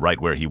butting in right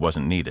where he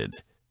wasn't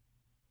needed.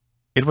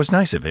 It was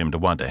nice of him to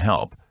want to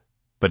help,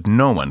 but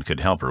no one could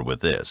help her with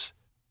this.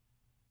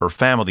 Her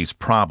family's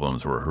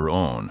problems were her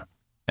own,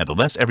 and the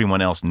less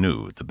everyone else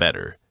knew, the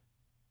better.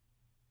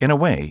 In a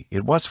way,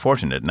 it was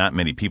fortunate not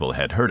many people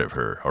had heard of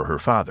her or her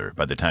father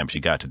by the time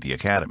she got to the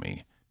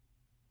academy.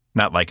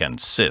 Not like on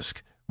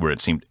Sisk, where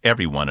it seemed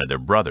everyone and their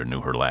brother knew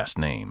her last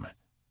name.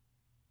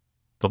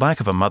 The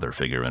lack of a mother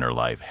figure in her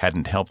life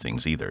hadn't helped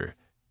things either.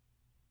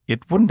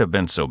 It wouldn't have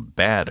been so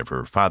bad if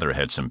her father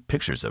had some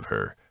pictures of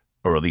her,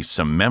 or at least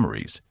some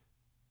memories,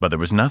 but there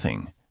was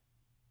nothing.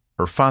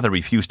 Her father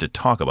refused to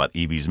talk about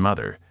Evie's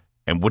mother,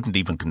 and wouldn't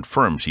even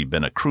confirm she'd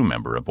been a crew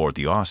member aboard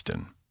the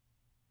Austin.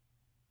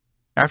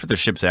 After the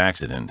ship's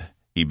accident,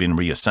 he'd been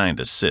reassigned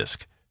to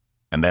Sisk,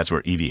 and that's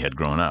where Evie had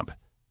grown up.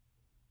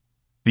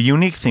 The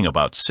unique thing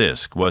about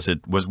Sisk was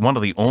it was one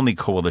of the only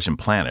Coalition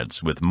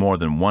planets with more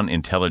than one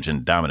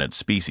intelligent dominant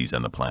species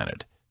on the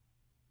planet.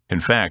 In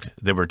fact,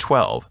 there were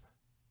 12,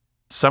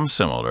 some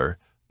similar,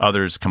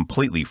 others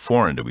completely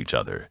foreign to each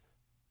other.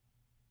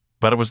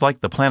 But it was like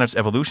the planet's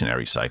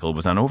evolutionary cycle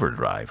was on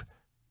overdrive.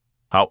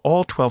 How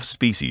all 12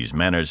 species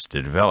managed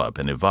to develop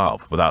and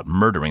evolve without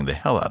murdering the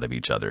hell out of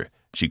each other,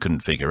 she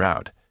couldn't figure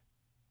out.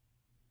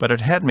 But it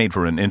had made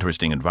for an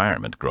interesting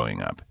environment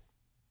growing up.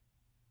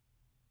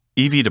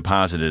 Evie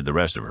deposited the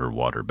rest of her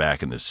water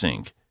back in the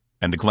sink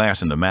and the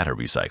glass in the matter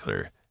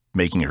recycler,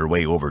 making her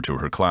way over to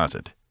her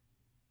closet.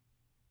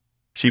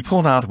 She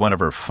pulled out one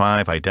of her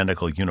 5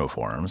 identical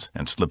uniforms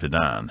and slipped it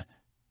on,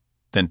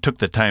 then took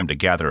the time to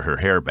gather her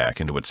hair back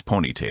into its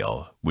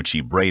ponytail, which she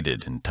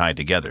braided and tied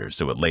together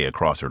so it lay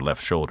across her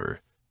left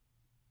shoulder.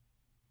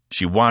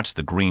 She watched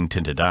the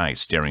green-tinted eyes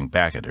staring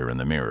back at her in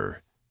the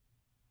mirror.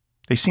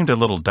 They seemed a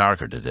little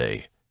darker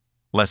today,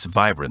 less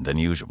vibrant than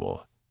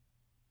usual.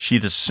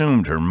 She'd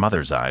assumed her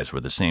mother's eyes were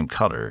the same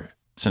color,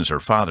 since her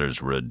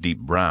father's were a deep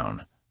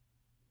brown.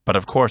 But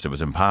of course it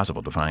was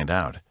impossible to find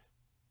out.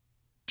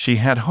 She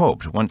had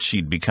hoped once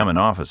she'd become an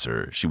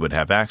officer, she would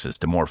have access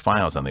to more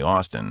files on the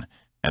Austin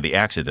and the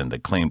accident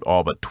that claimed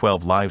all but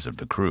 12 lives of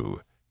the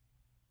crew.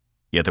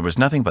 Yet there was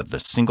nothing but the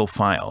single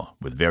file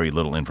with very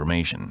little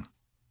information.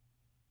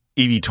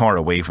 Evie tore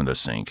away from the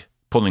sink,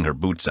 pulling her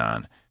boots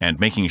on and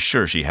making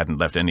sure she hadn't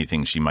left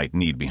anything she might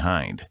need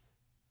behind.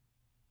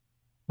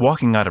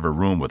 Walking out of her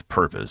room with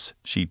purpose,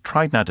 she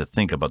tried not to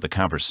think about the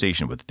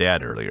conversation with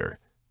Dad earlier.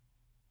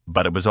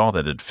 But it was all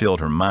that had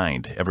filled her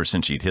mind ever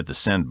since she'd hit the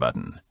send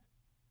button.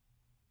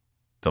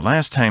 The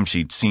last time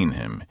she'd seen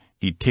him,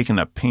 he'd taken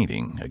up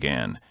painting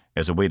again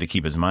as a way to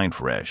keep his mind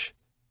fresh.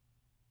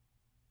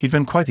 He'd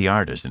been quite the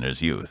artist in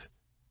his youth,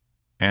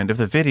 and if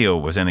the video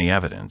was any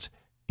evidence,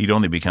 he'd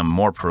only become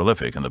more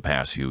prolific in the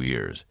past few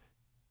years.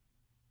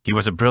 He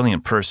was a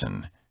brilliant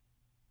person,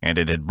 and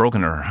it had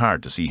broken her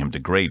heart to see him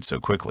degrade so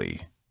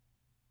quickly.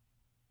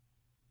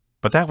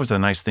 But that was the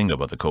nice thing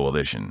about the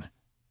Coalition.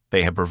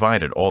 They had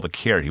provided all the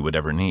care he would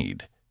ever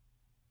need.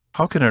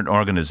 How could an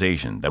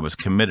organization that was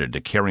committed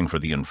to caring for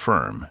the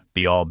infirm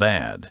be all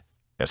bad,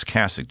 as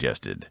Cass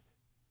suggested?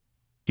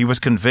 He was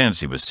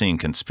convinced he was seeing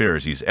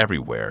conspiracies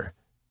everywhere,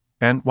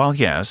 and while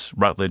yes,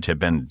 Rutledge had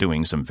been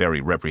doing some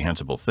very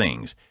reprehensible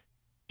things,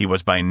 he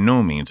was by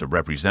no means a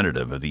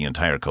representative of the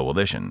entire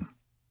Coalition.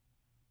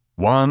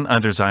 One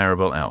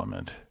undesirable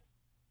element.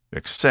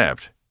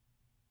 Except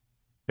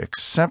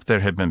there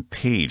had been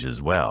Paige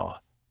as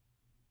well.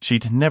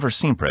 She'd never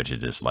seen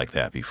prejudice like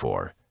that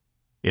before.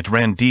 It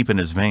ran deep in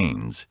his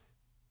veins.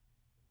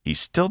 He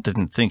still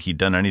didn't think he'd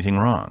done anything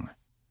wrong.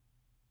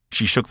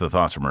 She shook the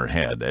thoughts from her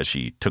head as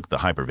she took the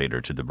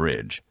hypervator to the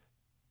bridge.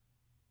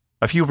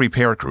 A few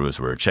repair crews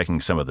were checking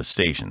some of the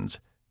stations,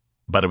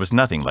 but it was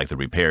nothing like the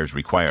repairs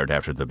required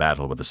after the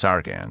battle with the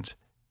Sargans.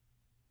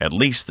 At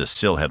least the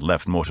Sill had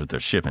left most of their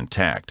ship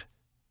intact.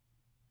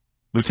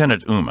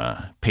 Lieutenant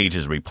Uma,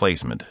 Page's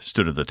replacement,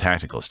 stood at the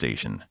tactical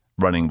station,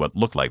 running what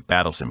looked like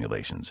battle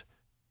simulations.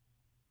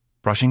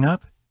 "Brushing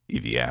up?"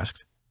 Evie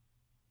asked.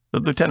 The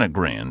lieutenant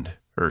grinned,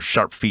 her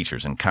sharp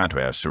features in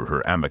contrast to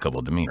her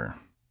amicable demeanor.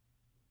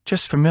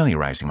 "Just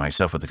familiarizing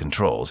myself with the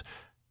controls.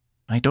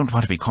 I don't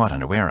want to be caught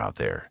unaware out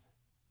there.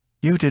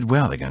 You did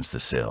well against the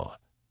Sill."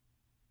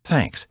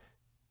 "Thanks,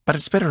 but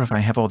it's better if I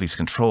have all these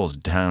controls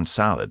down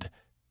solid.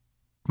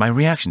 My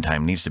reaction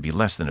time needs to be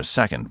less than a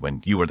second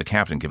when you or the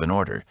captain give an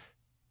order.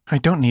 I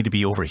don't need to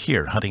be over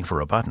here hunting for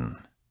a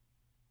button."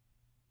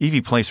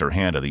 Evie placed her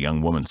hand on the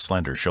young woman's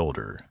slender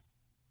shoulder.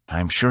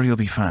 "I'm sure you'll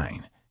be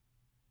fine.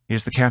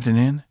 Is the captain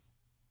in?"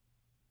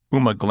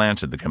 Uma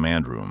glanced at the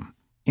command room.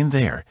 "In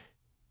there.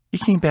 He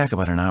came back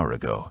about an hour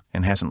ago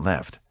and hasn't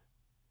left."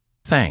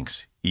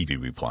 "Thanks," Evie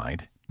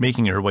replied,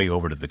 making her way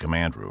over to the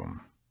command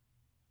room.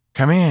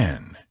 "Come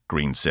in,"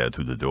 Green said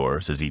through the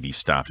doors as Evie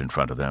stopped in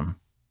front of them.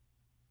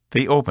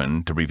 They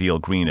opened to reveal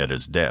Green at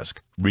his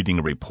desk, reading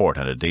a report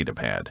on a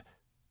datapad.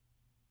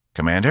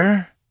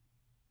 "Commander?"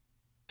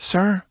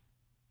 "Sir,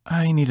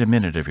 I need a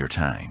minute of your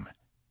time."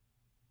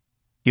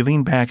 He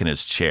leaned back in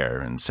his chair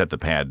and set the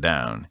pad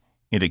down,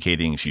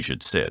 indicating she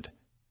should sit.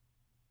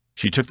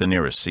 She took the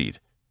nearest seat.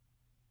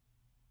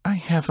 "I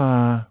have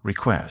a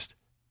request."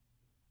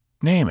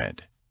 "Name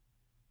it."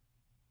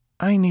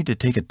 "I need to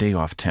take a day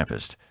off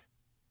Tempest.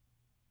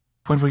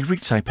 When we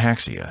reach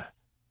Hypaxia,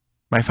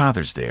 my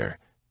father's there,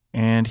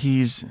 and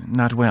he's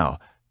not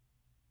well.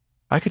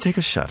 I could take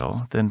a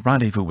shuttle, then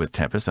rendezvous with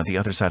Tempest on the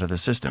other side of the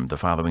system the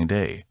following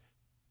day."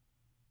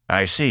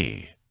 "I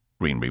see,"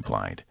 Green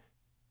replied.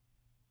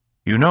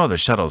 "You know the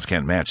shuttles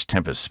can't match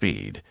Tempest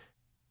speed.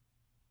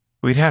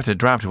 We'd have to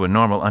drop to a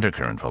normal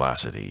undercurrent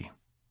velocity."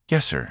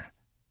 "Yes, sir.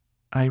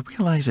 I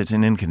realize it's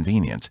an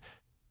inconvenience,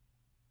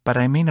 but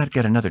I may not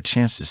get another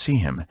chance to see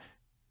him.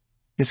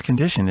 His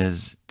condition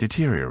is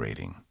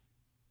deteriorating."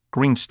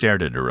 Green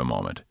stared at her a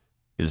moment,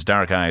 his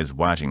dark eyes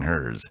watching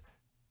hers.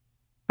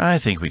 "I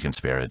think we can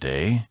spare a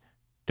day.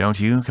 Don't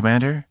you,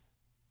 Commander?"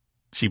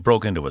 She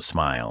broke into a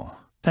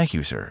smile. "Thank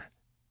you, sir."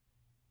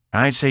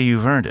 "I'd say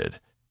you've earned it.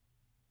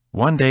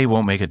 One day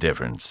won't make a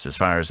difference as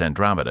far as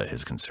Andromeda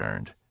is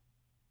concerned."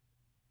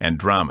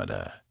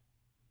 Andromeda.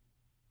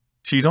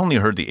 She'd only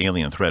heard the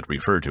alien threat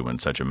referred to in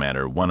such a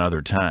manner one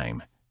other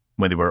time,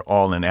 when they were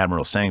all in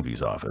Admiral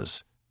Sangvi's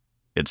office.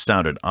 It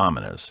sounded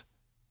ominous.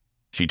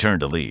 She turned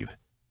to leave.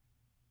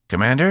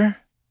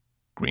 "Commander?"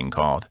 Green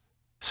called.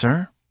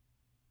 "Sir?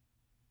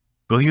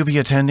 Will you be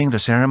attending the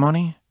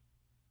ceremony?"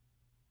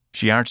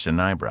 She arched an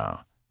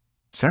eyebrow.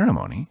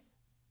 "Ceremony?"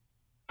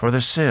 "For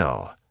the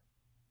Sill.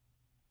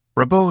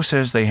 Rabot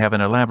says they have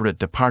an elaborate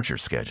departure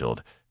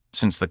scheduled,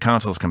 since the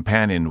Council's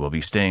companion will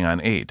be staying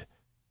on 8.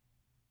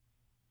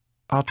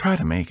 "I'll try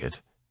to make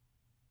it."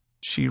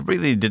 She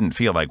really didn't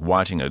feel like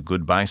watching a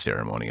goodbye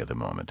ceremony at the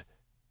moment.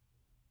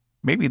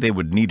 Maybe they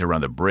would need her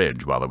on the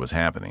bridge while it was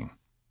happening.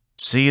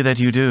 "See that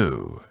you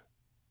do."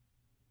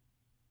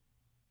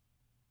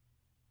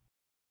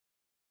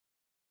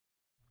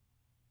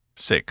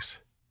 "6.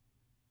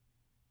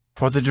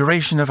 For the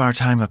duration of our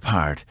time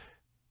apart,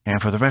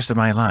 and for the rest of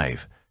my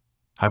life,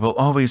 I will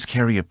always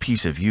carry a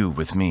piece of you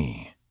with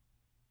me.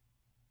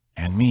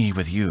 And me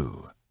with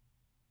you."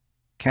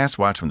 Cass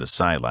watched from the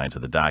sidelines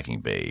of the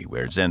docking bay,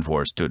 where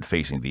Zenfor stood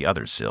facing the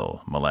other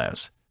Sill,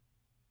 Meless.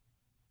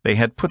 They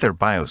had put their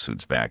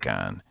biosuits back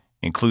on,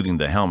 including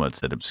the helmets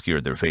that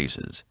obscured their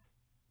faces.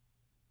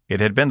 It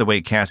had been the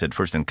way Cass had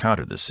first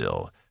encountered the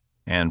Sill,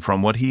 and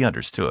from what he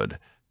understood,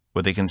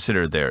 what they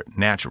considered their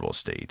natural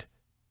state.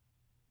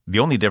 The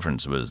only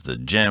difference was the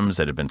gems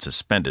that had been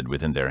suspended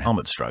within their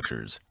helmet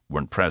structures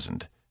weren't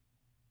present.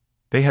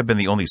 They had been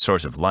the only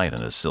source of light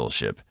on a Sill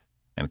ship,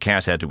 and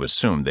Cass had to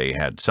assume they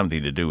had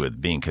something to do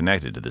with being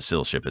connected to the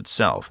Sill ship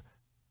itself,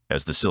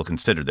 as the Sill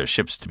considered their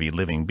ships to be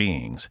living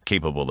beings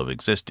capable of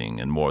existing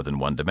in more than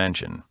one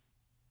dimension.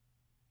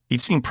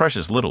 He'd seen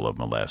precious little of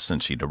Meless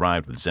since she'd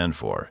arrived with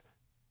Zenfor.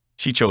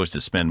 She chose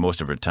to spend most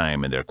of her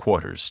time in their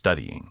quarters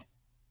studying.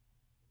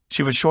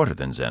 She was shorter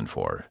than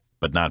Zenfor,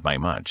 but not by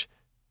much.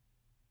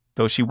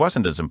 Though she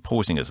wasn't as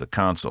imposing as the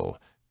Consul,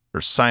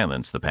 her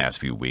silence the past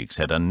few weeks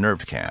had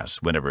unnerved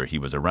Cass whenever he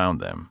was around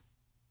them.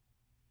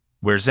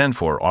 Where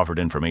Zenfor offered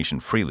information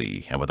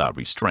freely and without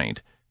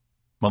restraint,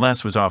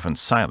 Meless was often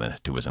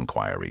silent to his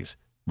inquiries,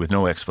 with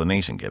no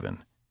explanation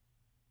given.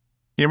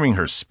 Hearing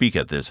her speak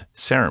at this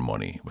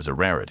ceremony was a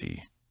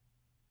rarity.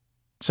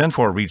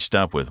 Zenfor reached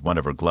up with one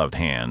of her gloved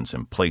hands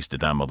and placed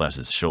it on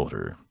Meless's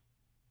shoulder.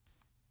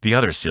 The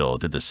other Sill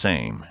did the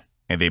same,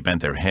 and they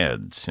bent their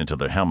heads until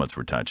their helmets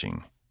were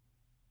touching.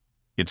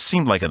 It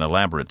seemed like an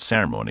elaborate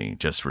ceremony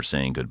just for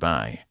saying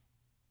goodbye.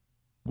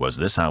 Was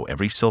this how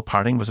every Sill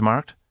parting was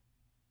marked?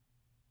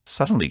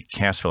 Suddenly,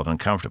 Cass felt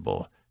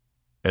uncomfortable.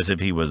 as if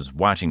he was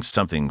watching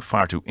something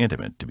far too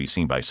intimate to be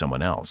seen by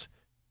someone else.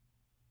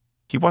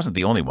 He wasn't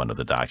the only one of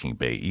the docking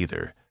bay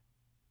either.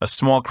 A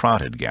small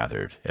crowd had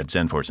gathered, at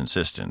Zenfor's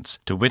insistence,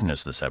 to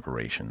witness the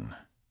separation.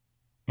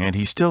 And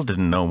he still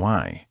didn't know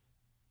why.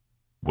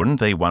 Wouldn't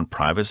they want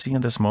privacy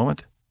in this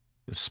moment?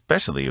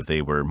 Especially if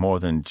they were more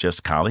than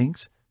just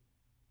colleagues?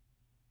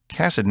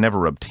 Cass had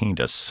never obtained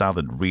a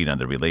solid read on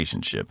the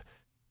relationship,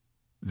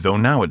 though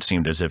now it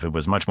seemed as if it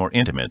was much more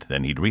intimate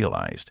than he'd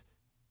realized.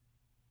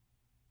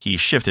 He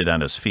shifted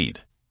on his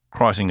feet,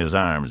 crossing his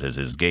arms as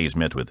his gaze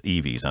met with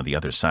Evie's on the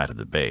other side of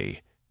the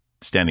bay,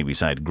 standing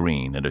beside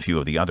Green and a few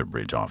of the other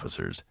bridge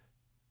officers.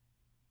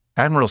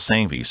 Admiral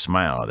Sangvi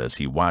smiled as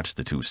he watched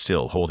the two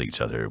still hold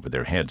each other with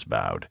their heads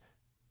bowed.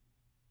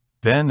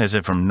 Then, as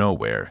if from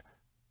nowhere,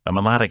 a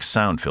melodic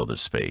sound filled the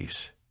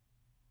space.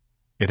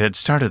 It had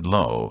started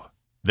low,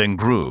 then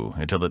grew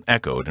until it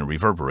echoed and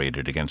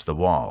reverberated against the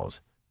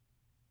walls.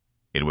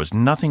 It was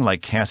nothing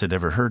like Cass had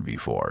ever heard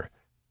before.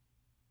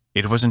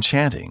 It was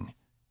enchanting,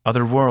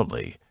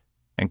 otherworldly,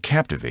 and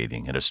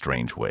captivating in a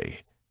strange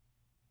way.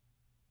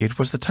 It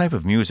was the type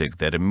of music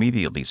that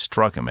immediately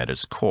struck him at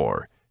its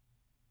core,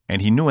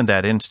 and he knew in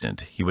that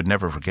instant he would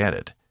never forget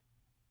it.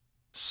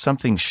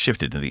 Something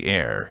shifted in the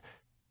air,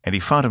 and he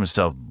found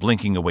himself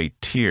blinking away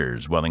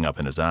tears welling up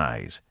in his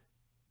eyes.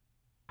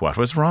 What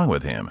was wrong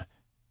with him?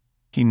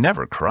 He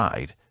never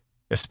cried,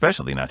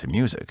 especially not to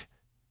music.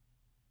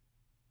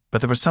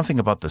 But there was something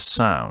about the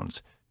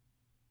sounds.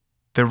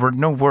 There were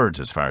no words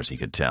as far as he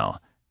could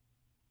tell,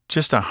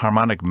 just a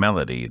harmonic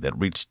melody that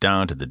reached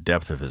down to the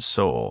depth of his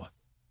soul.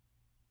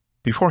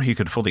 Before he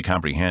could fully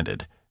comprehend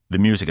it, the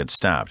music had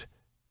stopped,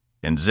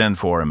 and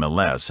Zenfor and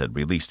Meless had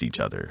released each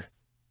other.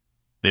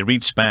 They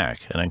reached back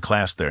and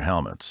unclasped their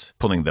helmets,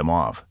 pulling them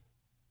off.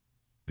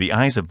 The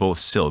eyes of both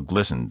still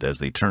glistened as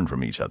they turned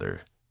from each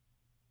other.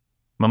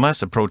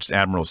 Meless approached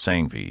Admiral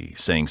Sangvi,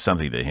 saying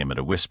something to him in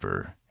a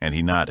whisper, and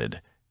he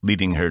nodded,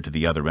 leading her to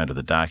the other end of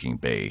the docking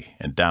bay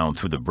and down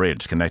through the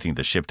bridge connecting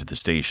the ship to the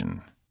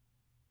station.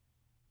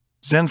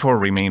 Zenfor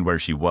remained where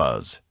she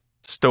was,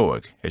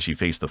 stoic as she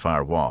faced the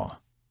far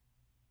wall.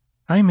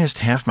 "I missed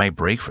half my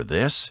break for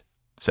this,"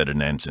 said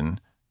an ensign,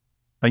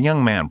 a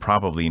young man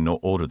probably no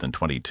older than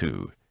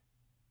 22.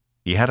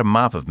 He had a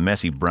mop of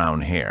messy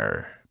brown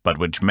hair, but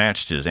which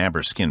matched his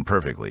amber skin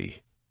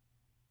perfectly.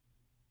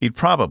 He'd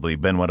probably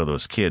been one of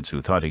those kids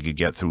who thought he could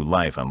get through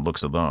life on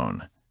looks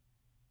alone.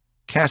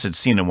 Cass had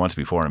seen him once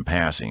before in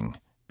passing,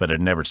 but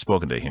had never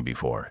spoken to him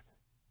before.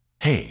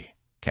 "Hey,"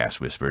 Cass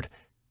whispered,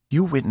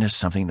 "you witnessed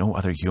something no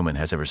other human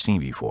has ever seen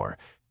before.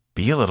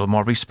 Be a little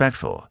more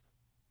respectful."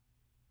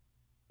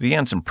 The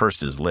ensign pursed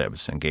his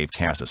lips and gave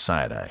Cass a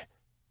side-eye.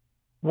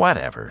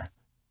 "Whatever.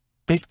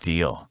 Big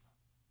deal."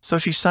 So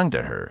she sung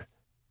to her.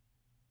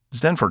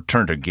 Zenfor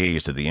turned her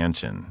gaze to the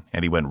ensign,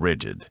 and he went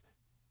rigid.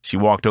 She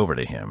walked over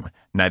to him,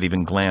 not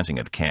even glancing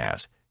at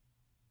Cass.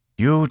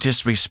 "You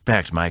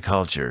disrespect my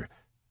culture."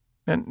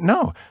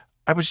 "No,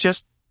 I was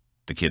just—"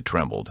 The kid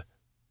trembled.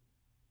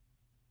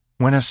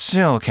 "When a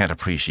Sill can't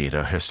appreciate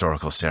a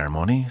historical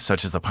ceremony,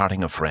 such as the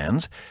parting of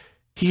friends,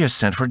 he is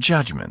sent for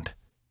judgment."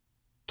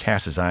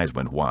 Cass's eyes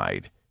went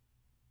wide.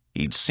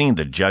 He'd seen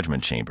the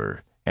judgment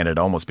chamber, and had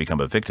almost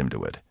become a victim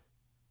to it.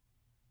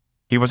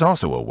 He was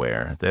also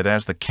aware that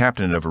as the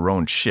captain of her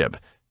own ship,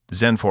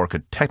 Zenfor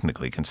could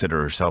technically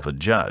consider herself a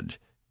judge.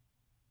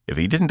 If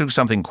he didn't do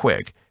something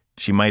quick,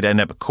 she might end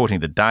up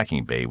coating the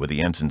docking bay with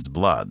the ensign's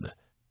blood.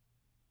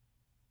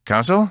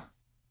 "Consul?"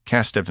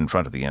 Cass stepped in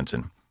front of the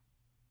ensign.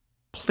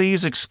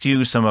 "Please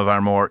excuse some of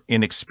our more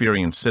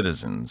inexperienced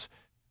citizens.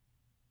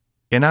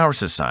 In our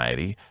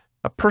society,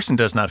 a person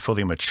does not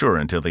fully mature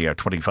until they are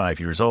 25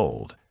 years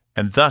old,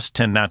 and thus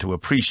tend not to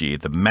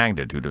appreciate the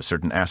magnitude of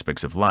certain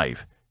aspects of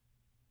life.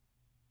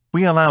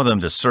 We allow them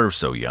to serve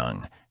so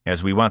young,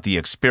 as we want the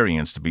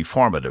experience to be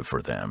formative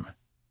for them."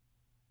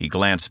 He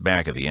glanced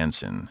back at the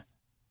ensign.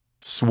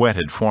 Sweat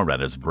had formed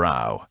on his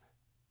brow,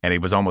 and he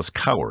was almost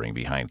cowering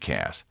behind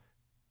Cass.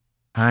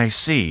 "I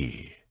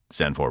see,"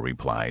 Zenfor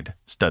replied,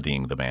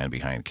 studying the man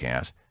behind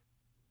Cass.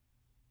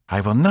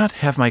 "I will not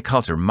have my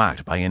culture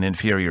mocked by an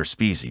inferior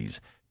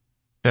species.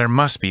 There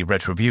must be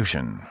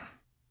retribution."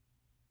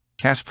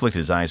 Cass flicked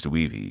his eyes to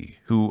Evie,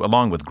 who,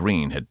 along with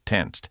Green, had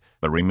tensed,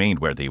 but remained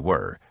where they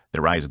were,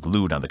 their eyes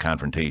glued on the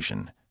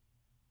confrontation.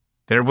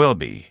 "There will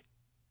be.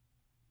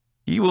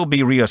 He will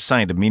be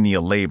reassigned to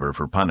menial labor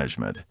for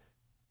punishment.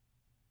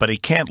 But he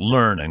can't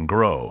learn and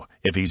grow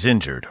if he's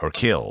injured or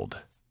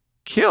killed."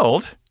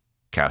 "Killed?"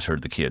 Cass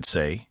heard the kid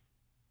say.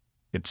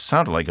 It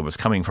sounded like it was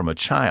coming from a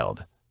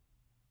child.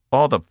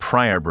 All the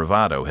prior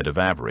bravado had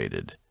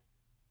evaporated.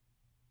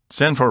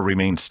 Zenfor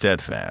remained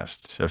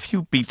steadfast, a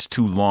few beats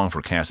too long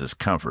for Cass's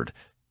comfort,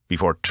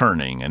 before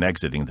turning and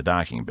exiting the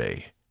docking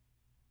bay.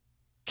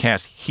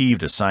 Cass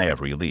heaved a sigh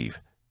of relief,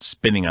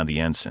 spinning on the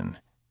ensign.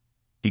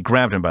 He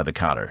grabbed him by the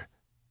collar.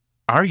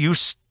 "Are you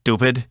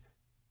stupid?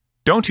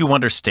 Don't you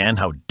understand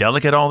how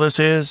delicate all this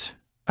is?"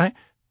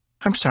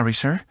 I'm sorry,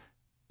 sir,"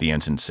 the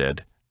ensign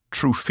said,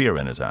 true fear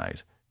in his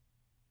eyes.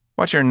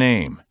 "What's your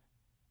name?"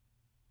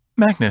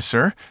 "Magnus,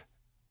 sir.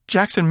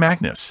 Jackson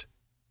Magnus."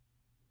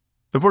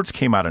 The words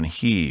came out in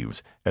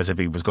heaves, as if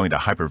he was going to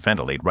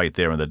hyperventilate right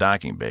there in the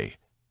docking bay.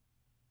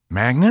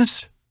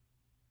 "Magnus?"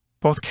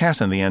 Both Cass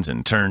and the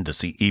ensign turned to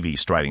see Evie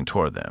striding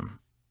toward them.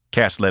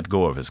 Cass let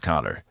go of his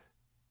collar.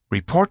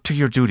 "Report to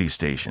your duty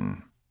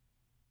station."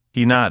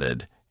 He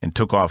nodded and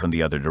took off in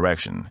the other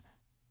direction,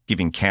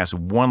 giving Cass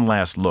one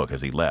last look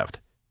as he left.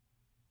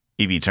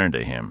 Evie turned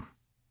to him.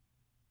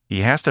 "He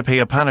has to pay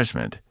a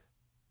punishment.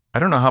 I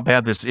don't know how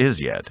bad this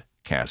is yet,"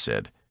 Cass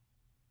said.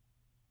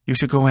 "You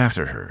should go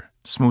after her,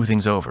 smooth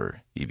things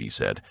over," Evie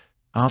said.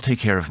 "I'll take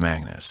care of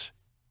Magnus."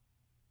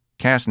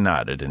 Cass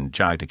nodded and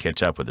jogged to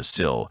catch up with the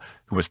Sill,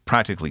 who was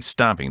practically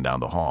stomping down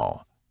the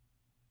hall.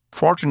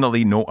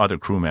 Fortunately, no other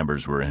crew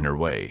members were in her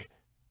way.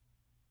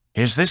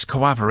 "Is this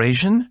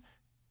cooperation?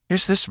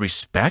 Is this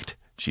respect?"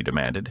 she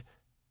demanded.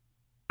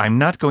 "I'm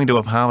not going to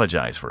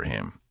apologize for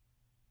him.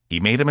 He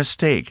made a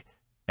mistake,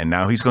 and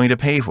now he's going to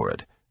pay for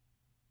it.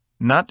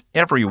 Not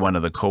everyone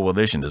in the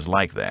Coalition is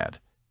like that."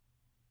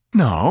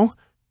 "No.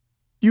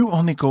 You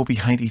only go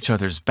behind each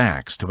other's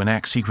backs to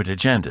enact secret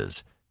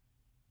agendas.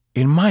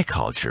 In my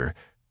culture,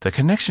 the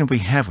connection we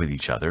have with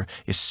each other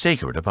is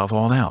sacred above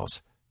all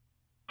else.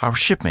 Our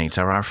shipmates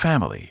are our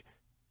family.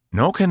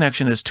 No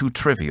connection is too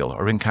trivial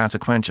or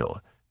inconsequential,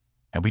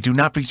 and we do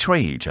not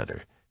betray each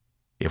other.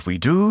 If we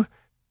do,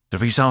 the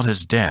result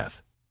is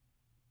death."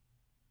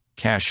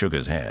 Cass shook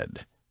his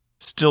head,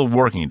 still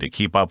working to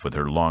keep up with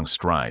her long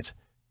strides.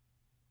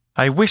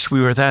 "I wish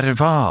we were that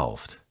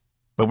evolved,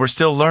 but we're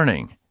still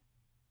learning.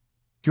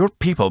 Your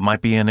people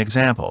might be an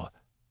example."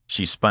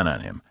 She spun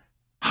on him.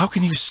 "How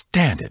can you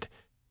stand it?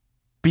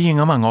 Being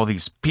among all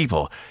these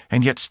people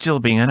and yet still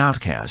being an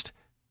outcast.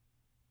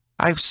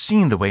 I've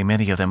seen the way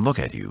many of them look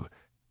at you.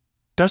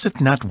 Does it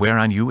not wear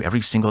on you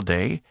every single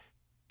day,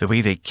 the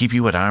way they keep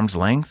you at arm's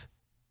length?"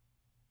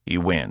 He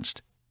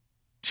winced.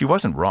 She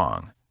wasn't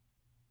wrong.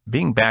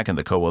 Being back in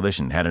the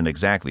Coalition hadn't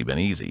exactly been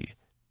easy,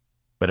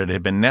 but it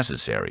had been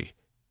necessary,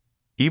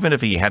 even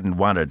if he hadn't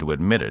wanted to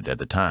admit it at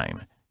the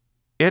time.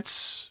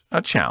 It's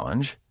a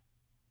challenge.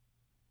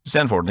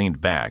 Zenford leaned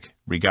back,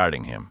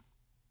 regarding him.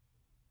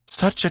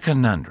 "Such a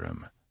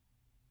conundrum.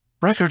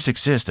 Records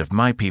exist of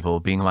my people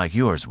being like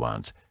yours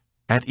once,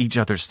 at each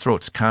other's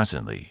throats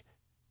constantly.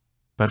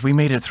 But we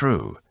made it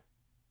through.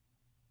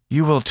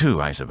 You will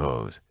too, I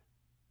suppose."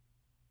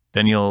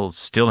 "Then you'll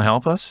still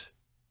help us?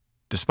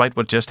 Despite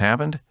what just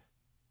happened?"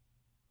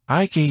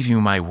 "I gave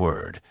you my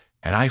word,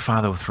 and I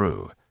follow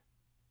through.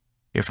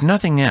 If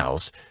nothing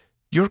else,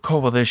 your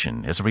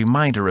Coalition is a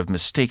reminder of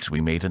mistakes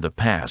we made in the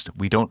past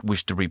we don't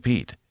wish to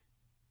repeat."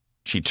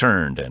 She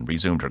turned and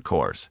resumed her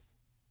course.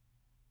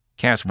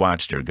 Cass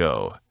watched her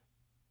go.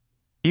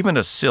 Even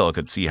a Sill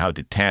could see how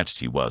detached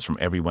he was from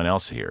everyone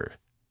else here.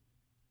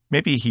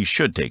 Maybe he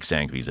should take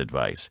Sangui's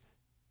advice.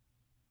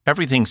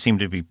 Everything seemed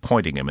to be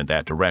pointing him in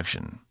that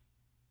direction.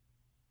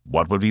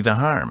 What would be the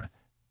harm?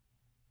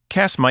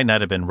 Cass might not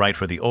have been right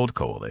for the old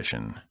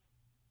Coalition,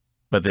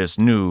 but this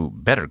new,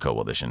 better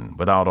Coalition,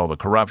 without all the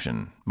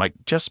corruption,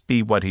 might just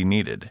be what he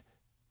needed.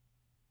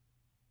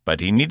 But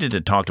he needed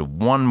to talk to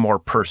one more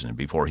person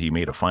before he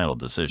made a final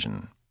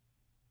decision.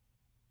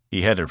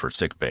 He headed for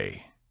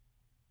sickbay.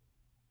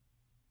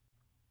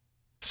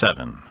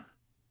 7.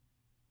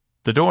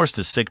 The doors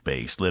to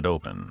sickbay slid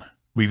open,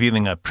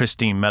 revealing a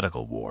pristine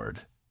medical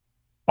ward.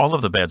 All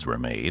of the beds were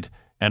made,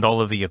 and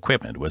all of the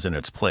equipment was in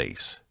its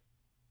place.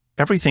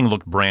 Everything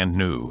looked brand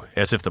new,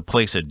 as if the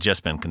place had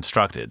just been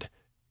constructed.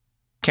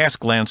 Cass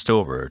glanced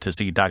over to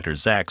see Dr.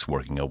 Zax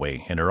working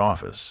away in her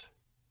office.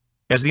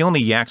 As the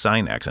only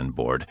Yax-Inax on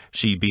board,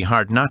 she'd be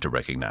hard not to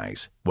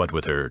recognize, what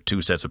with her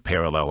 2 sets of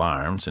parallel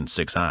arms and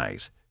 6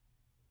 eyes.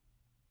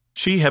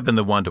 She had been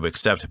the one to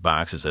accept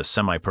Box as a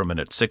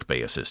semi-permanent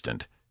sickbay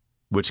assistant,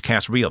 which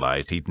Cass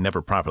realized he'd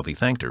never properly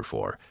thanked her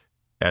for,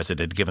 as it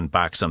had given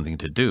Box something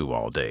to do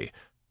all day,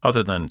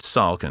 other than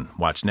sulk and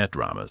watch net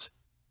dramas.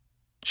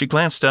 She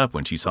glanced up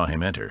when she saw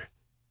him enter.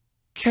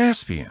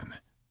 "Caspian,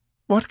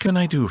 what can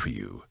I do for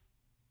you?"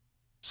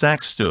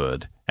 Zax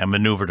stood and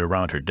maneuvered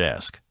around her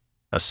desk,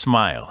 a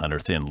smile on her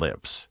thin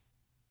lips.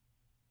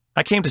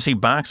 "I came to see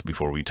Box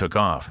before we took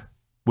off.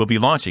 We'll be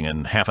launching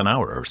in half an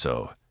hour or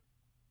so."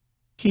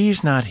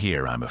 "He's not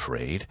here, I'm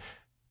afraid.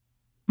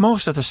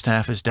 Most of the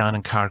staff is down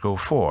in Cargo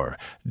 4,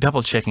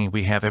 double-checking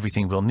we have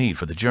everything we'll need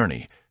for the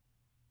journey.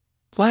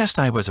 Last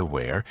I was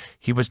aware,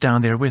 he was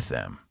down there with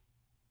them."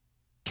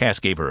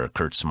 Cass gave her a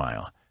curt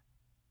smile.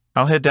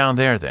 "I'll head down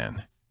there,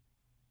 then.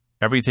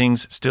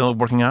 Everything's still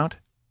working out?"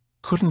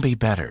 "Couldn't be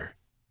better."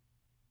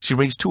 She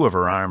raised 2 of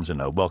her arms in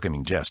a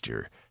welcoming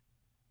gesture.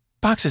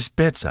 "Box's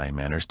bedside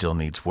manner still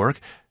needs work,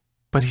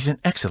 but he's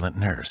an excellent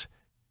nurse.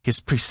 His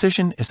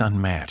precision is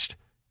unmatched.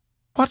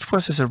 What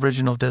was his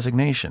original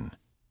designation?"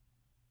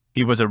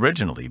 "He was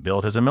originally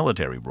built as a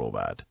military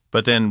robot,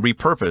 but then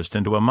repurposed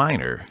into a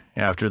miner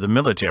after the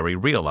military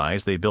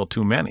realized they built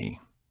too many.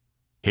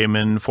 Him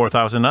and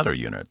 4,000 other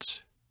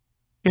units."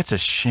 "It's a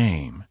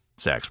shame,"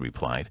 Zax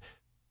replied.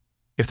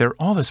 "If they're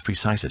all as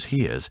precise as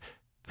he is,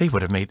 they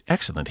would have made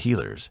excellent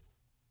healers.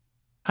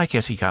 I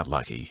guess he got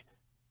lucky.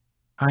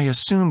 I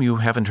assume you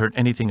haven't heard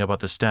anything about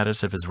the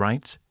status of his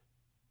rights?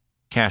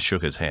 Cass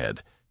shook his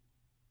head.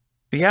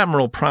 The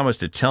Admiral promised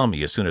to tell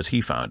me as soon as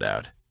he found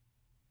out.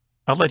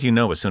 I'll let you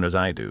know as soon as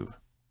I do.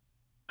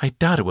 I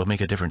doubt it will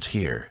make a difference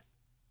here.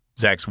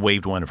 Zax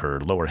waved one of her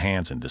lower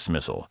hands in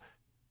dismissal.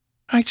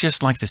 I'd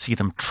just like to see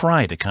them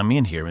try to come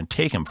in here and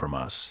take him from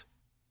us.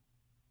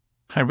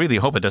 I really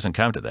hope it doesn't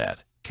come to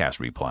that, Cass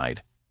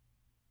replied.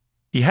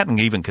 He hadn't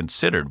even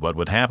considered what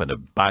would happen if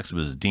Box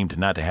was deemed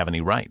not to have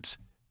any rights.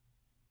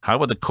 How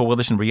would the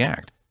Coalition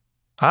react?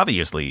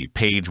 Obviously,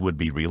 Page would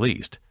be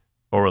released,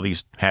 or at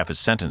least half his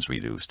sentence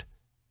reduced.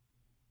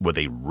 Would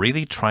they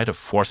really try to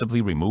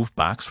forcibly remove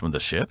Box from the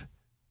ship?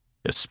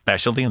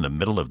 Especially in the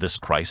middle of this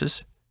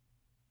crisis?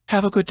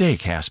 Have a good day,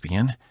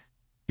 Caspian.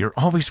 You're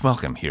always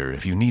welcome here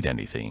if you need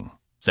anything,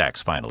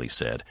 Zax finally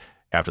said,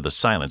 after the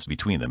silence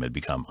between them had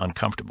become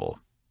uncomfortable.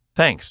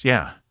 Thanks,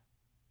 yeah.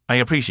 I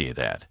appreciate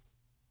that.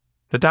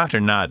 The doctor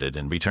nodded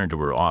and returned to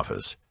her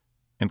office,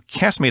 and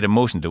Cass made a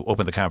motion to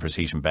open the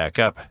conversation back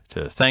up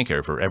to thank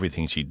her for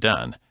everything she'd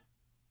done,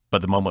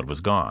 but the moment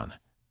was gone.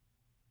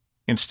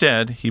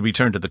 Instead, he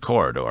returned to the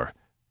corridor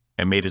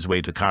and made his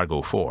way to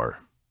Cargo 4.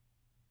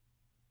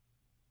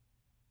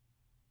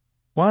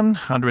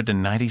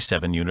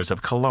 197 units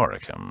of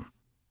caloricum.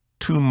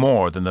 2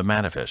 more than the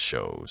manifest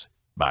shows,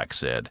 Box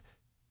said,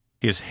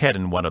 his head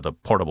in one of the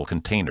portable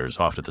containers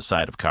off to the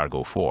side of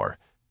Cargo 4.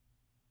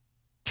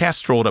 Cass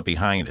strolled up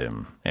behind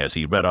him as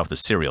he read off the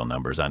serial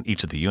numbers on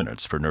each of the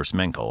units for Nurse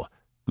Menkel,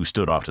 who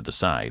stood off to the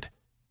side.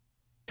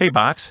 Hey,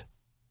 Box.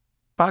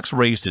 Box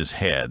raised his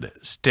head,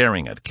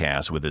 staring at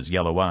Cass with his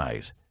yellow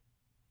eyes.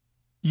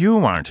 You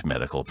aren't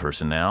medical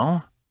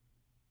personnel.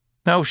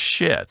 No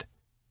shit.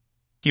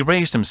 He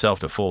raised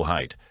himself to full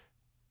height.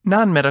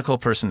 Non-medical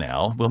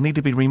personnel will need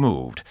to be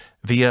removed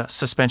via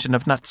suspension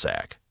of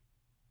nutsack.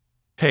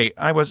 Hey,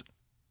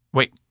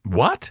 Wait,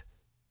 what?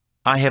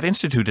 I have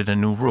instituted a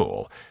new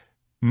rule.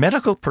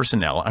 Medical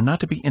personnel are not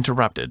to be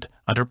interrupted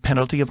under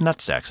penalty of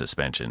nutsack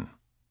suspension.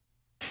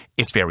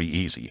 It's very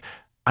easy.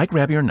 I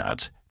grab your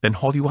nuts, then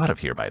haul you out of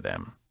here by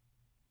them.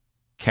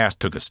 Cass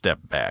took a step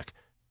back.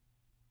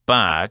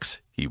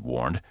 Box, he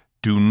warned,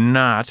 do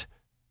not.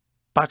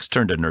 Box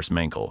turned to Nurse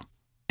Menkel.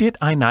 Did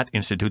I not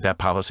institute that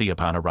policy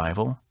upon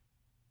arrival?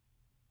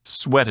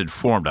 Sweat had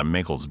formed on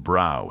Menkel's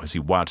brow as he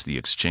watched the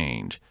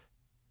exchange.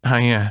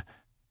 I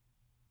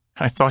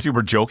thought you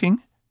were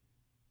joking?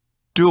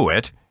 Do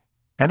it,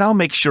 and I'll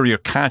make sure your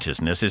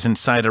consciousness is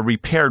inside a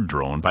repair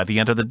drone by the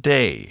end of the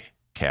day,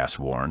 Cass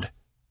warned.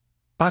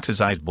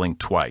 Box's eyes blinked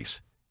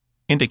twice,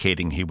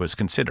 indicating he was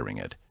considering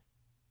it.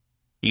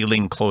 He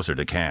leaned closer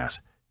to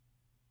Cass.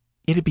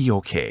 It'd be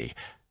okay.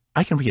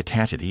 I can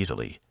reattach it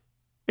easily.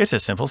 It's a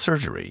simple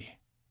surgery.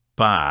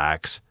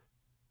 Box.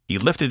 He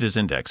lifted his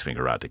index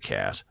finger out to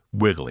Cass,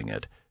 wiggling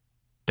it.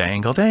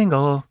 Dangle,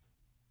 dangle.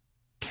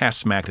 Cass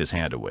smacked his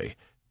hand away.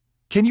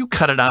 Can you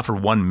cut it out for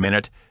 1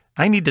 minute?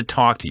 I need to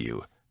talk to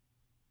you.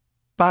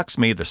 Box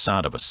made the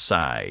sound of a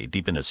sigh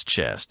deep in his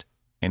chest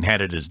and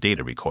handed his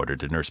data recorder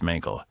to Nurse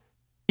Menkel.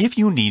 If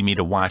you need me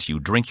to watch you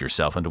drink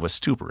yourself into a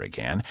stupor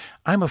again,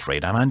 I'm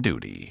afraid I'm on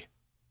duty.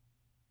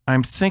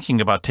 I'm thinking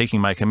about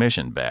taking my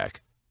commission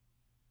back.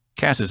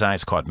 Cass's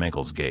eyes caught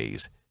Menkel's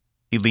gaze.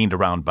 He leaned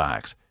around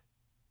Box.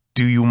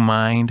 Do you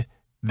mind?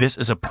 This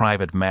is a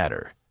private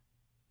matter.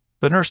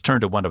 The nurse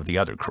turned to one of the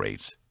other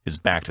crates, his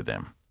back to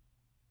them.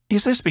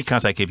 Is this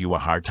because I gave you a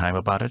hard time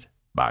about it?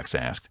 Box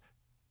asked.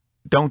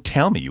 Don't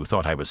tell me you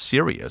thought I was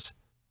serious.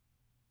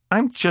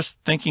 I'm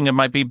just thinking it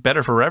might be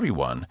better for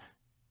everyone,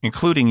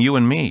 including you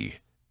and me.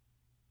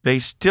 They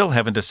still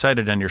haven't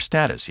decided on your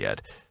status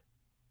yet.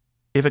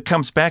 If it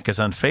comes back as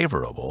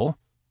unfavorable,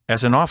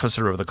 as an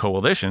officer of the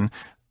Coalition,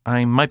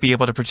 I might be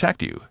able to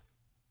protect you.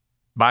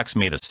 Box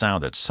made a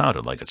sound that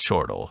sounded like a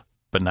chortle,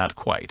 but not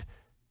quite.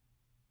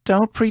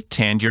 Don't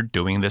pretend you're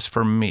doing this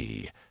for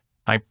me.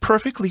 I'm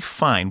perfectly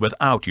fine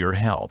without your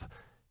help.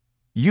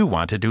 You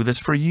want to do this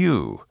for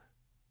you,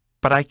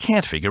 but I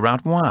can't figure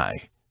out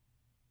why.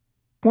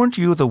 Weren't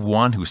you the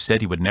one who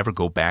said you would never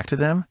go back to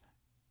them?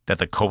 That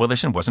the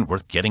Coalition wasn't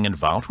worth getting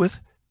involved with?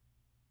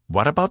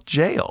 What about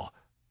jail?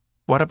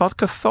 What about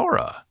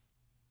Cathora?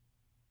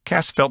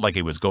 Cass felt like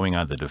he was going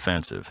on the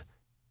defensive.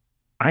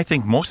 I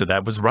think most of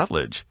that was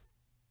Rutledge.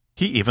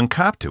 He even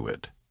copped to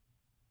it.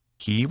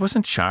 He was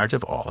in charge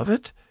of all of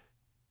it?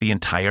 The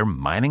entire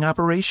mining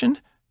operation?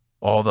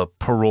 All the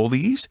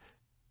parolees?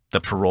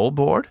 The parole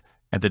board?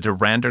 And the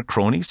Durander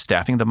cronies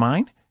staffing the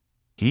mine?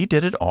 He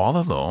did it all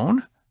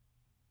alone?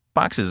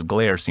 Box's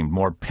glare seemed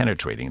more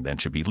penetrating than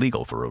should be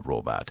legal for a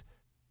robot.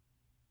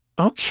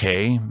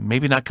 Okay,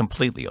 maybe not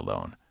completely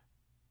alone.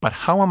 But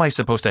how am I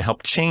supposed to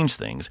help change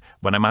things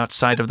when I'm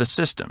outside of the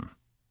system?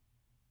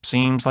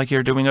 Seems like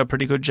you're doing a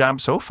pretty good job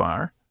so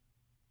far.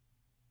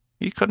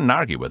 He couldn't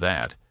argue with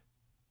that.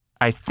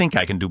 I think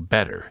I can do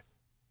better.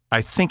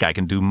 I think I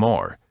can do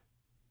more.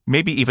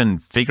 Maybe even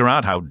figure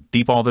out how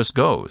deep all this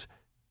goes.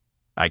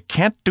 I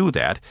can't do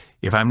that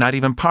if I'm not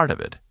even part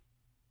of it.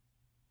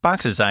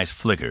 Box's eyes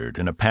flickered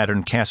in a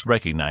pattern Cass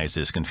recognized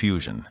as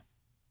confusion.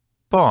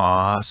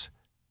 Boss.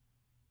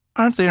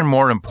 Aren't there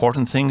more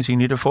important things you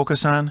need to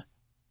focus on?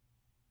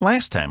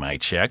 Last time I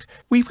checked,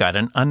 we've got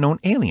an unknown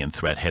alien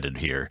threat headed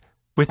here,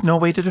 with no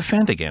way to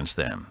defend against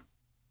them.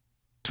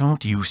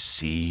 Don't you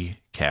see,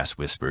 Cass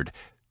whispered.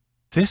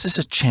 This is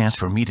a chance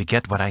for me to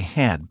get what I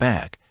had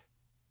back.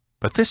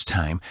 But this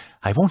time,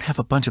 I won't have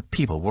a bunch of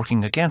people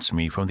working against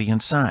me from the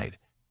inside.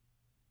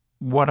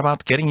 What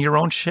about getting your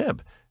own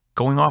ship,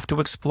 going off to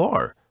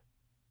explore?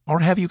 Or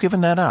have you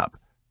given that up?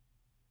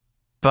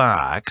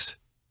 Box.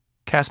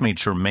 Cass made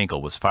sure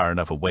Mankel was far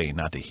enough away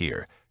not to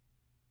hear.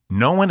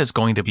 No one is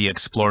going to be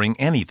exploring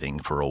anything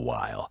for a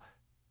while.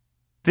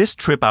 This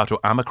trip out to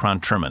Omicron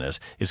Terminus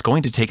is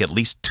going to take at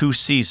least 2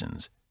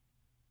 seasons.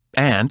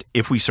 And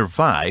if we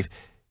survive,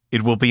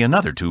 it will be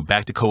another 2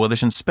 back to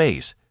Coalition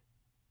space.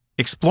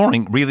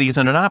 Exploring really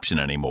isn't an option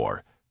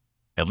anymore.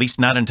 At least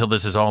not until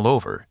this is all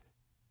over.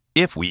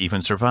 If we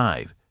even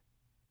survive.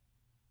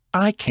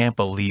 I can't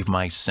believe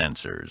my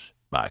sensors,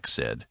 Box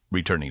said,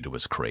 returning to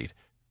his crate.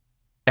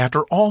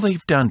 After all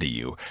they've done to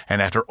you,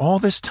 and after all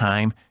this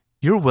time,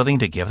 you're willing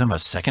to give them a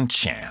second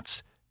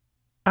chance.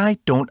 I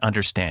don't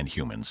understand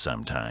humans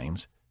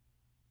sometimes.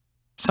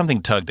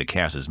 Something tugged at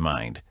Cass's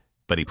mind,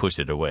 but he pushed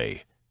it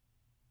away.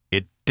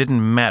 It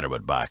didn't matter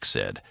what Box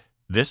said.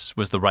 This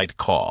was the right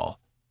call,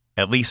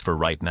 at least for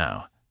right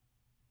now.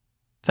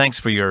 Thanks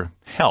for your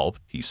help,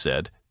 he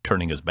said,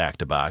 turning his back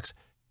to Box.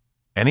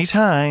 Any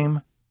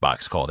time,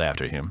 Box called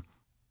after him.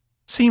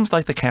 Seems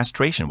like the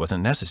castration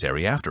wasn't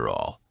necessary after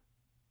all.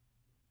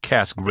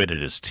 Cass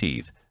gritted his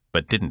teeth,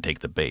 but didn't take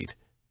the bait.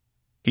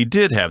 He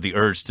did have the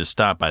urge to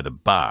stop by the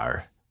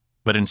bar,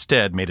 but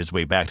instead made his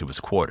way back to his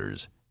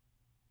quarters.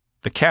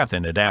 The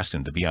captain had asked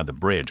him to be on the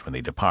bridge when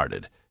they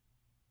departed,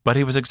 but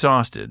he was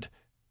exhausted,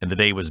 and the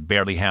day was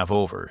barely half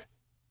over.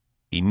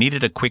 He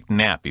needed a quick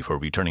nap before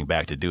returning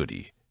back to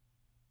duty.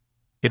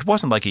 It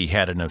wasn't like he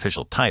had an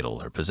official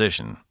title or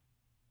position,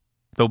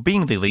 though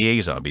being the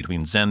liaison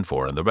between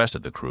Zenfor and the rest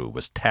of the crew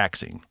was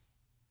taxing.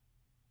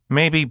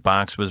 Maybe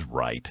Box was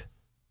right.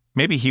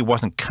 Maybe he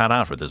wasn't cut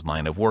out for this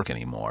line of work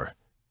anymore.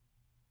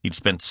 He'd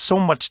spent so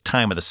much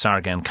time at the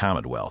Sargon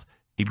Commonwealth,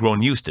 he'd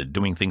grown used to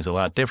doing things a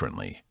lot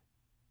differently.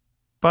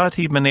 But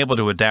he'd been able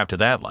to adapt to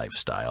that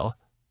lifestyle,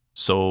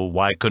 so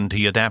why couldn't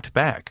he adapt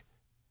back?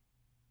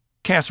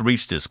 Cass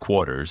reached his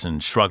quarters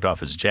and shrugged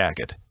off his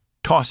jacket,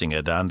 tossing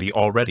it on the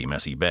already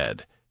messy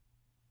bed.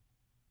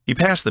 He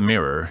passed the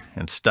mirror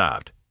and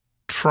stopped,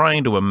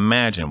 trying to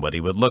imagine what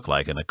he would look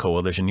like in a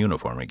Coalition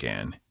uniform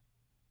again.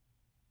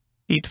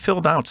 He'd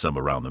filled out some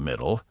around the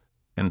middle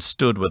and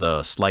stood with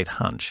a slight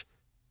hunch.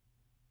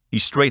 He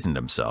straightened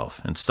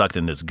himself and sucked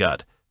in his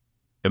gut,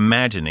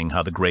 imagining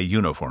how the gray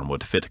uniform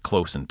would fit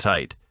close and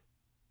tight.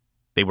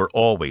 They were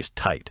always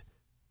tight.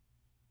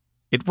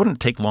 It wouldn't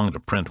take long to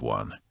print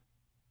one,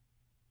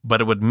 but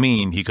it would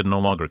mean he could no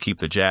longer keep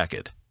the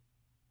jacket.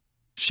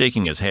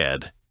 Shaking his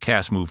head,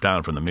 Cass moved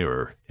down from the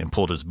mirror and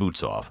pulled his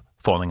boots off,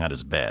 falling on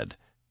his bed.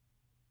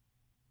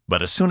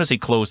 But as soon as he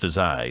closed his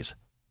eyes,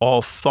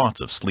 all thoughts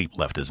of sleep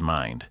left his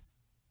mind.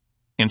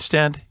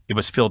 Instead, it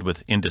was filled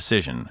with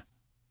indecision.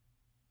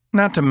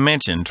 Not to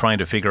mention trying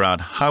to figure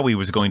out how he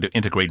was going to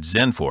integrate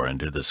Zenfor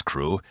into this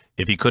crew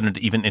if he couldn't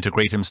even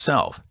integrate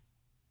himself.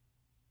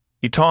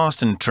 He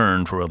tossed and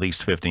turned for at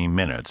least 15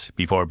 minutes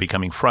before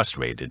becoming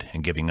frustrated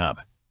and giving up.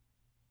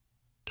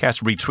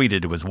 Cass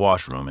retreated to his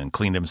washroom and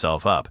cleaned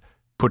himself up,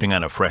 putting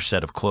on a fresh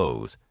set of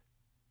clothes.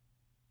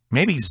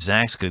 Maybe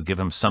Zax could give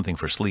him something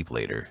for sleep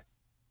later.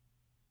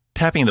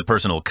 Tapping the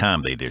personal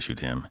comm they'd issued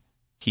him,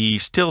 he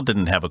still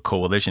didn't have a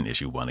Coalition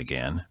issue one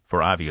again,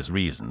 for obvious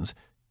reasons.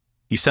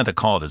 He sent a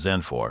call to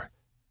Zenfor.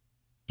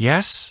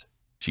 "Yes?"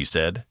 she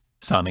said,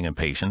 sounding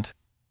impatient.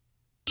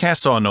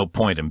 Cass saw no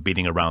point in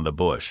beating around the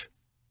bush.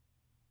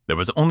 There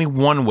was only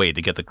one way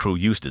to get the crew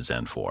used to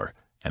Zenfor,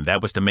 and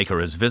that was to make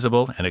her as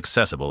visible and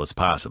accessible as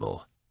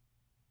possible.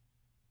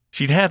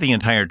 She'd had the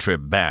entire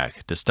trip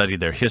back to study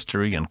their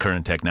history and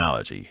current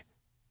technology.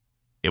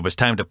 It was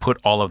time to put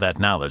all of that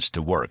knowledge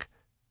to work.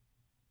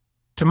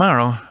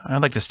 "Tomorrow,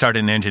 I'd like to start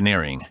in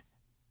engineering.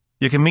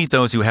 You can meet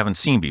those you haven't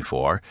seen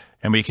before,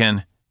 and we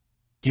can—"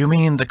 "You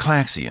mean the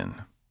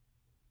Claxion?"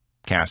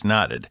 Cass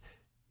nodded,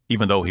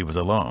 even though he was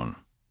alone.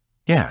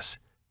 "Yes.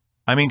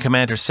 I mean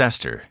Commander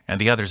Sester, and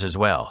the others as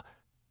well.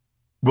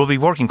 We'll be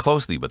working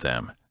closely with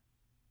them.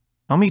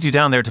 I'll meet you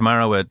down there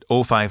tomorrow at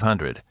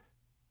 0500.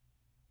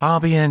 I'll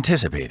be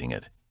anticipating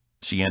it."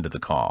 She ended the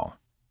call.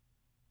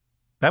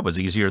 That was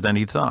easier than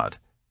he thought.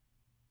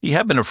 He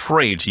had been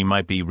afraid she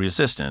might be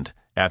resistant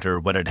after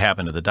what had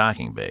happened at the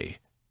docking bay.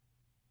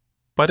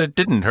 But it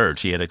didn't hurt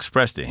she had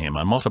expressed to him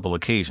on multiple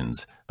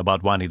occasions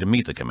about wanting to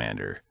meet the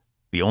commander,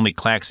 the only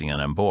Claxion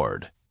on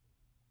board.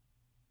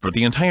 For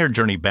the entire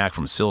journey back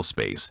from Sill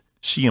Space,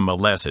 she and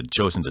Meless had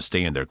chosen to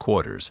stay in their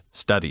quarters,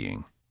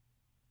 studying.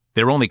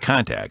 Their only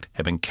contact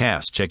had been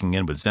Cass checking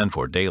in with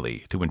Zenfor daily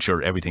to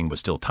ensure everything was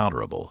still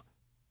tolerable.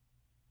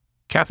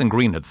 Captain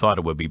Green had thought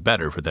it would be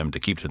better for them to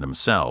keep to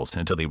themselves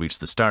until they reached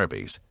the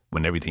starbase,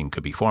 when everything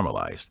could be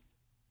formalized.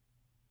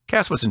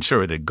 Cass wasn't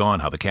sure it had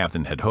gone how the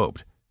captain had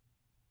hoped,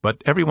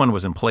 but everyone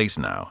was in place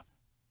now.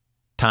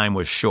 Time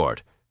was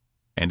short, and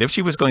And if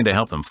she was going to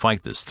help them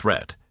fight this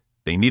threat,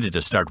 they needed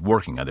to start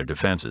working on their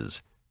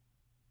defenses.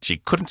 She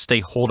couldn't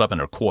stay holed up in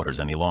her quarters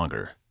any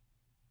longer.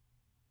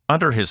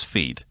 Under his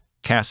feet,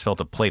 Cass felt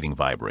the plating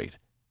vibrate,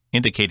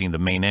 indicating the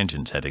main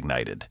engines had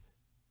ignited.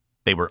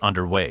 They were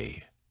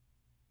underway.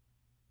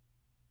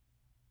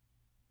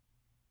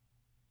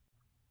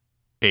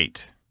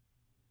 8.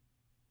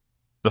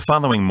 The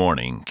following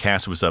morning,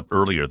 Cass was up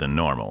earlier than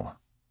normal.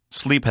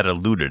 Sleep had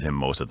eluded him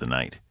most of the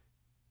night.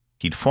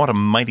 He'd fought a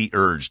mighty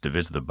urge to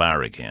visit the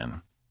bar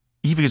again.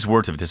 Evie's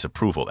words of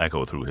disapproval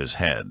echoed through his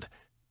head,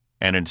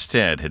 and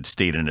instead had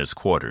stayed in his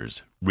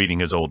quarters, reading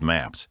his old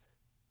maps.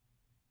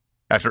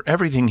 After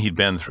everything he'd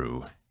been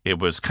through, it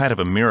was kind of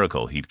a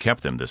miracle he'd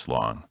kept them this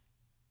long.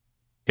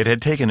 It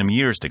had taken him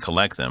years to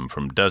collect them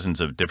from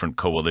dozens of different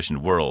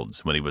Coalition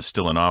worlds when he was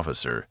still an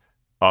officer,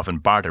 often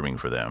bartering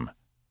for them,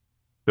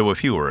 though a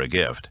few were a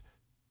gift.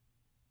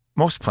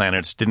 Most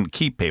planets didn't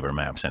keep paper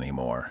maps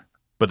anymore,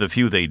 but the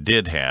few they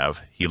did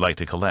have, he liked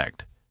to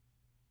collect.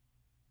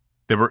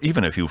 There were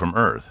even a few from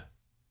Earth,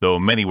 though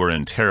many were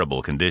in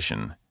terrible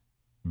condition,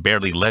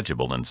 barely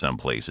legible in some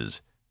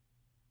places,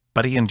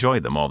 but he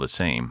enjoyed them all the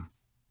same.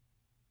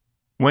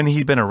 When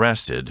he'd been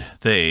arrested,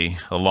 they,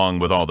 along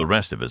with all the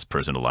rest of his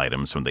personal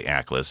items from the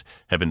Atlas,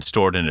 had been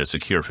stored in a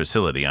secure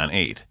facility on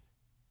 8.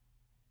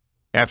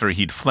 After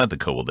he'd fled the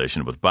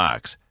Coalition with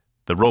Box,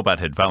 the robot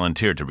had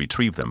volunteered to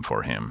retrieve them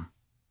for him.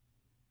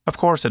 Of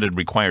course, it had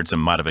required some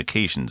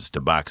modifications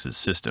to Box's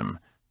system,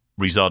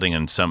 resulting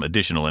in some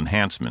additional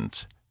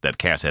enhancements that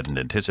Cass hadn't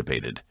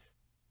anticipated.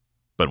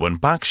 But when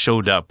Box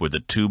showed up with the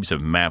tubes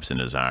of maps in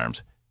his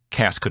arms,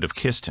 Cass could have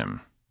kissed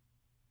him.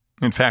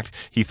 In fact,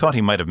 he thought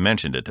he might have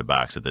mentioned it to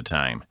Box at the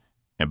time,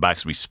 and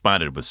Box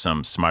responded with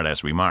some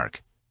smart-ass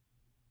remark.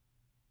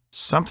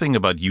 Something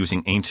about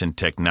using ancient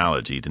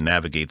technology to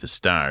navigate the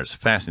stars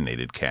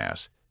fascinated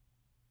Cass.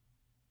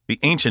 The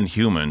ancient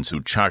humans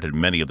who charted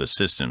many of the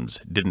systems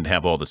didn't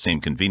have all the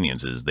same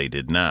conveniences they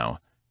did now.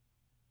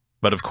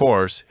 But of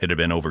course, it had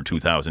been over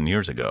 2,000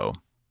 years ago.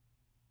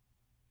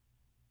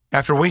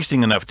 After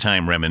wasting enough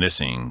time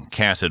reminiscing,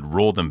 Cass had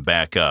rolled them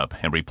back up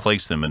and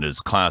replaced them in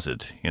his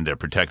closet in their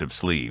protective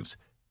sleeves,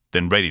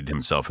 then readied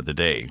himself for the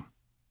day.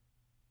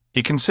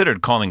 He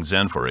considered calling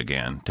Zenfor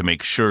again to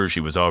make sure she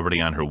was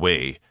already on her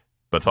way,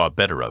 but thought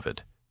better of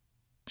it.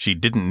 She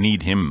didn't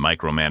need him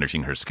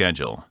micromanaging her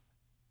schedule.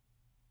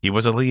 He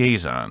was a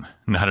liaison,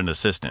 not an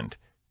assistant.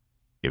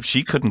 If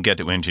she couldn't get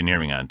to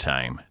engineering on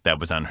time, that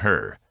was on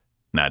her,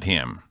 not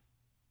him.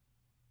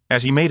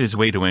 As he made his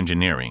way to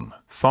engineering,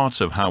 thoughts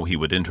of how he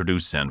would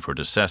introduce Zenfor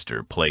to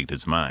Sester plagued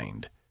his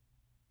mind.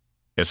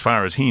 As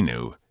far as he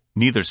knew,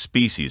 neither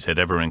species had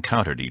ever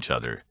encountered each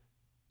other,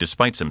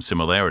 despite some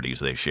similarities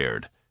they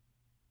shared.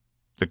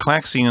 The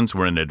Klaxians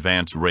were an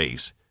advanced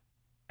race,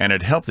 and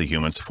had helped the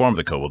humans form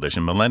the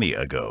Coalition millennia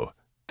ago,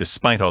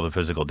 despite all the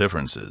physical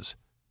differences.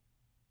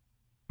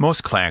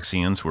 Most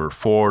Klaxians were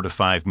 4 to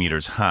 5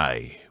 meters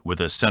high,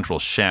 with a central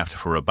shaft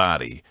for a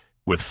body,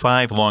 with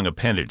 5 long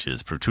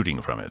appendages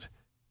protruding from it.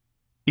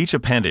 Each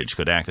appendage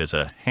could act as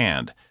a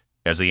hand,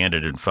 as they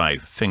ended in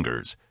 5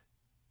 fingers.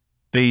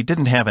 They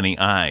didn't have any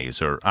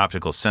eyes or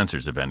optical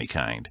sensors of any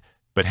kind,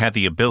 but had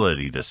the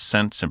ability to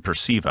sense and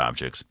perceive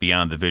objects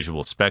beyond the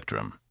visual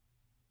spectrum.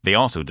 They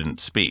also didn't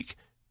speak.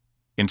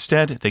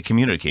 Instead, they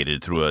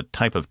communicated through a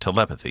type of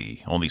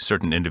telepathy only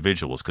certain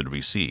individuals could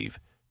receive.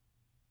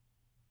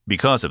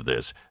 Because of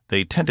this,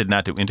 they tended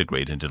not to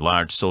integrate into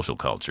large social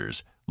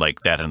cultures,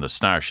 like that on the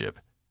starship.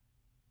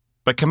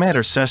 But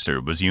Commander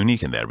Sester was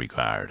unique in that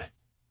regard.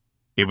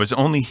 It was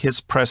only his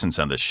presence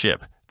on the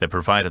ship that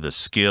provided the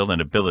skill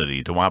and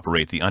ability to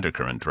operate the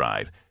undercurrent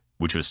drive,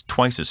 which was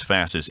twice as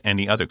fast as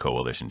any other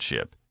Coalition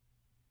ship.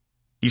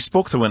 He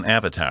spoke through an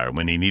avatar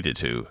when he needed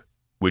to,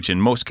 which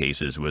in most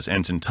cases was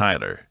Ensign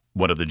Tyler,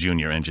 one of the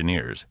junior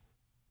engineers.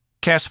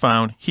 Cass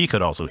found he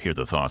could also hear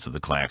the thoughts of the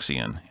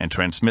Klaxian and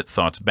transmit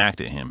thoughts back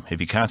to him if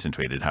he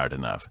concentrated hard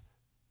enough.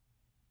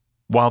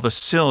 While the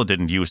Sill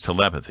didn't use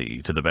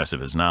telepathy, to the best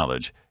of his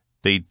knowledge,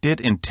 they did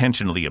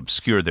intentionally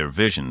obscure their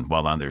vision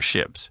while on their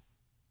ships.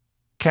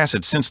 Cass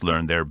had since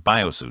learned their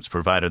biosuits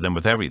provided them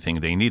with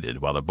everything they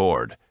needed while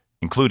aboard,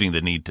 including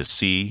the need to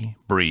see,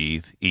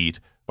 breathe,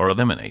 eat, or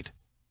eliminate.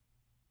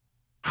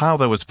 How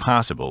that was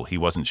possible, he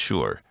wasn't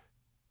sure.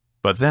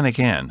 But then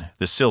again,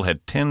 the Sill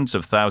had tens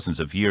of thousands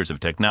of years of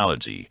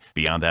technology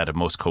beyond that of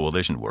most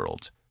Coalition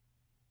worlds.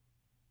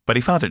 But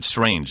he found it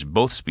strange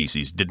both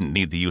species didn't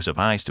need the use of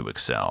eyes to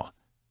excel.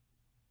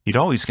 He'd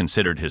always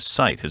considered his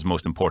sight his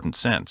most important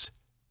sense.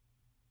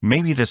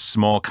 Maybe this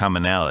small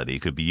commonality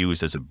could be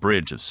used as a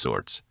bridge of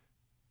sorts.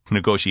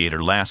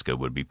 Negotiator Laska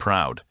would be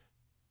proud.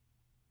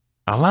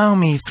 "Allow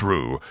me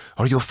through,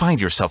 or you'll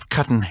find yourself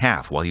cut in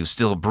half while you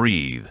still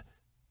breathe."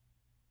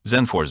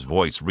 Zenfor's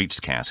voice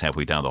reached Cass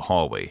halfway down the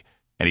hallway,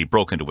 and he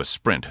broke into a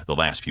sprint the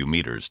last few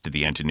meters to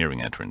the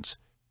engineering entrance.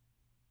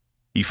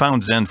 He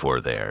found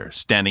Zenfor there,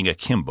 standing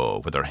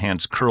akimbo with her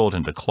hands curled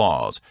into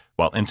claws,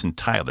 while Ensign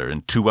Tyler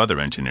and 2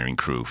 other engineering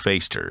crew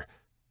faced her,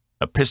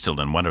 a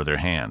pistol in one of their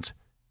hands.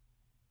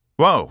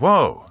 "Whoa,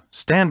 whoa!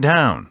 Stand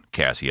down!"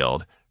 Cass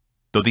yelled.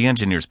 though the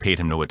engineers paid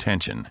him no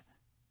attention.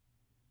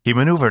 He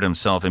maneuvered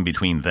himself in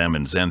between them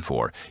and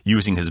Zenfor,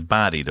 using his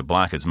body to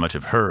block as much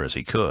of her as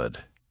he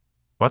could.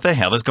 "What the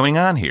hell is going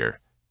on here?"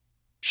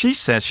 "She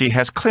says she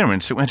has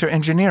clearance to enter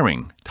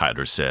engineering,"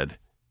 Tyler said.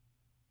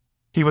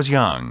 He was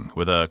young,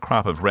 with a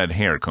crop of red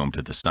hair combed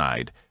to the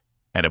side,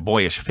 and a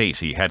boyish face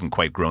he hadn't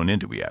quite grown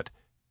into yet.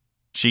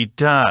 "She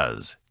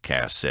does,"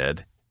 Cass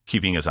said,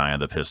 keeping his eye on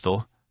the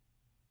pistol.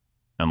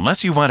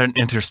 "Unless you want an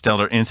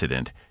interstellar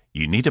incident,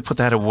 you need to put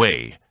that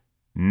away.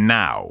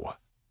 Now."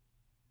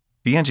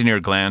 The engineer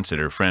glanced at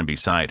her friend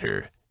beside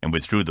her and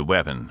withdrew the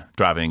weapon,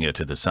 dropping it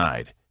to the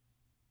side.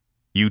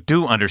 "You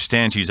do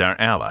understand she's our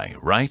ally,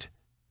 right?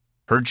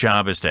 Her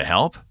job is to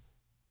help?"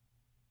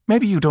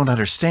 "Maybe you don't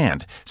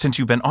understand, since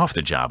you've been off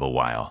the job a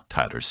while,"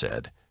 Tyler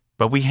said.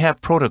 "But we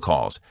have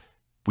protocols.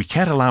 We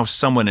can't allow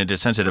someone into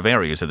sensitive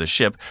areas of the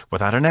ship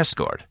without an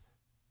escort."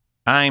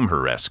 "I'm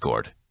her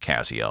escort,"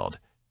 Cass yelled.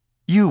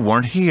 "You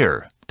weren't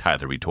here,"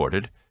 Tyler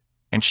retorted,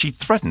 "and she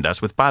threatened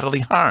us with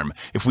bodily harm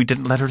if we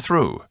didn't let her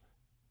through."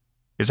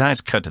 His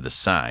eyes cut to the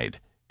side,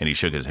 and he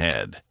shook his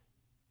head.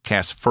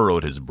 Cass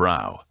furrowed his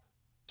brow.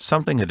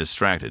 Something had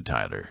distracted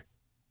Tyler.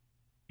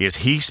 "Is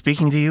he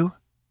speaking to you?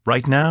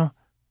 Right now?"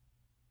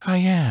 "I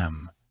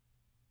am."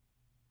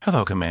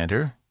 "Hello,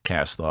 Commander,"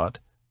 Cass thought.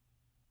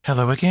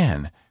 "Hello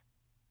again.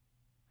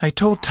 I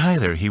told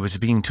Tyler he was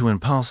being too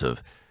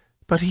impulsive,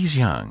 but he's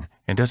young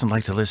and doesn't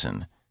like to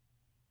listen.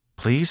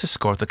 Please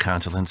escort the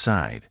consul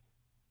inside."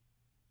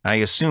 "I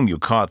assume you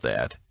caught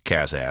that?"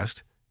 Cass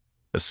asked.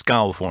 A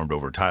scowl formed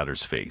over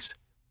Tyler's face.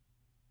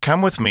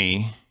 "Come with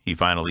me," he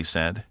finally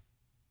said.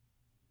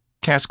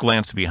 Cass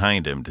glanced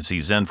behind him to see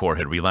Zenfor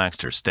had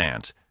relaxed her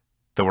stance,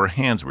 though her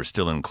hands were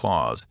still in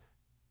claws.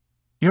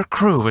 "Your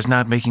crew is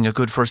not making a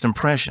good first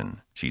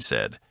impression," she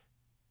said.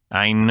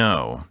 "I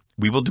know.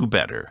 We will do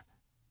better.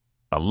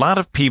 A lot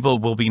of people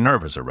will be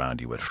nervous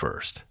around you at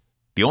first.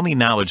 The only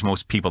knowledge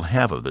most people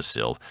have of the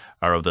Sill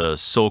are of the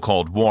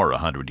so-called war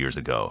 100 years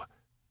ago.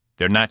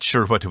 They're not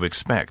sure what to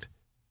expect."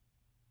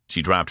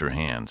 She dropped her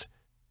hands.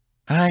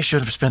 "I should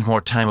have spent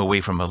more time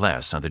away from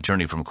Molesse on the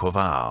journey from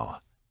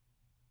Quaval."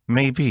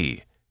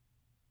 "Maybe.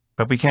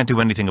 But we can't do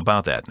anything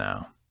about that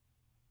now."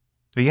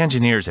 The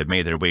engineers had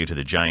made their way to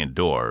the giant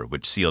door,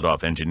 which sealed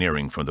off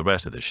engineering from the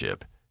rest of the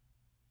ship.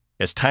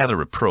 As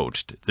Tyler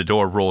approached, the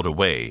door rolled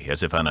away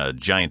as if on a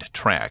giant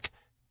track,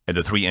 and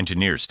the 3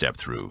 engineers stepped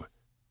through.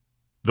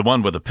 The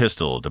one with a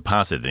pistol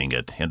depositing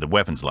it in the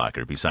weapons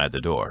locker beside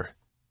the door.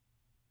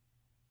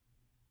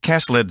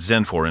 Cass led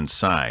Zenfor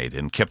inside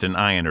and kept an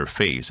eye on her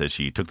face as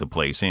she took the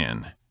place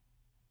in.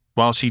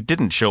 While she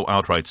didn't show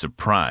outright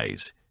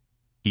surprise,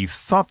 he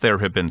thought there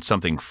had been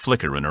something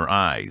flicker in her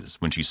eyes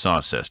when she saw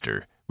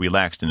Sester,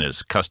 relaxed in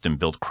his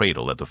custom-built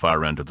cradle at the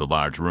far end of the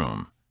large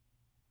room.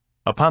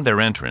 Upon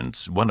their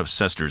entrance, one of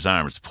Sester's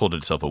arms pulled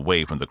itself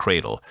away from the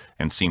cradle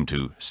and seemed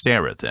to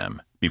stare at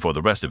them, before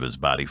the rest of his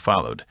body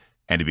followed,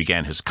 and he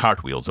began his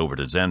cartwheels over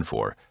to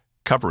Zenfor,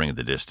 covering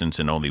the distance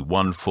in only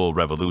one full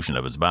revolution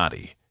of his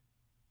body.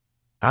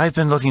 "I've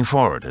been looking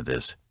forward to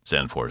this,"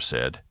 Zenfor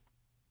said.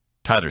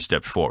 Tyler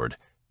stepped forward.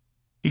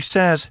 "He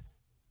says—"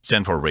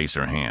 Zenfor raised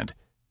her hand.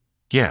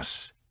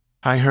 "Yes,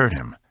 I heard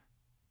him.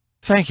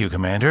 Thank you,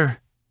 Commander.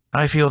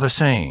 I feel the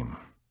same."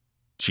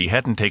 She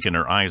hadn't taken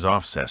her eyes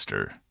off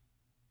Sester.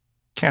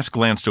 Cass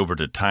glanced over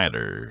to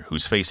Tyler,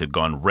 whose face had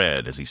gone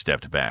red as he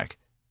stepped back.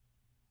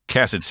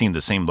 Cass had seen the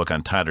same look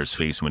on Tyler's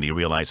face when he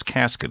realized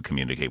Cass could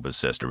communicate with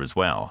Sester as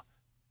well.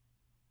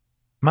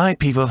 "My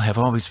people have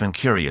always been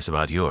curious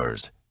about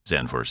yours,"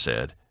 Zenfor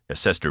said, as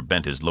Sester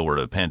bent his lower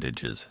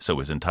appendages so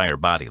his entire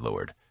body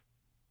lowered.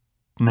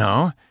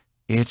 "No,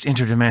 it's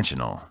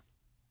interdimensional."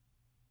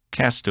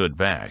 Cass stood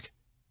back.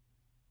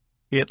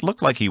 It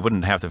looked like he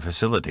wouldn't have to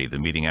facilitate the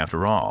meeting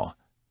after all.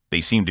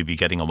 They seemed to be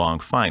getting along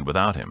fine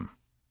without him,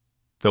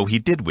 though he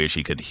did wish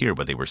he could hear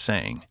what they were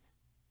saying.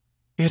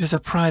 "It is a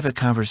private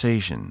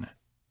conversation."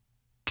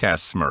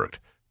 Cass smirked,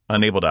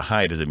 unable to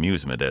hide his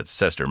amusement at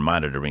Sester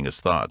monitoring his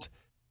thoughts.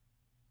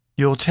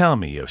 "You'll tell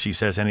me if she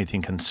says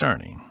anything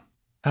concerning."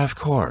 "Of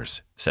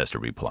course,"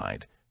 Sester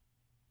replied.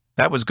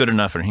 That was good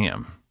enough for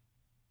him.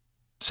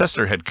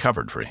 Sester had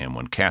covered for him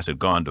when Cass had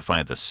gone to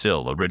find the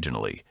Sill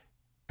originally,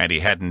 and he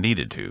hadn't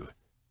needed to.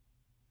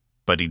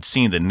 But he'd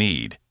seen the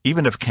need,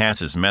 even if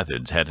Cass's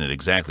methods hadn't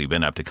exactly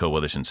been up to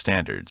Coalition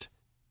standards.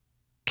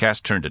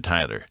 Cass turned to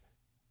Tyler.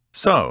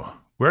 "So,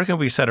 where can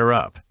we set her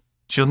up?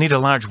 She'll need a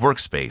large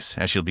workspace,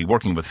 as she'll be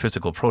working with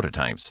physical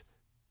prototypes."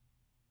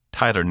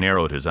 Tyler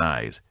narrowed his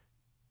eyes.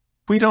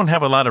 "We don't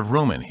have a lot of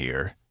room in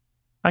here.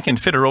 I can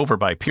fit her over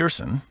by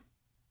Pearson."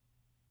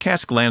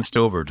 Cass glanced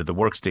over to the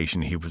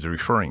workstation he was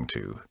referring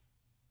to.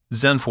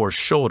 Zenfor's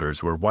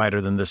shoulders were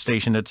wider than the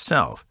station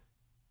itself.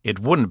 It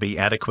wouldn't be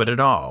adequate at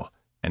all,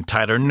 and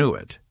Tyler knew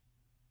it.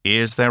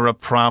 "Is there a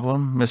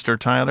problem, Mr.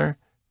 Tyler?"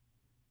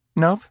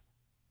 "Nope,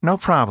 no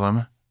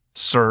problem,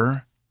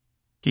 sir."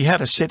 He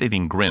had a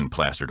shit-eating grin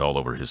plastered all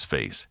over his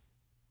face.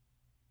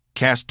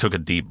 Cass took a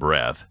deep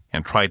breath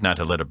and tried not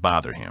to let it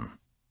bother him.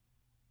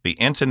 The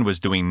ensign was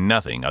doing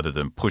nothing other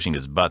than pushing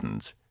his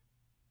buttons.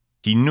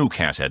 He knew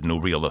Cass had no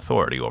real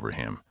authority over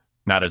him,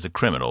 not as a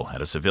criminal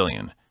and a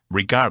civilian,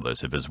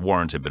 regardless if his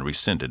warrants had been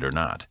rescinded or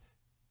not.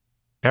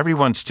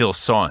 Everyone still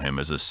saw him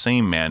as the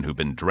same man who'd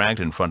been dragged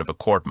in front of a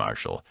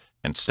court-martial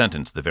and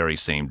sentenced the very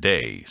same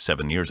day,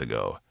 7 years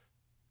ago.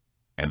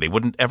 And they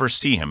wouldn't ever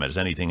see him as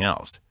anything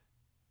else.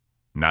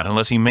 Not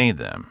unless he made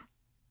them.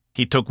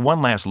 He took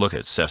one last look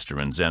at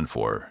Sester and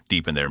Zenfor,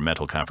 deep in their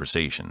mental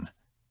conversation.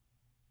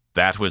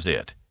 That was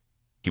it.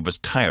 He was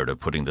tired of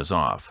putting this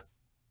off.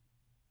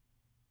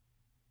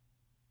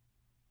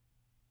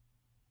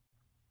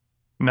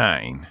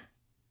 9.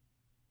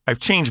 I've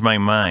changed my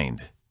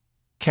mind.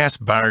 Cass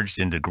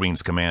barged into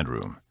Green's command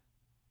room.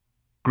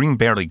 Green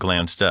barely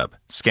glanced up,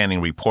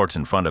 scanning reports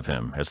in front of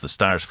him as the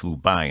stars flew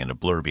by in a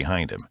blur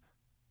behind him.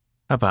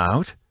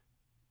 About?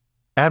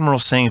 Admiral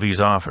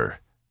Sangvi's offer.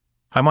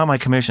 I want my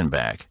commission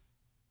back.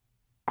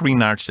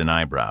 Green arched an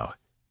eyebrow.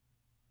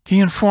 He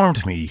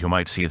informed me you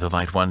might see the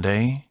light one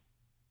day.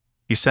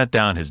 He set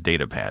down his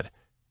datapad.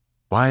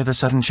 Why the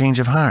sudden change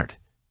of heart?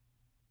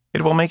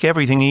 It will make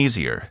everything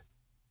easier.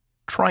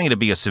 Trying to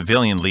be a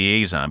civilian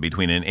liaison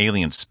between an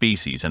alien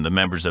species and the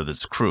members of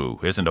this crew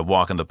isn't a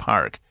walk in the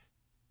park.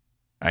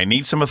 I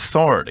need some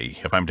authority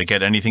if I'm to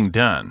get anything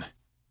done.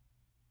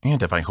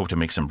 And if I hope to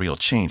make some real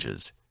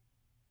changes.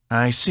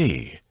 I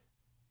see.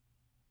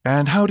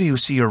 And how do you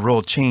see your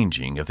role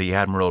changing if the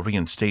Admiral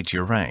reinstates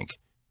your rank?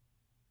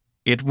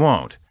 It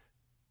won't.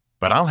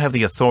 But I'll have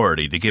the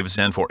authority to give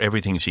Zenfor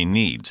everything she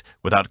needs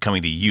without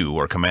coming to you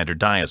or Commander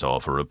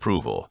Diazol for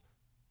approval.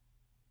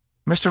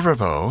 Mr.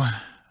 Rabot,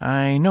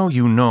 I know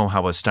you know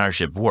how a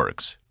starship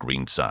works,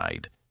 Green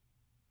sighed.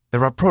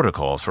 There are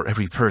protocols for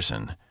every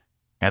person,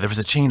 and there is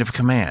a chain of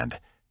command.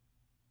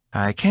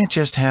 I can't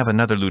just have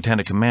another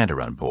lieutenant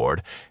commander on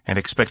board and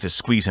expect to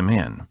squeeze him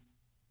in.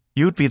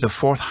 You'd be the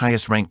 4th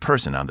highest ranked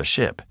person on the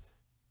ship.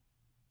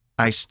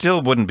 I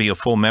still wouldn't be a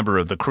full member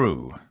of the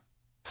crew.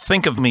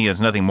 Think of me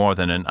as nothing more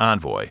than an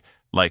envoy,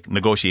 like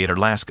Negotiator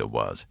Laska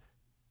was.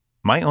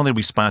 My only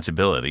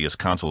responsibility is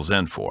Consul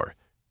Zenfor,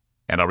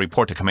 and I'll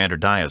report to Commander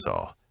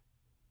Diazol.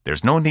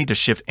 There's no need to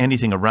shift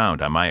anything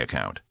around on my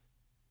account.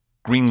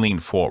 Green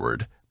leaned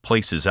forward,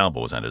 placed his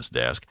elbows on his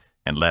desk,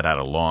 and let out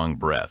a long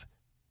breath.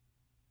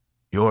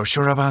 You're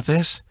sure about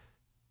this?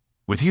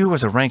 With you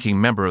as a ranking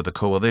member of the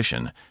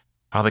Coalition,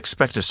 I'll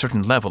expect a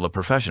certain level of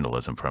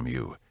professionalism from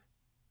you.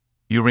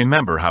 You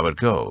remember how it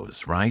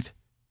goes, right?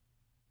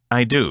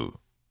 I do,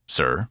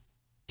 sir.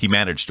 He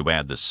managed to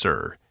add the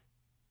sir.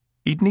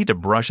 He'd need to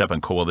brush up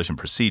on Coalition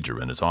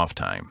procedure in his off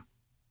time.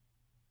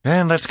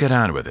 Then let's get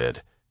on with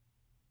it.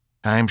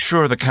 I'm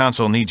sure the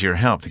Council needs your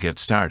help to get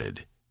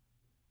started.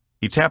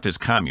 He tapped his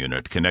comm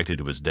unit connected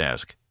to his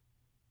desk.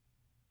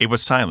 It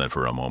was silent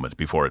for a moment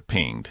before it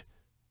pinged.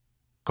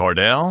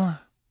 Cordell?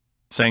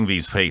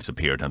 Sangvi's face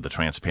appeared on the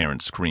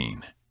transparent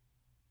screen.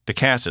 De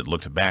Cassett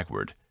looked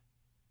backward.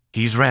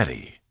 He's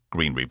ready,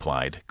 Green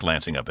replied,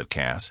 glancing up at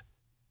Cass.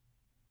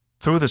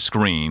 Through the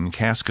screen,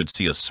 Cass could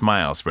see a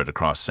smile spread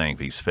across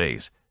Sangvi's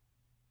face.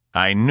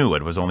 I knew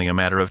it was only a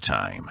matter of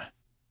time.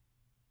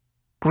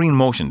 Green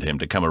motioned him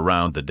to come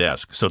around the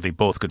desk so they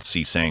both could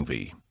see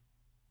Sangvi.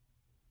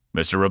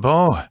 Mr.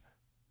 Rabot,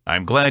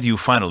 I'm glad you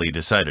finally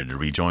decided to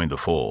rejoin the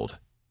fold.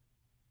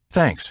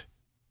 Thanks.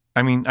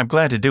 I'm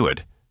glad to do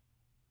it.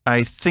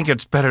 I think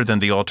it's better than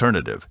the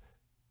alternative.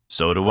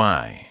 So do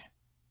I.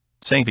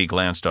 Sangvi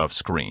glanced off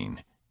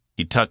screen.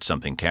 He touched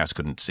something Cass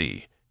couldn't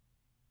see.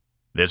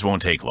 This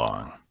won't take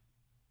long.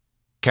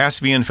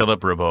 Caspian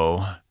Philip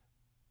Rabot,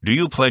 do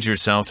you pledge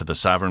yourself to the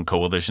Sovereign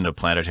Coalition of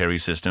Planetary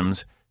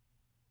Systems?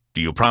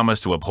 Do you promise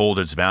to uphold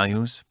its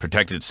values,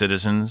 protect its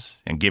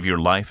citizens, and give your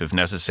life, if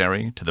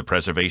necessary, to the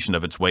preservation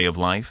of its way of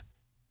life?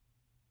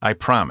 I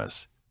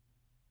promise.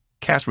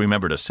 Cass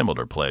remembered a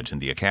similar pledge in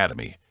the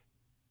Academy.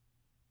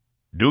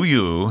 Do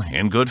you,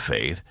 in good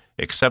faith,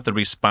 accept the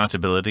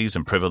responsibilities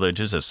and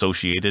privileges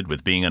associated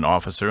with being an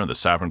officer in the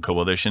Sovereign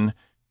Coalition,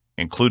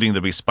 including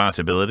the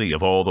responsibility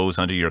of all those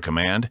under your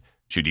command,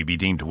 should you be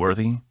deemed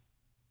worthy?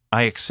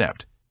 I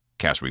accept,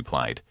 Cass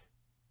replied,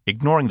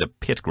 ignoring the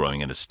pit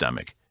growing in his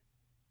stomach.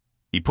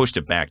 He pushed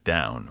it back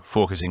down,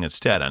 focusing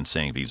instead on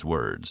Sangvi's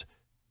words.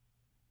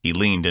 He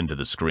leaned into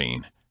the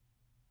screen.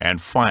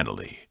 And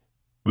finally,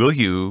 will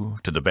you,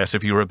 to the best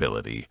of your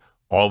ability,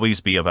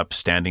 always be of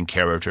upstanding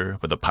character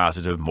with a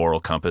positive moral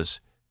compass?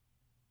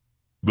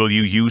 Will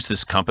you use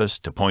this compass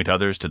to point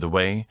others to the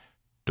way,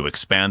 to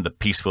expand the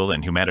peaceful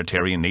and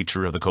humanitarian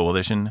nature of the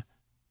Coalition?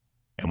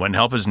 And when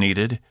help is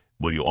needed,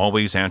 will you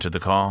always answer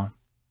the call?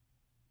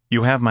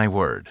 You have my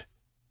word.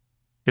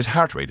 His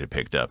heart rate had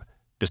picked up,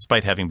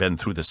 despite having been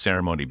through the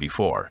ceremony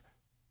before.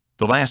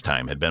 The last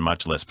time had been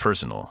much less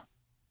personal.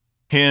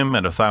 Him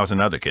and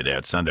 1,000 other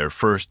cadets on their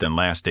first and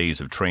last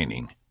days of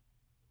training.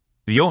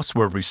 The oaths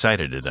were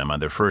recited to them on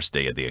their first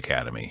day at the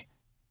Academy,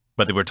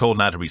 but they were told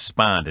not to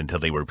respond until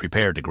they were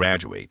prepared to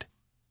graduate.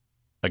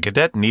 A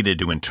cadet needed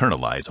to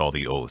internalize all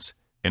the oaths,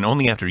 and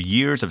only after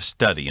years of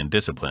study and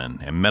discipline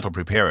and mental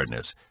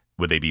preparedness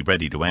would they be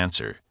ready to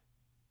answer.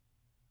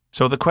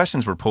 So the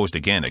questions were posed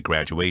again at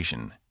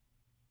graduation.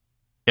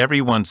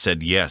 Everyone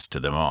said yes to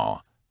them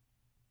all,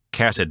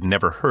 Cass had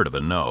never heard of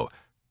a no,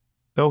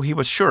 though he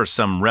was sure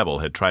some rebel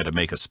had tried to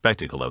make a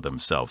spectacle of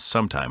themselves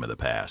sometime in the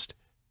past.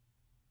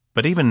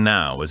 But even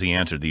now, as he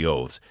answered the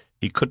oaths,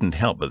 he couldn't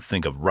help but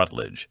think of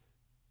Rutledge.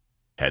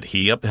 Had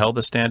he upheld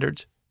the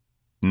standards?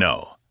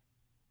 No.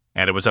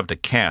 And it was up to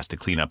Cass to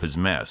clean up his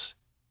mess.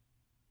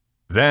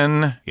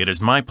 Then it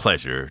is my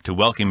pleasure to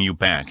welcome you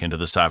back into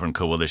the Sovereign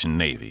Coalition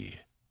Navy.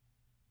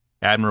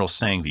 Admiral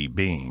Sanghvi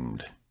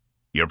beamed.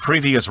 Your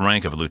previous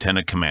rank of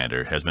Lieutenant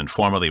Commander has been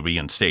formally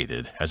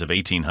reinstated as of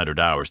 1800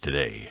 hours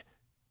today.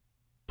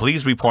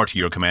 Please report to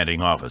your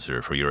commanding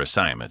officer for your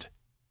assignment.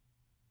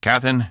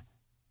 Captain,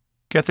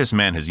 get this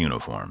man his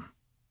uniform.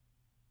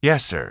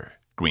 Yes, sir,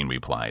 Green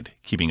replied,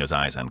 keeping his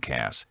eyes on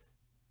Cass.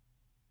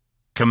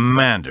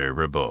 Commander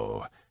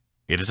Ribaud,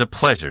 it is a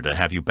pleasure to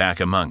have you back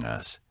among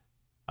us.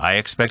 I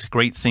expect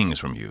great things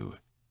from you.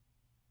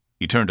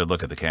 He turned to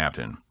look at the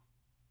captain.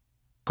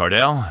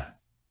 Cardell,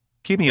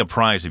 keep me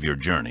apprised of your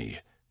journey.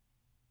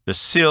 The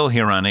SIL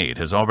here on 8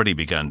 has already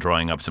begun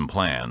drawing up some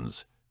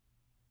plans.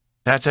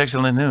 That's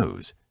excellent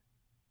news.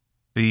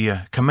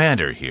 The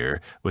commander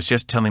here was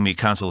just telling me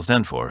Consul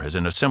Zenfor is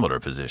in a similar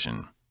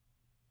position.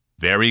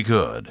 Very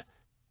good.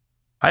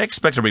 I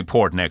expect a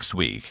report next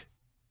week.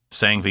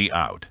 Sanghvi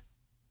out.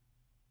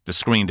 The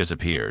screen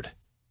disappeared.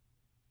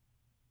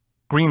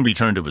 Green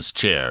returned to his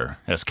chair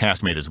as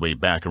Cass made his way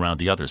back around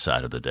the other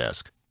side of the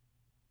desk.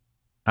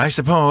 I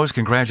suppose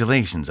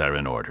congratulations are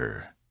in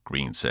order,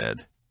 Green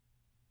said.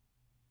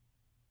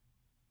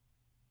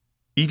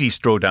 Evie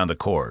strode down the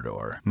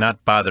corridor,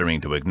 not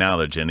bothering to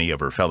acknowledge any of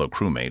her fellow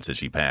crewmates as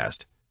she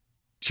passed.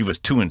 She was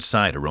too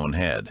inside her own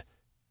head.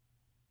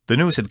 The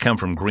news had come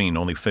from Green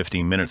only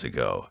 15 minutes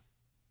ago.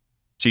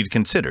 She'd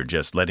considered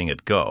just letting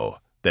it go,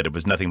 that it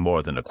was nothing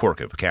more than a quirk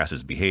of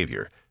Cass's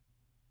behavior.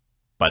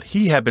 But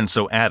he had been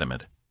so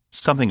adamant,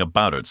 something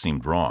about it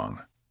seemed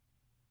wrong.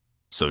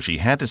 So she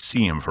had to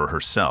see him for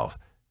herself,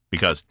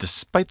 because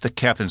despite the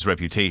captain's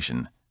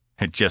reputation,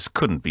 it just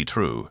couldn't be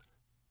true.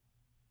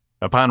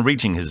 Upon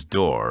reaching his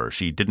door,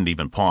 she didn't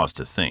even pause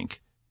to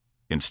think.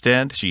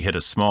 Instead, she hit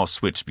a small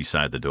switch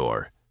beside the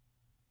door.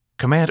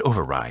 Command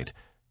override.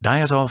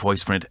 Diazol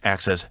voice print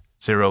access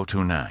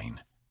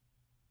 029.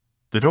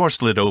 The door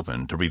slid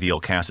open to reveal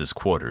Cass's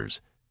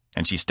quarters,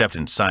 and she stepped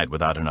inside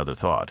without another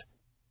thought.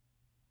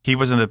 He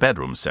was in the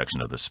bedroom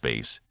section of the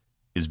space,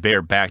 his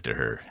bare back to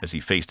her as he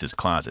faced his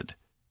closet.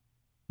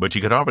 But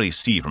she could already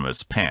see from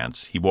his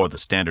pants he wore the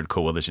standard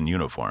Coalition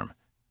uniform.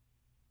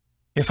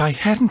 If I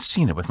hadn't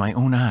seen it with my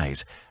own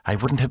eyes, I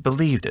wouldn't have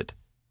believed it.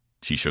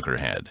 She shook her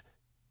head.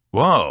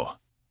 Whoa!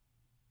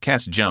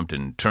 Cass jumped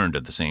and turned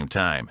at the same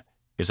time,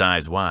 his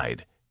eyes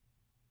wide.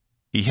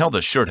 He held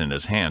the shirt in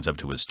his hands up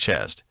to his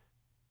chest.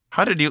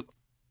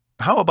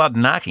 How about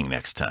knocking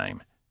next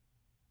time?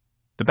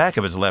 The back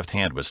of his left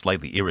hand was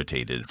slightly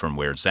irritated from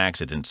where Zax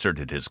had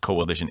inserted his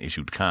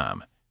Coalition-issued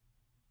comm.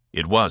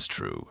 It was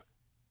true.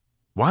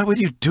 Why would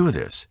you do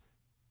this?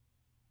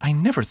 I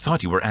never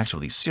thought you were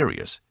actually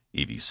serious,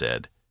 Evie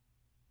said.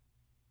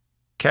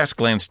 Cass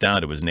glanced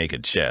down to his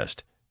naked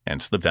chest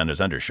and slipped on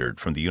his undershirt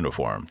from the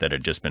uniform that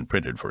had just been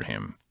printed for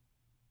him.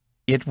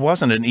 It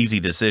wasn't an easy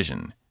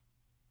decision.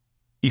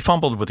 He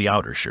fumbled with the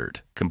outer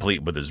shirt,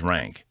 complete with his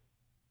rank.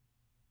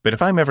 But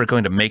if I'm ever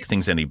going to make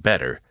things any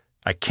better,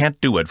 I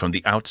can't do it from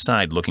the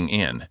outside looking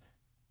in.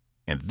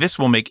 And this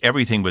will make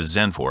everything with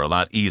Zenfor a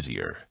lot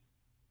easier.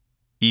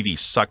 Evie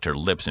sucked her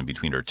lips in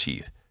between her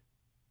teeth.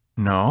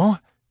 No,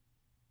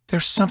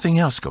 there's something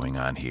else going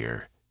on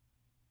here.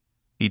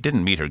 He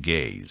didn't meet her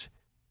gaze.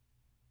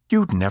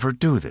 You'd never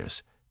do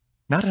this,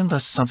 not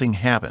unless something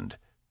happened.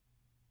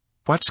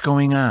 What's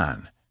going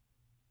on?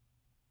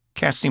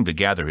 Cass seemed to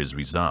gather his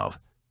resolve.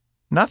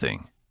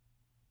 Nothing.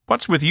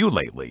 What's with you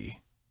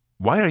lately?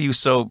 Why are you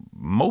so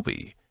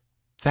mopey?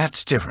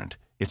 That's different.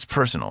 It's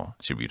personal,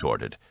 she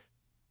retorted.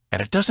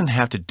 And it doesn't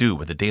have to do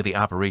with the daily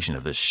operation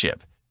of this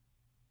ship.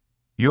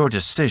 Your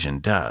decision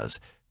does.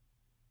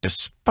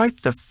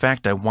 Despite the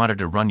fact I wanted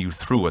to run you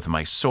through with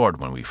my sword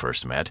when we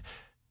first met,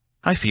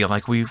 I feel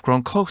like we've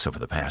grown close over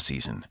the past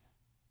season.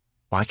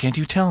 Why can't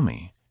you tell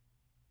me?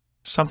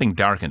 Something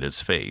darkened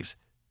his face,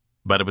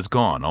 but it was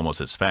gone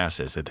almost as fast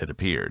as it had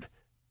appeared,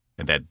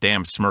 and that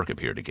damn smirk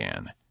appeared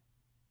again.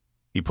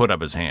 He put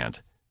up his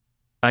hand.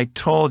 I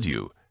told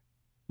you.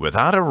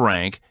 Without a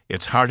rank,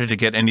 it's harder to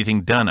get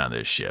anything done on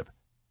this ship.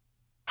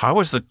 How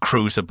is the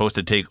crew supposed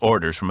to take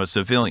orders from a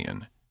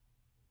civilian?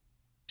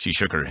 She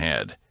shook her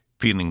head,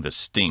 feeling the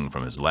sting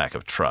from his lack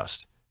of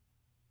trust.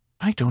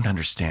 I don't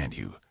understand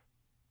you.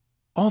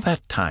 All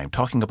that time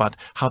talking about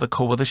how the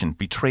Coalition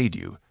betrayed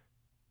you.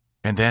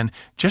 And then,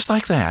 just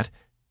like that,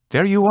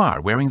 there you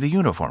are wearing the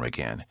uniform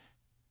again,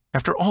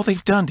 after all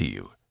they've done to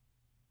you.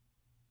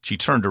 She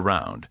turned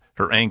around,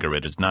 her anger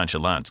at his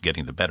nonchalance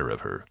getting the better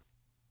of her.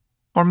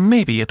 Or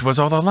maybe it was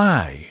all a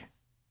lie.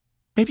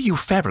 Maybe you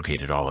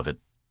fabricated all of it.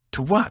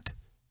 To what?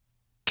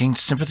 Gain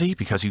sympathy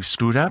because you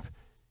screwed up?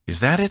 Is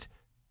that it?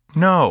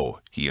 No,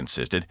 he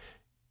insisted.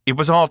 It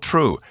was all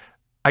true.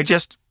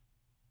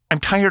 I'm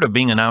tired of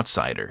being an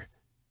outsider.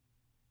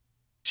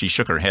 She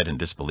shook her head in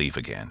disbelief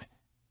again.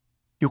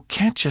 You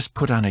can't just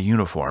put on a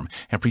uniform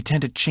and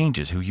pretend it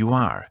changes who you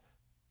are.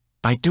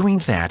 By doing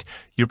that,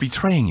 you're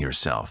betraying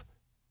yourself.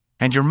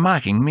 And you're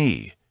mocking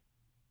me."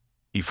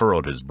 He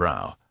furrowed his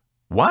brow.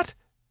 "What?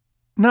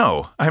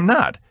 No, I'm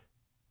not.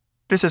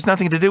 This has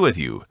nothing to do with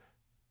you."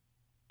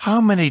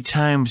 "How many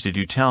times did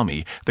you tell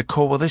me the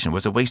coalition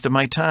was a waste of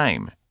my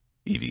time?"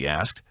 Evie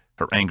asked,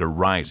 her anger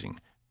rising,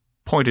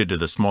 pointed to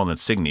the small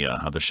insignia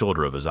on the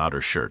shoulder of his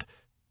outer shirt.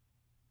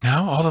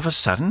 "Now, all of a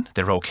sudden,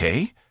 they're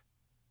okay?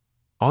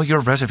 All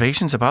your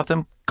reservations about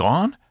them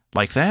gone?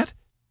 Like that?"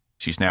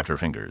 She snapped her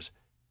fingers.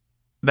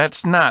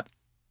 "That's not...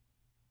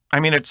 I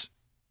mean, it's..."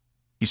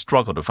 He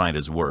struggled to find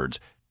his words,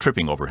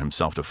 tripping over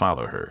himself to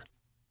follow her.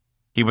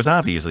 He was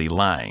obviously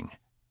lying.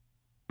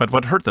 But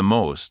what hurt the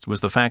most was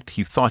the fact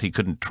he thought he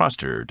couldn't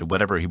trust her to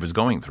whatever he was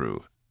going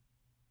through.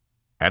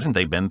 Hadn't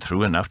they been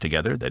through enough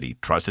together that he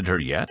trusted her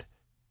yet?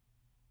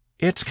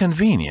 "It's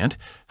convenient,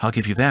 I'll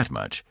give you that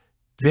much.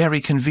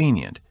 Very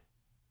convenient."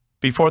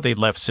 Before they'd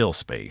left Sill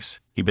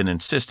Space, he'd been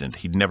insistent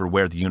he'd never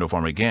wear the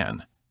uniform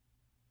again.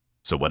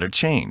 So what had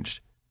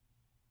changed?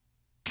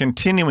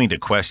 Continuing to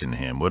question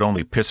him would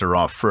only piss her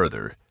off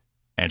further,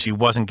 and she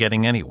wasn't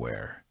getting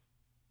anywhere.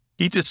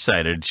 He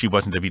decided she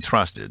wasn't to be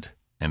trusted,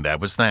 and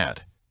that was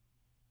that.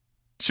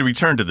 She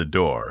returned to the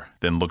door,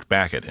 then looked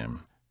back at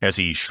him, as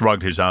he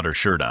shrugged his outer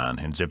shirt on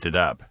and zipped it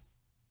up.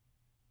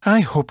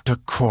 "I hope to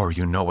core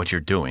you know what you're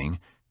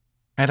doing,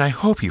 and I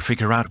hope you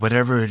figure out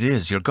whatever it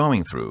is you're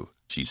going through,"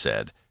 she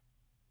said.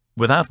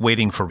 Without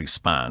waiting for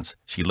response,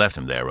 she left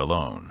him there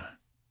alone.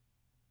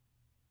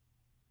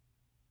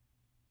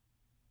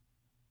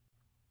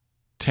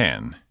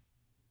 10.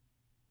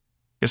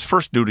 His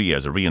first duty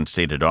as a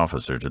reinstated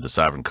officer to the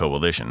Sovereign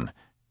Coalition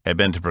had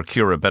been to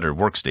procure a better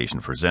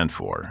workstation for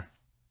Zenfor.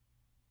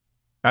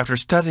 After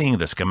studying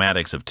the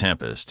schematics of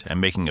Tempest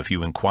and making a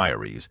few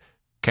inquiries,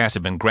 Cass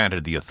had been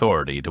granted the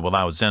authority to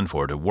allow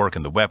Zenfor to work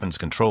in the weapons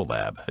control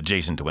lab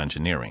adjacent to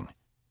engineering.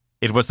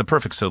 It was the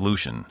perfect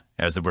solution,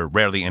 as there were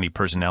rarely any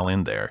personnel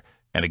in there,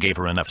 and it gave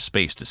her enough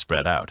space to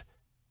spread out.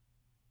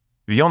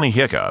 The only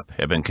hiccup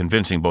had been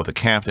convincing both the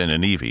captain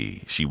and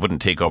Evie she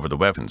wouldn't take over the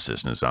weapons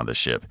systems on the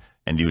ship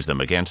and use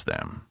them against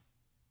them.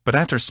 But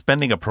after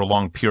spending a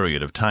prolonged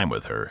period of time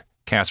with her,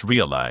 Cass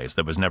realized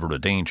there was never a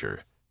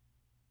danger.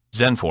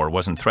 Zenfor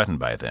wasn't threatened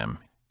by them,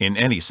 in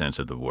any sense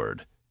of the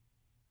word.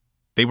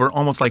 They were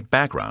almost like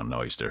background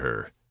noise to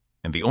her,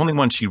 and the only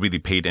one she really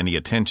paid any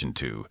attention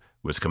to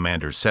was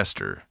Commander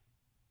Sester.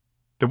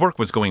 The work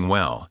was going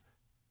well.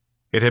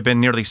 It had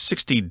been nearly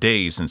 60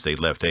 days since they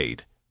left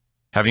 8,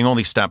 having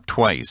only stopped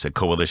twice at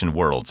Coalition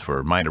worlds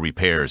for minor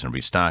repairs and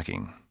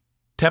restocking.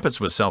 Tempest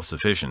was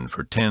self-sufficient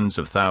for tens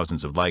of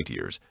thousands of light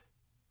years,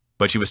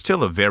 but she was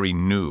still a very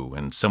new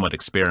and somewhat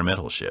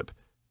experimental ship.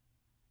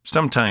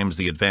 Sometimes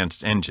the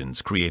advanced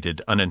engines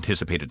created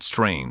unanticipated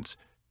strains,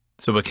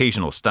 so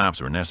occasional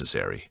stops were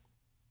necessary.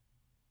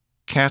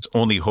 Cass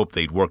only hoped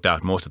they'd worked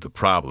out most of the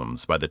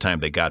problems by the time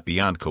they got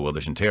beyond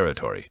Coalition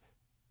territory,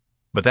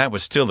 but that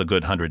was still a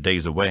good 100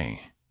 days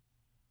away.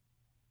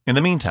 In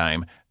the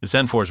meantime,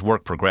 Zenfor's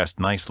work progressed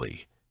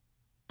nicely.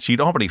 She'd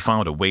already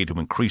found a way to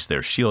increase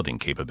their shielding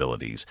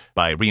capabilities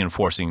by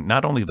reinforcing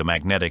not only the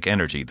magnetic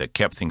energy that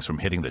kept things from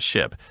hitting the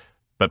ship,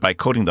 but by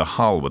coating the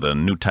hull with a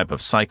new type of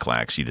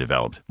cyclax she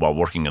developed while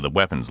working in the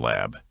weapons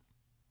lab.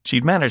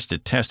 She'd managed to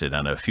test it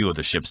on a few of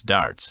the ship's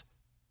darts,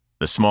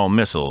 the small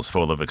missiles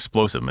full of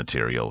explosive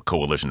material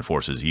Coalition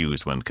forces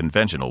used when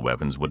conventional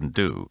weapons wouldn't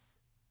do.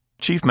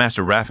 Chief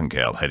Master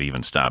Raffenkel had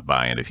even stopped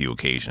by on a few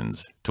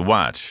occasions to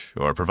watch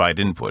or provide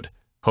input,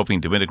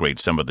 hoping to integrate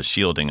some of the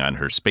shielding on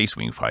her Space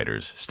Wing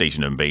fighters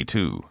stationed in Bay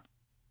 2.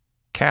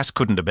 Cass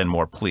couldn't have been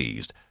more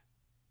pleased,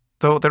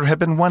 though there had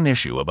been one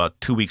issue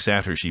about 2 weeks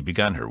after she'd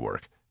begun her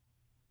work.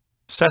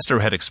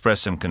 Sester had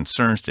expressed some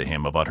concerns to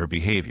him about her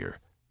behavior.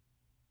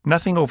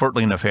 Nothing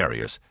overtly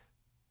nefarious,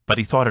 but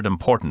he thought it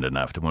important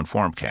enough to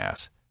inform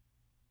Cass.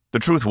 The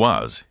truth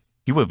was,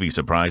 he would be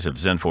surprised if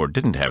Zenfor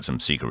didn't have some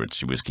secrets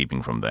she was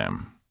keeping from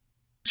them.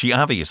 She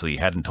obviously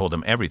hadn't told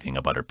him everything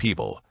about her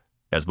people,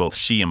 as both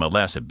she and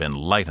Melesse had been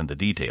light on the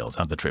details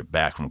on the trip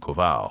back from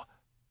Koval.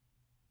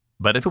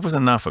 But if it was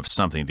enough of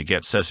something to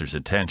get Sester's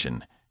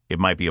attention, it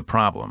might be a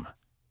problem.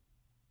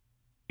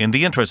 In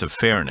the interest of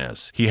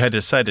fairness, he had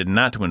decided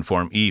not to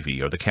inform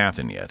Evie or the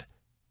captain yet.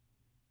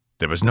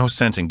 There was no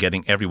sense in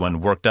getting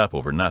everyone worked up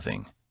over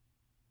nothing.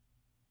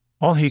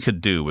 All he could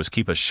do was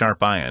keep a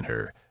sharp eye on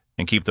her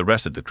and keep the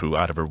rest of the crew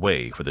out of her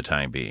way for the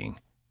time being.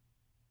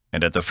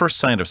 And at the first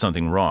sign of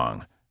something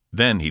wrong,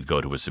 then he'd go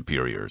to his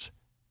superiors.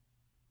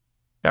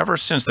 Ever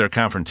since their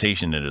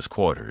confrontation in his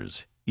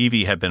quarters,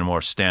 Evie had been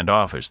more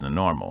standoffish than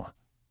normal.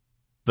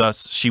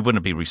 Thus, she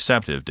wouldn't be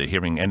receptive to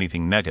hearing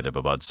anything negative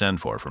about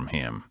Zenfor from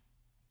him.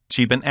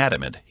 She'd been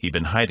adamant he'd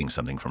been hiding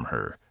something from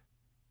her.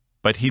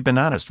 But he'd been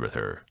honest with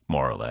her,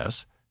 more or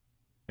less.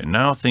 And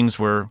now things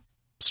were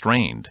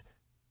strained.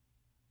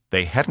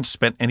 They hadn't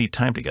spent any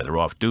time together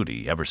off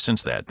duty ever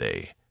since that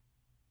day.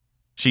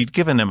 She'd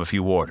given him a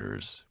few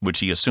orders, which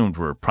he assumed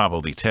were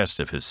probably tests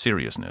of his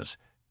seriousness,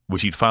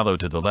 which he'd followed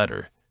to the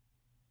letter.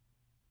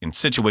 In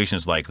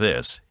situations like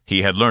this,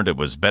 he had learned it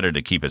was better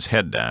to keep his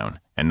head down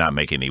and not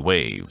make any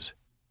waves.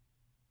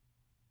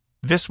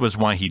 This was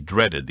why he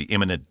dreaded the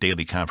imminent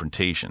daily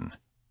confrontation.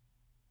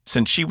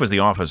 Since she was the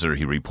officer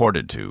he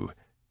reported to,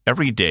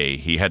 every day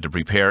he had to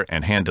prepare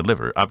and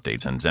hand-deliver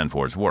updates on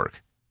Zenfor's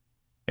work.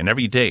 And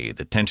every day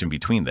the tension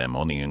between them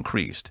only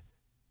increased.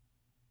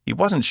 He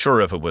wasn't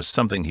sure if it was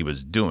something he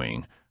was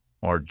doing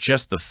or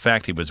just the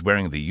fact he was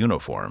wearing the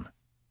uniform,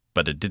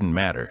 but it didn't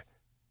matter.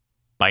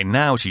 By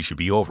now she should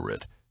be over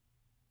it.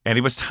 And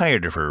he was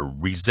tired of her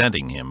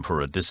resenting him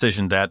for a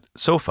decision that,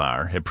 so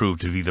far, had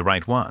proved to be the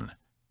right one.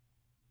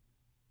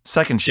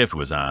 Second shift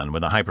was on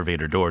when the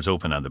hypervator doors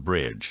opened on the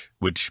bridge,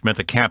 which meant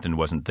the captain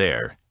wasn't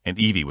there and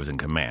Evie was in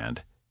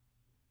command.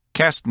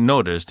 Cass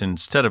noticed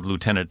instead of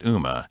Lieutenant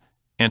Uma,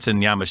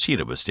 Ensign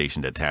Yamashita was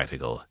stationed at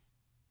Tactical.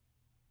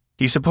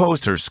 He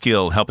supposed her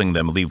skill helping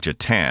them leave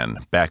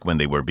Jatan back when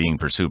they were being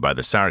pursued by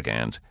the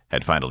Sargans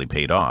had finally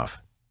paid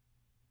off.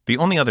 The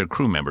only other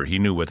crew member he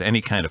knew with any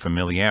kind of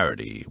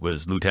familiarity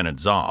was Lieutenant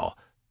Zal,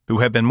 who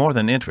had been more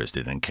than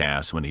interested in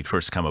Cass when he'd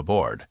first come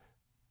aboard.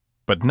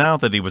 But now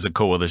that he was a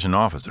coalition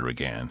officer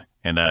again,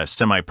 and a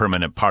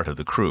semi-permanent part of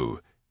the crew,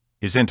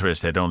 his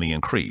interest had only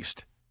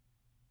increased.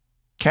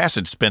 Cass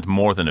had spent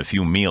more than a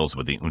few meals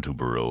with the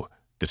Untuburu,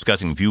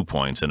 discussing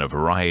viewpoints on a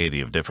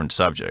variety of different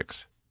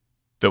subjects.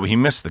 Though he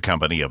missed the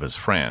company of his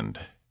friend.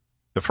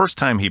 The first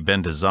time he'd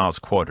been to Zal's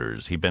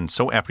quarters, he'd been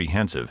so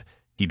apprehensive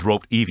he'd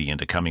roped Evie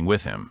into coming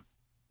with him,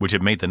 which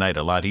had made the night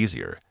a lot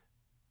easier.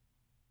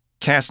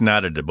 Cass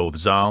nodded to both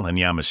Zal and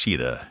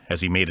Yamashita as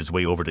he made his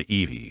way over to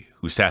Evie,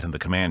 who sat in the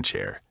command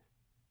chair.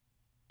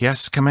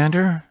 "Yes,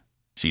 Commander?"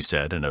 she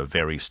said in a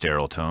very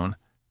sterile tone.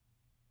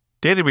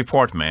 "Daily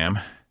report, ma'am.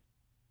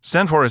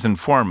 Zenfor has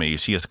informed me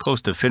she is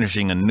close to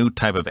finishing a new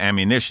type of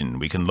ammunition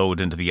we can load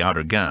into the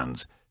outer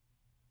guns.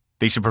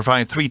 They should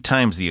provide 3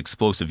 times the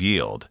explosive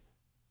yield."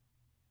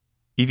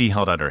 Evie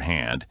held out her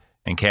hand,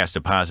 and Cass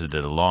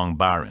deposited a long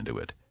bar into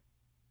it.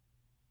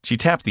 She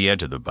tapped the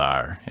edge of the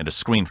bar, and a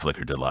screen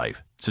flickered to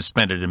life,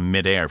 suspended in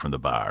midair from the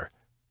bar.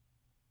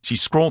 She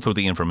scrolled through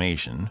the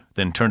information,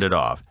 then turned it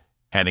off,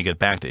 handing it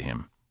back to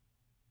him.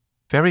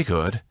 "Very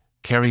good.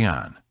 Carry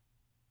on."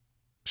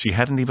 She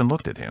hadn't even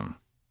looked at him.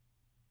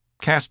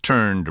 Cass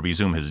turned to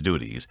resume his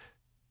duties,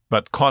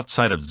 but caught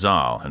sight of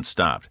Zal and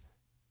stopped.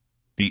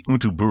 The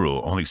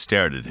Untuburu only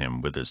stared at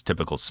him with his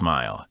typical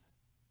smile.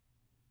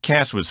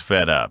 Cass was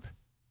fed up,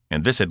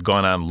 and this had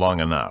gone on long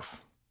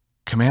enough.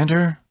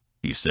 "Commander?"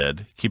 he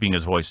said, keeping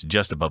his voice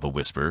just above a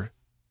whisper.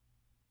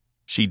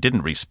 She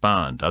didn't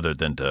respond other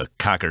than to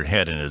cock her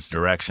head in his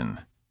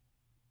direction.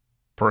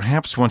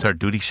 "Perhaps once our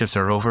duty shifts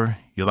are over,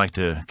 you'd like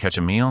to catch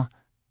a meal?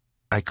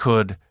 I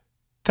could—"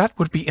 "That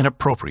would be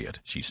inappropriate,"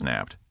 she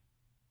snapped.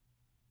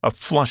 A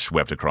flush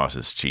swept across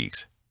his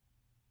cheeks.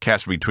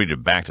 Cass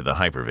retreated back to the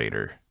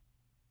hypervator.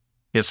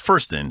 His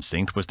first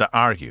instinct was to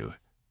argue,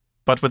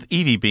 but with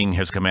Evie being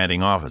his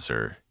commanding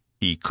officer,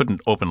 he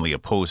couldn't openly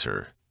oppose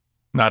her,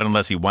 not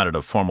unless he wanted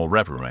a formal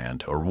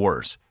reprimand or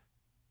worse.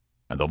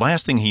 And the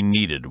last thing he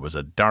needed was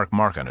a dark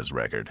mark on his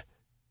record.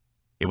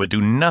 It would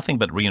do nothing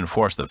but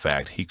reinforce the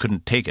fact he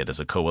couldn't take it as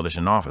a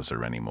coalition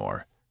officer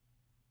anymore.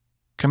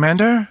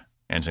 "Commander?"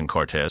 Ensign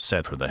Cortez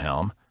said from the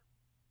helm.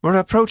 "We're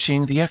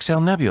approaching the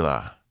XL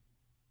Nebula."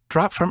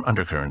 "Drop from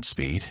undercurrent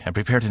speed and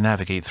prepare to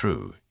navigate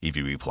through,"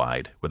 Evie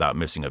replied, without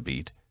missing a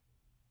beat.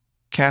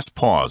 Cass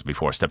paused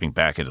before stepping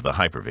back into the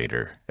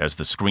hypervator as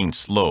the screen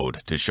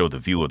slowed to show the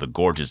view of the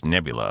gorgeous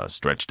nebula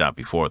stretched out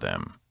before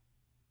them.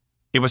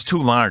 It was too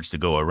large to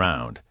go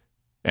around,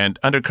 and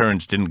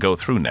undercurrents didn't go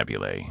through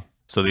nebulae,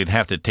 so they'd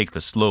have to take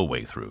the slow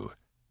way through.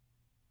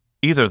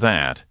 Either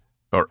that,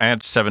 or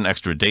add 7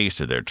 extra days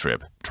to their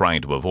trip,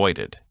 trying to avoid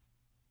it.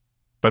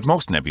 But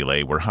most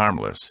nebulae were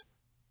harmless,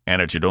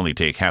 and it should only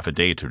take half a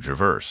day to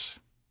traverse.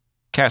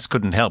 Cass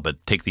couldn't help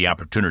but take the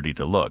opportunity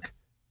to look.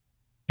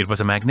 It was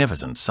a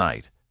magnificent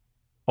sight.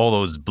 All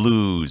those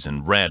blues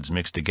and reds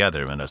mixed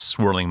together in a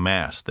swirling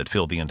mass that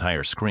filled the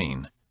entire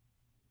screen.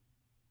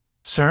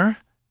 "Sir,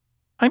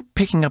 I'm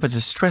picking up a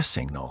distress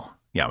signal,"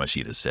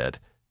 Yamashita said.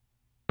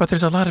 "But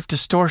there's a lot of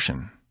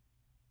distortion."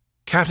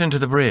 "Captain to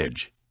the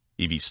bridge."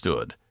 Evie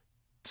stood.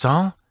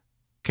 "Zal,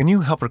 can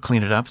you help her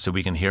clean it up so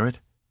we can hear it?"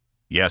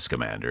 "Yes,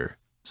 Commander,"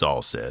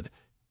 Zal said,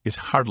 his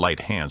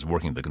hard-light hands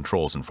working the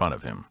controls in front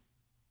of him.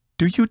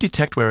 "Do you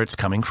detect where it's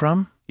coming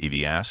from?"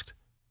 Evie asked.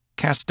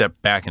 Cass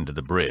stepped back into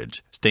the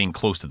bridge, staying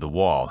close to the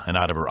wall and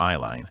out of her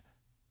eyeline.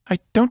 "I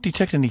don't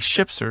detect any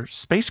ships or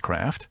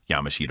spacecraft,"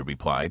 Yamashita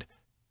replied,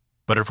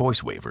 but her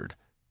voice wavered.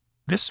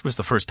 This was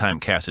the first time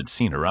Cass had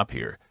seen her up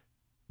here.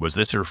 Was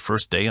this her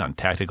first day on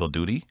tactical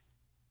duty?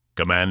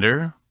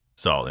 "Commander,"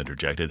 Zal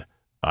interjected,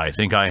 "I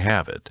think I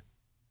have it."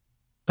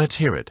 "Let's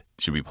hear it,"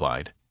 she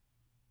replied.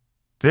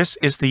 "This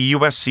is the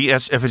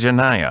USCS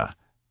Iphigenia,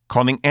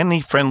 calling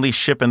any friendly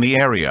ship in the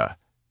area.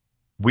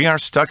 We are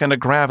stuck in a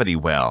gravity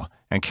well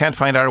and can't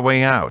find our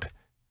way out.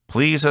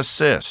 Please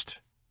assist."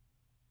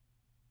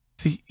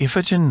 "The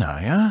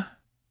Iphigenia?"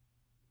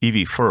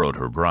 Evie furrowed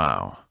her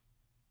brow.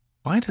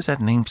 "Why does that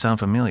name sound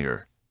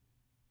familiar?"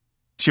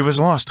 She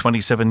was lost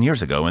 27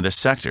 years ago in this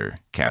sector,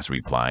 Cass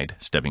replied,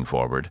 stepping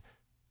forward.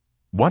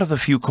 One of the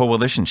few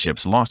Coalition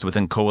ships lost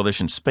within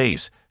Coalition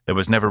space that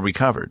was never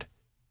recovered.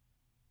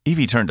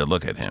 Evie turned to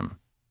look at him,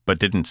 but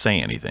didn't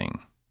say anything.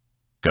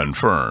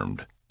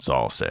 Confirmed,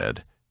 Zal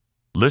said.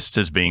 Lists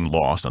as being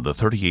lost on the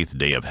 38th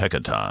day of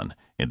Hecaton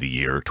in the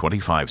year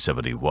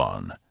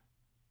 2571.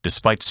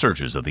 Despite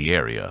searches of the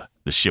area,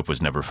 the ship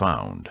was never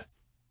found.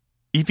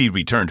 Evie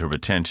returned her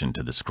attention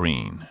to the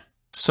screen.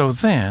 So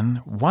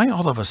then, why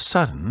all of a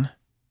sudden...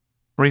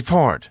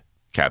 Report,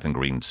 Captain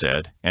Green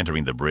said,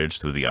 entering the bridge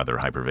through the other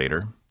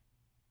hypervator.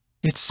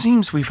 It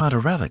seems we found a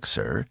relic,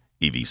 sir,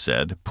 Evie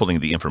said, pulling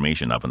the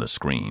information up on the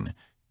screen.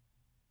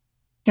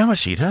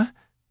 Yamashita,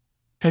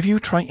 have you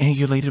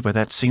triangulated where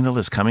that signal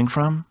is coming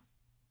from?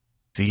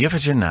 The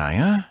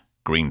Iphigenia?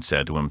 Green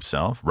said to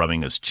himself,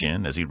 rubbing his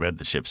chin as he read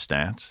the ship's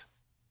stats.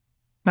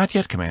 Not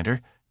yet,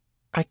 Commander.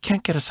 I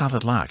can't get a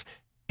solid lock.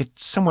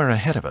 It's somewhere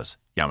ahead of us,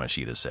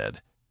 Yamashita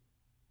said.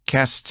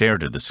 Cass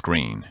stared at the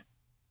screen.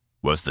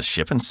 Was the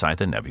ship inside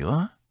the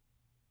nebula?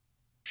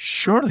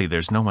 Surely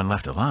there's no one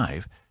left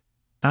alive.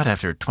 Not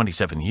after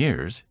 27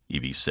 years,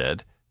 Evie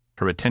said,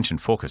 her attention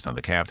focused on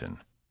the captain.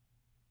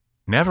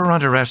 Never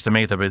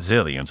underestimate the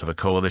resilience of a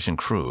Coalition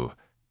crew.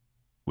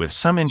 With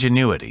some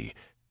ingenuity,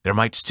 there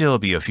might still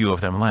be a few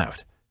of them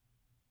left.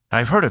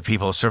 I've heard of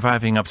people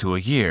surviving up to a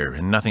year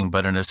in nothing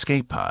but an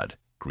escape pod,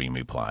 Green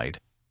replied.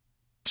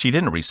 She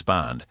didn't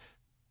respond,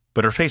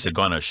 but her face had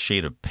gone a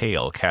shade of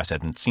pale Cass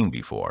hadn't seen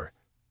before.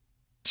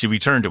 She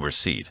returned to her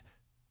seat,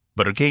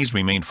 but her gaze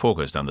remained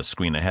focused on the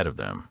screen ahead of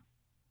them.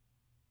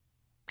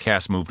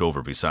 Cass moved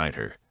over beside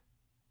her.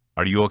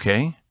 Are you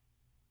okay?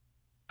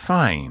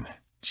 Fine,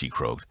 she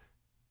croaked.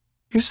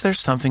 Is there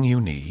something you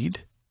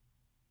need?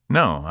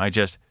 No, I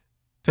just...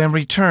 Then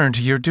return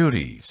to your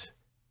duties.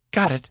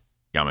 Got it,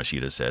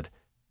 Yamashita said.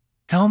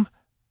 Helm,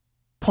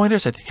 point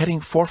us at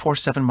heading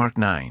 447 Mark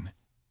 9.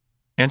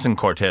 Ensign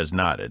Cortez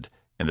nodded,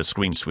 and the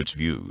screen switched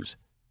views.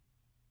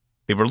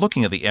 They were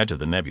looking at the edge of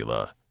the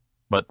nebula,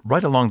 but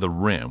right along the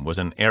rim was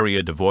an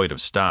area devoid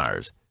of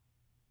stars.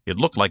 It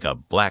looked like a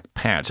black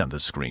patch on the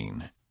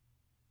screen.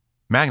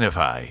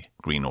 Magnify,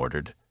 Green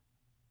ordered.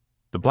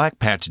 The black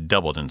patch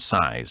doubled in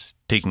size,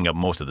 taking up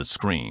most of the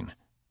screen,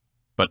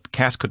 but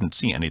Cass couldn't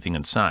see anything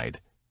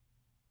inside.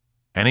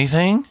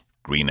 Anything?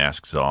 Green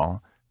asked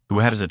Zal, who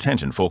had his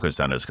attention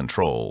focused on his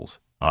controls.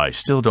 I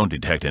still don't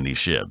detect any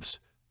ships,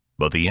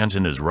 but the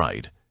ensign is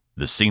right.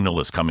 The signal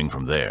is coming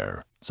from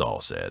there,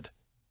 Zal said.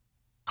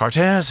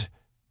 Cortez,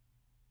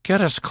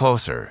 get us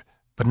closer,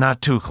 but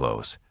not too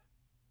close.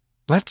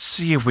 Let's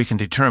see if we can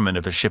determine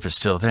if the ship is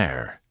still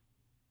there.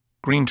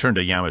 Green turned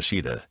to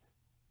Yamashita.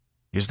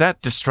 Is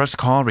that distress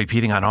call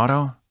repeating on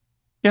auto?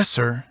 Yes,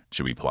 sir,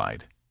 she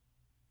replied.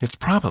 It's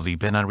probably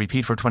been on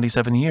repeat for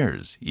 27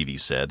 years, Evie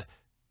said,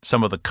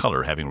 some of the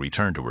color having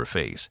returned to her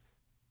face.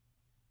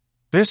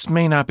 This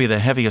may not be the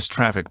heaviest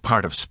traffic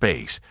part of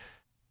space,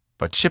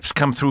 but ships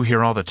come through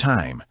here all the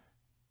time.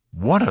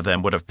 One of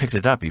them would have picked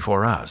it up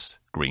before us,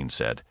 Green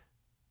said.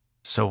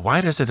 So why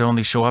does it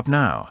only show up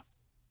now?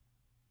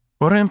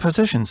 We're in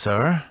position,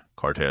 sir,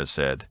 Cortez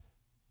said.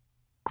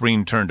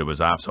 Green turned to his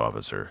ops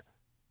officer.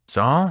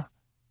 Zal?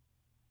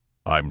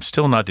 I'm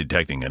still not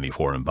detecting any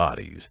foreign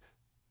bodies,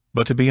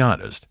 but to be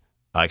honest,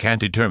 I can't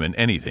determine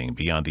anything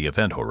beyond the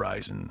event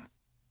horizon.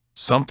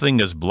 Something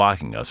is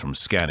blocking us from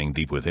scanning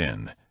deep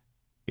within.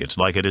 It's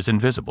like it is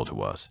invisible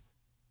to us.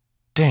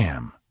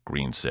 Damn,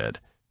 Green said.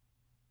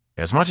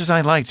 As much as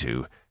I'd like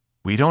to,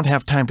 we don't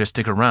have time to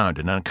stick around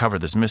and uncover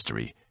this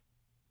mystery.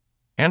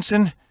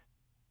 Ensign,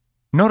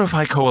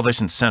 notify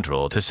Coalition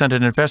Central to send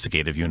an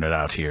investigative unit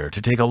out here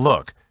to take a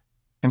look,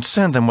 and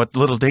send them what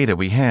little data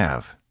we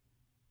have.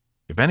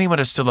 If anyone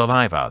is still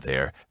alive out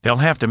there, they'll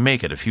have to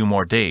make it a few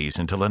more days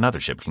until another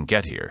ship can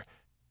get here.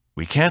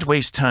 We can't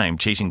waste time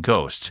chasing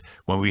ghosts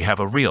when we have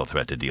a real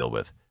threat to deal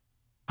with.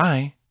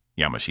 Aye,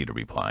 Yamashita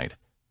replied.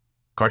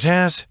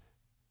 Cortez,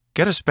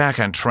 get us back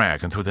on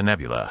track and through the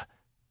nebula.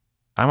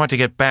 I want to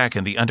get back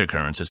in the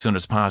undercurrents as soon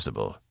as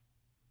possible.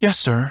 Yes,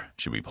 sir,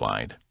 she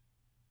replied.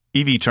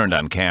 Evie turned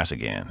on Cass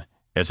again,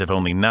 as if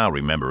only now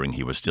remembering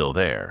he was still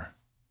there.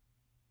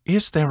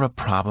 Is there a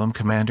problem,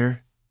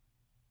 Commander?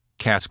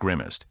 Cass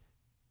grimaced.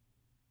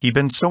 He'd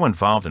been so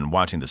involved in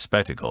watching the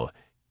spectacle,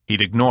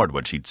 he'd ignored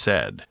what she'd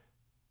said.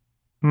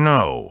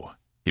 No,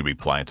 he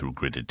replied through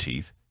gritted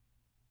teeth.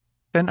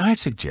 Then I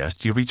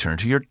suggest you return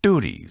to your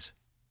duties.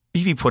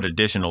 Evie put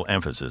additional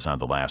emphasis on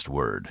the last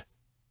word.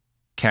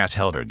 Cass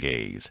held her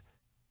gaze.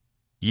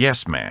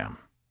 Yes, ma'am.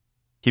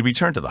 He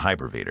returned to the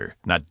hypervator,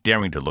 not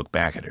daring to look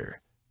back at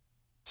her.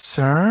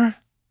 Sir?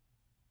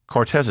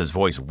 Cortez's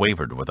voice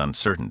wavered with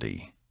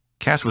uncertainty.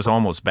 Cass was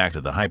almost back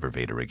to the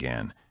hypervator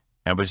again,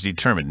 and was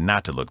determined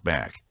not to look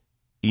back.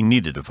 He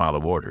needed to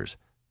follow orders.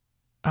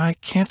 I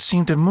can't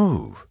seem to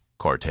move,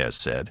 Cortez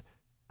said,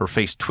 her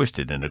face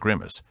twisted in a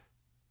grimace.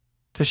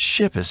 The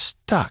ship is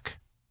stuck.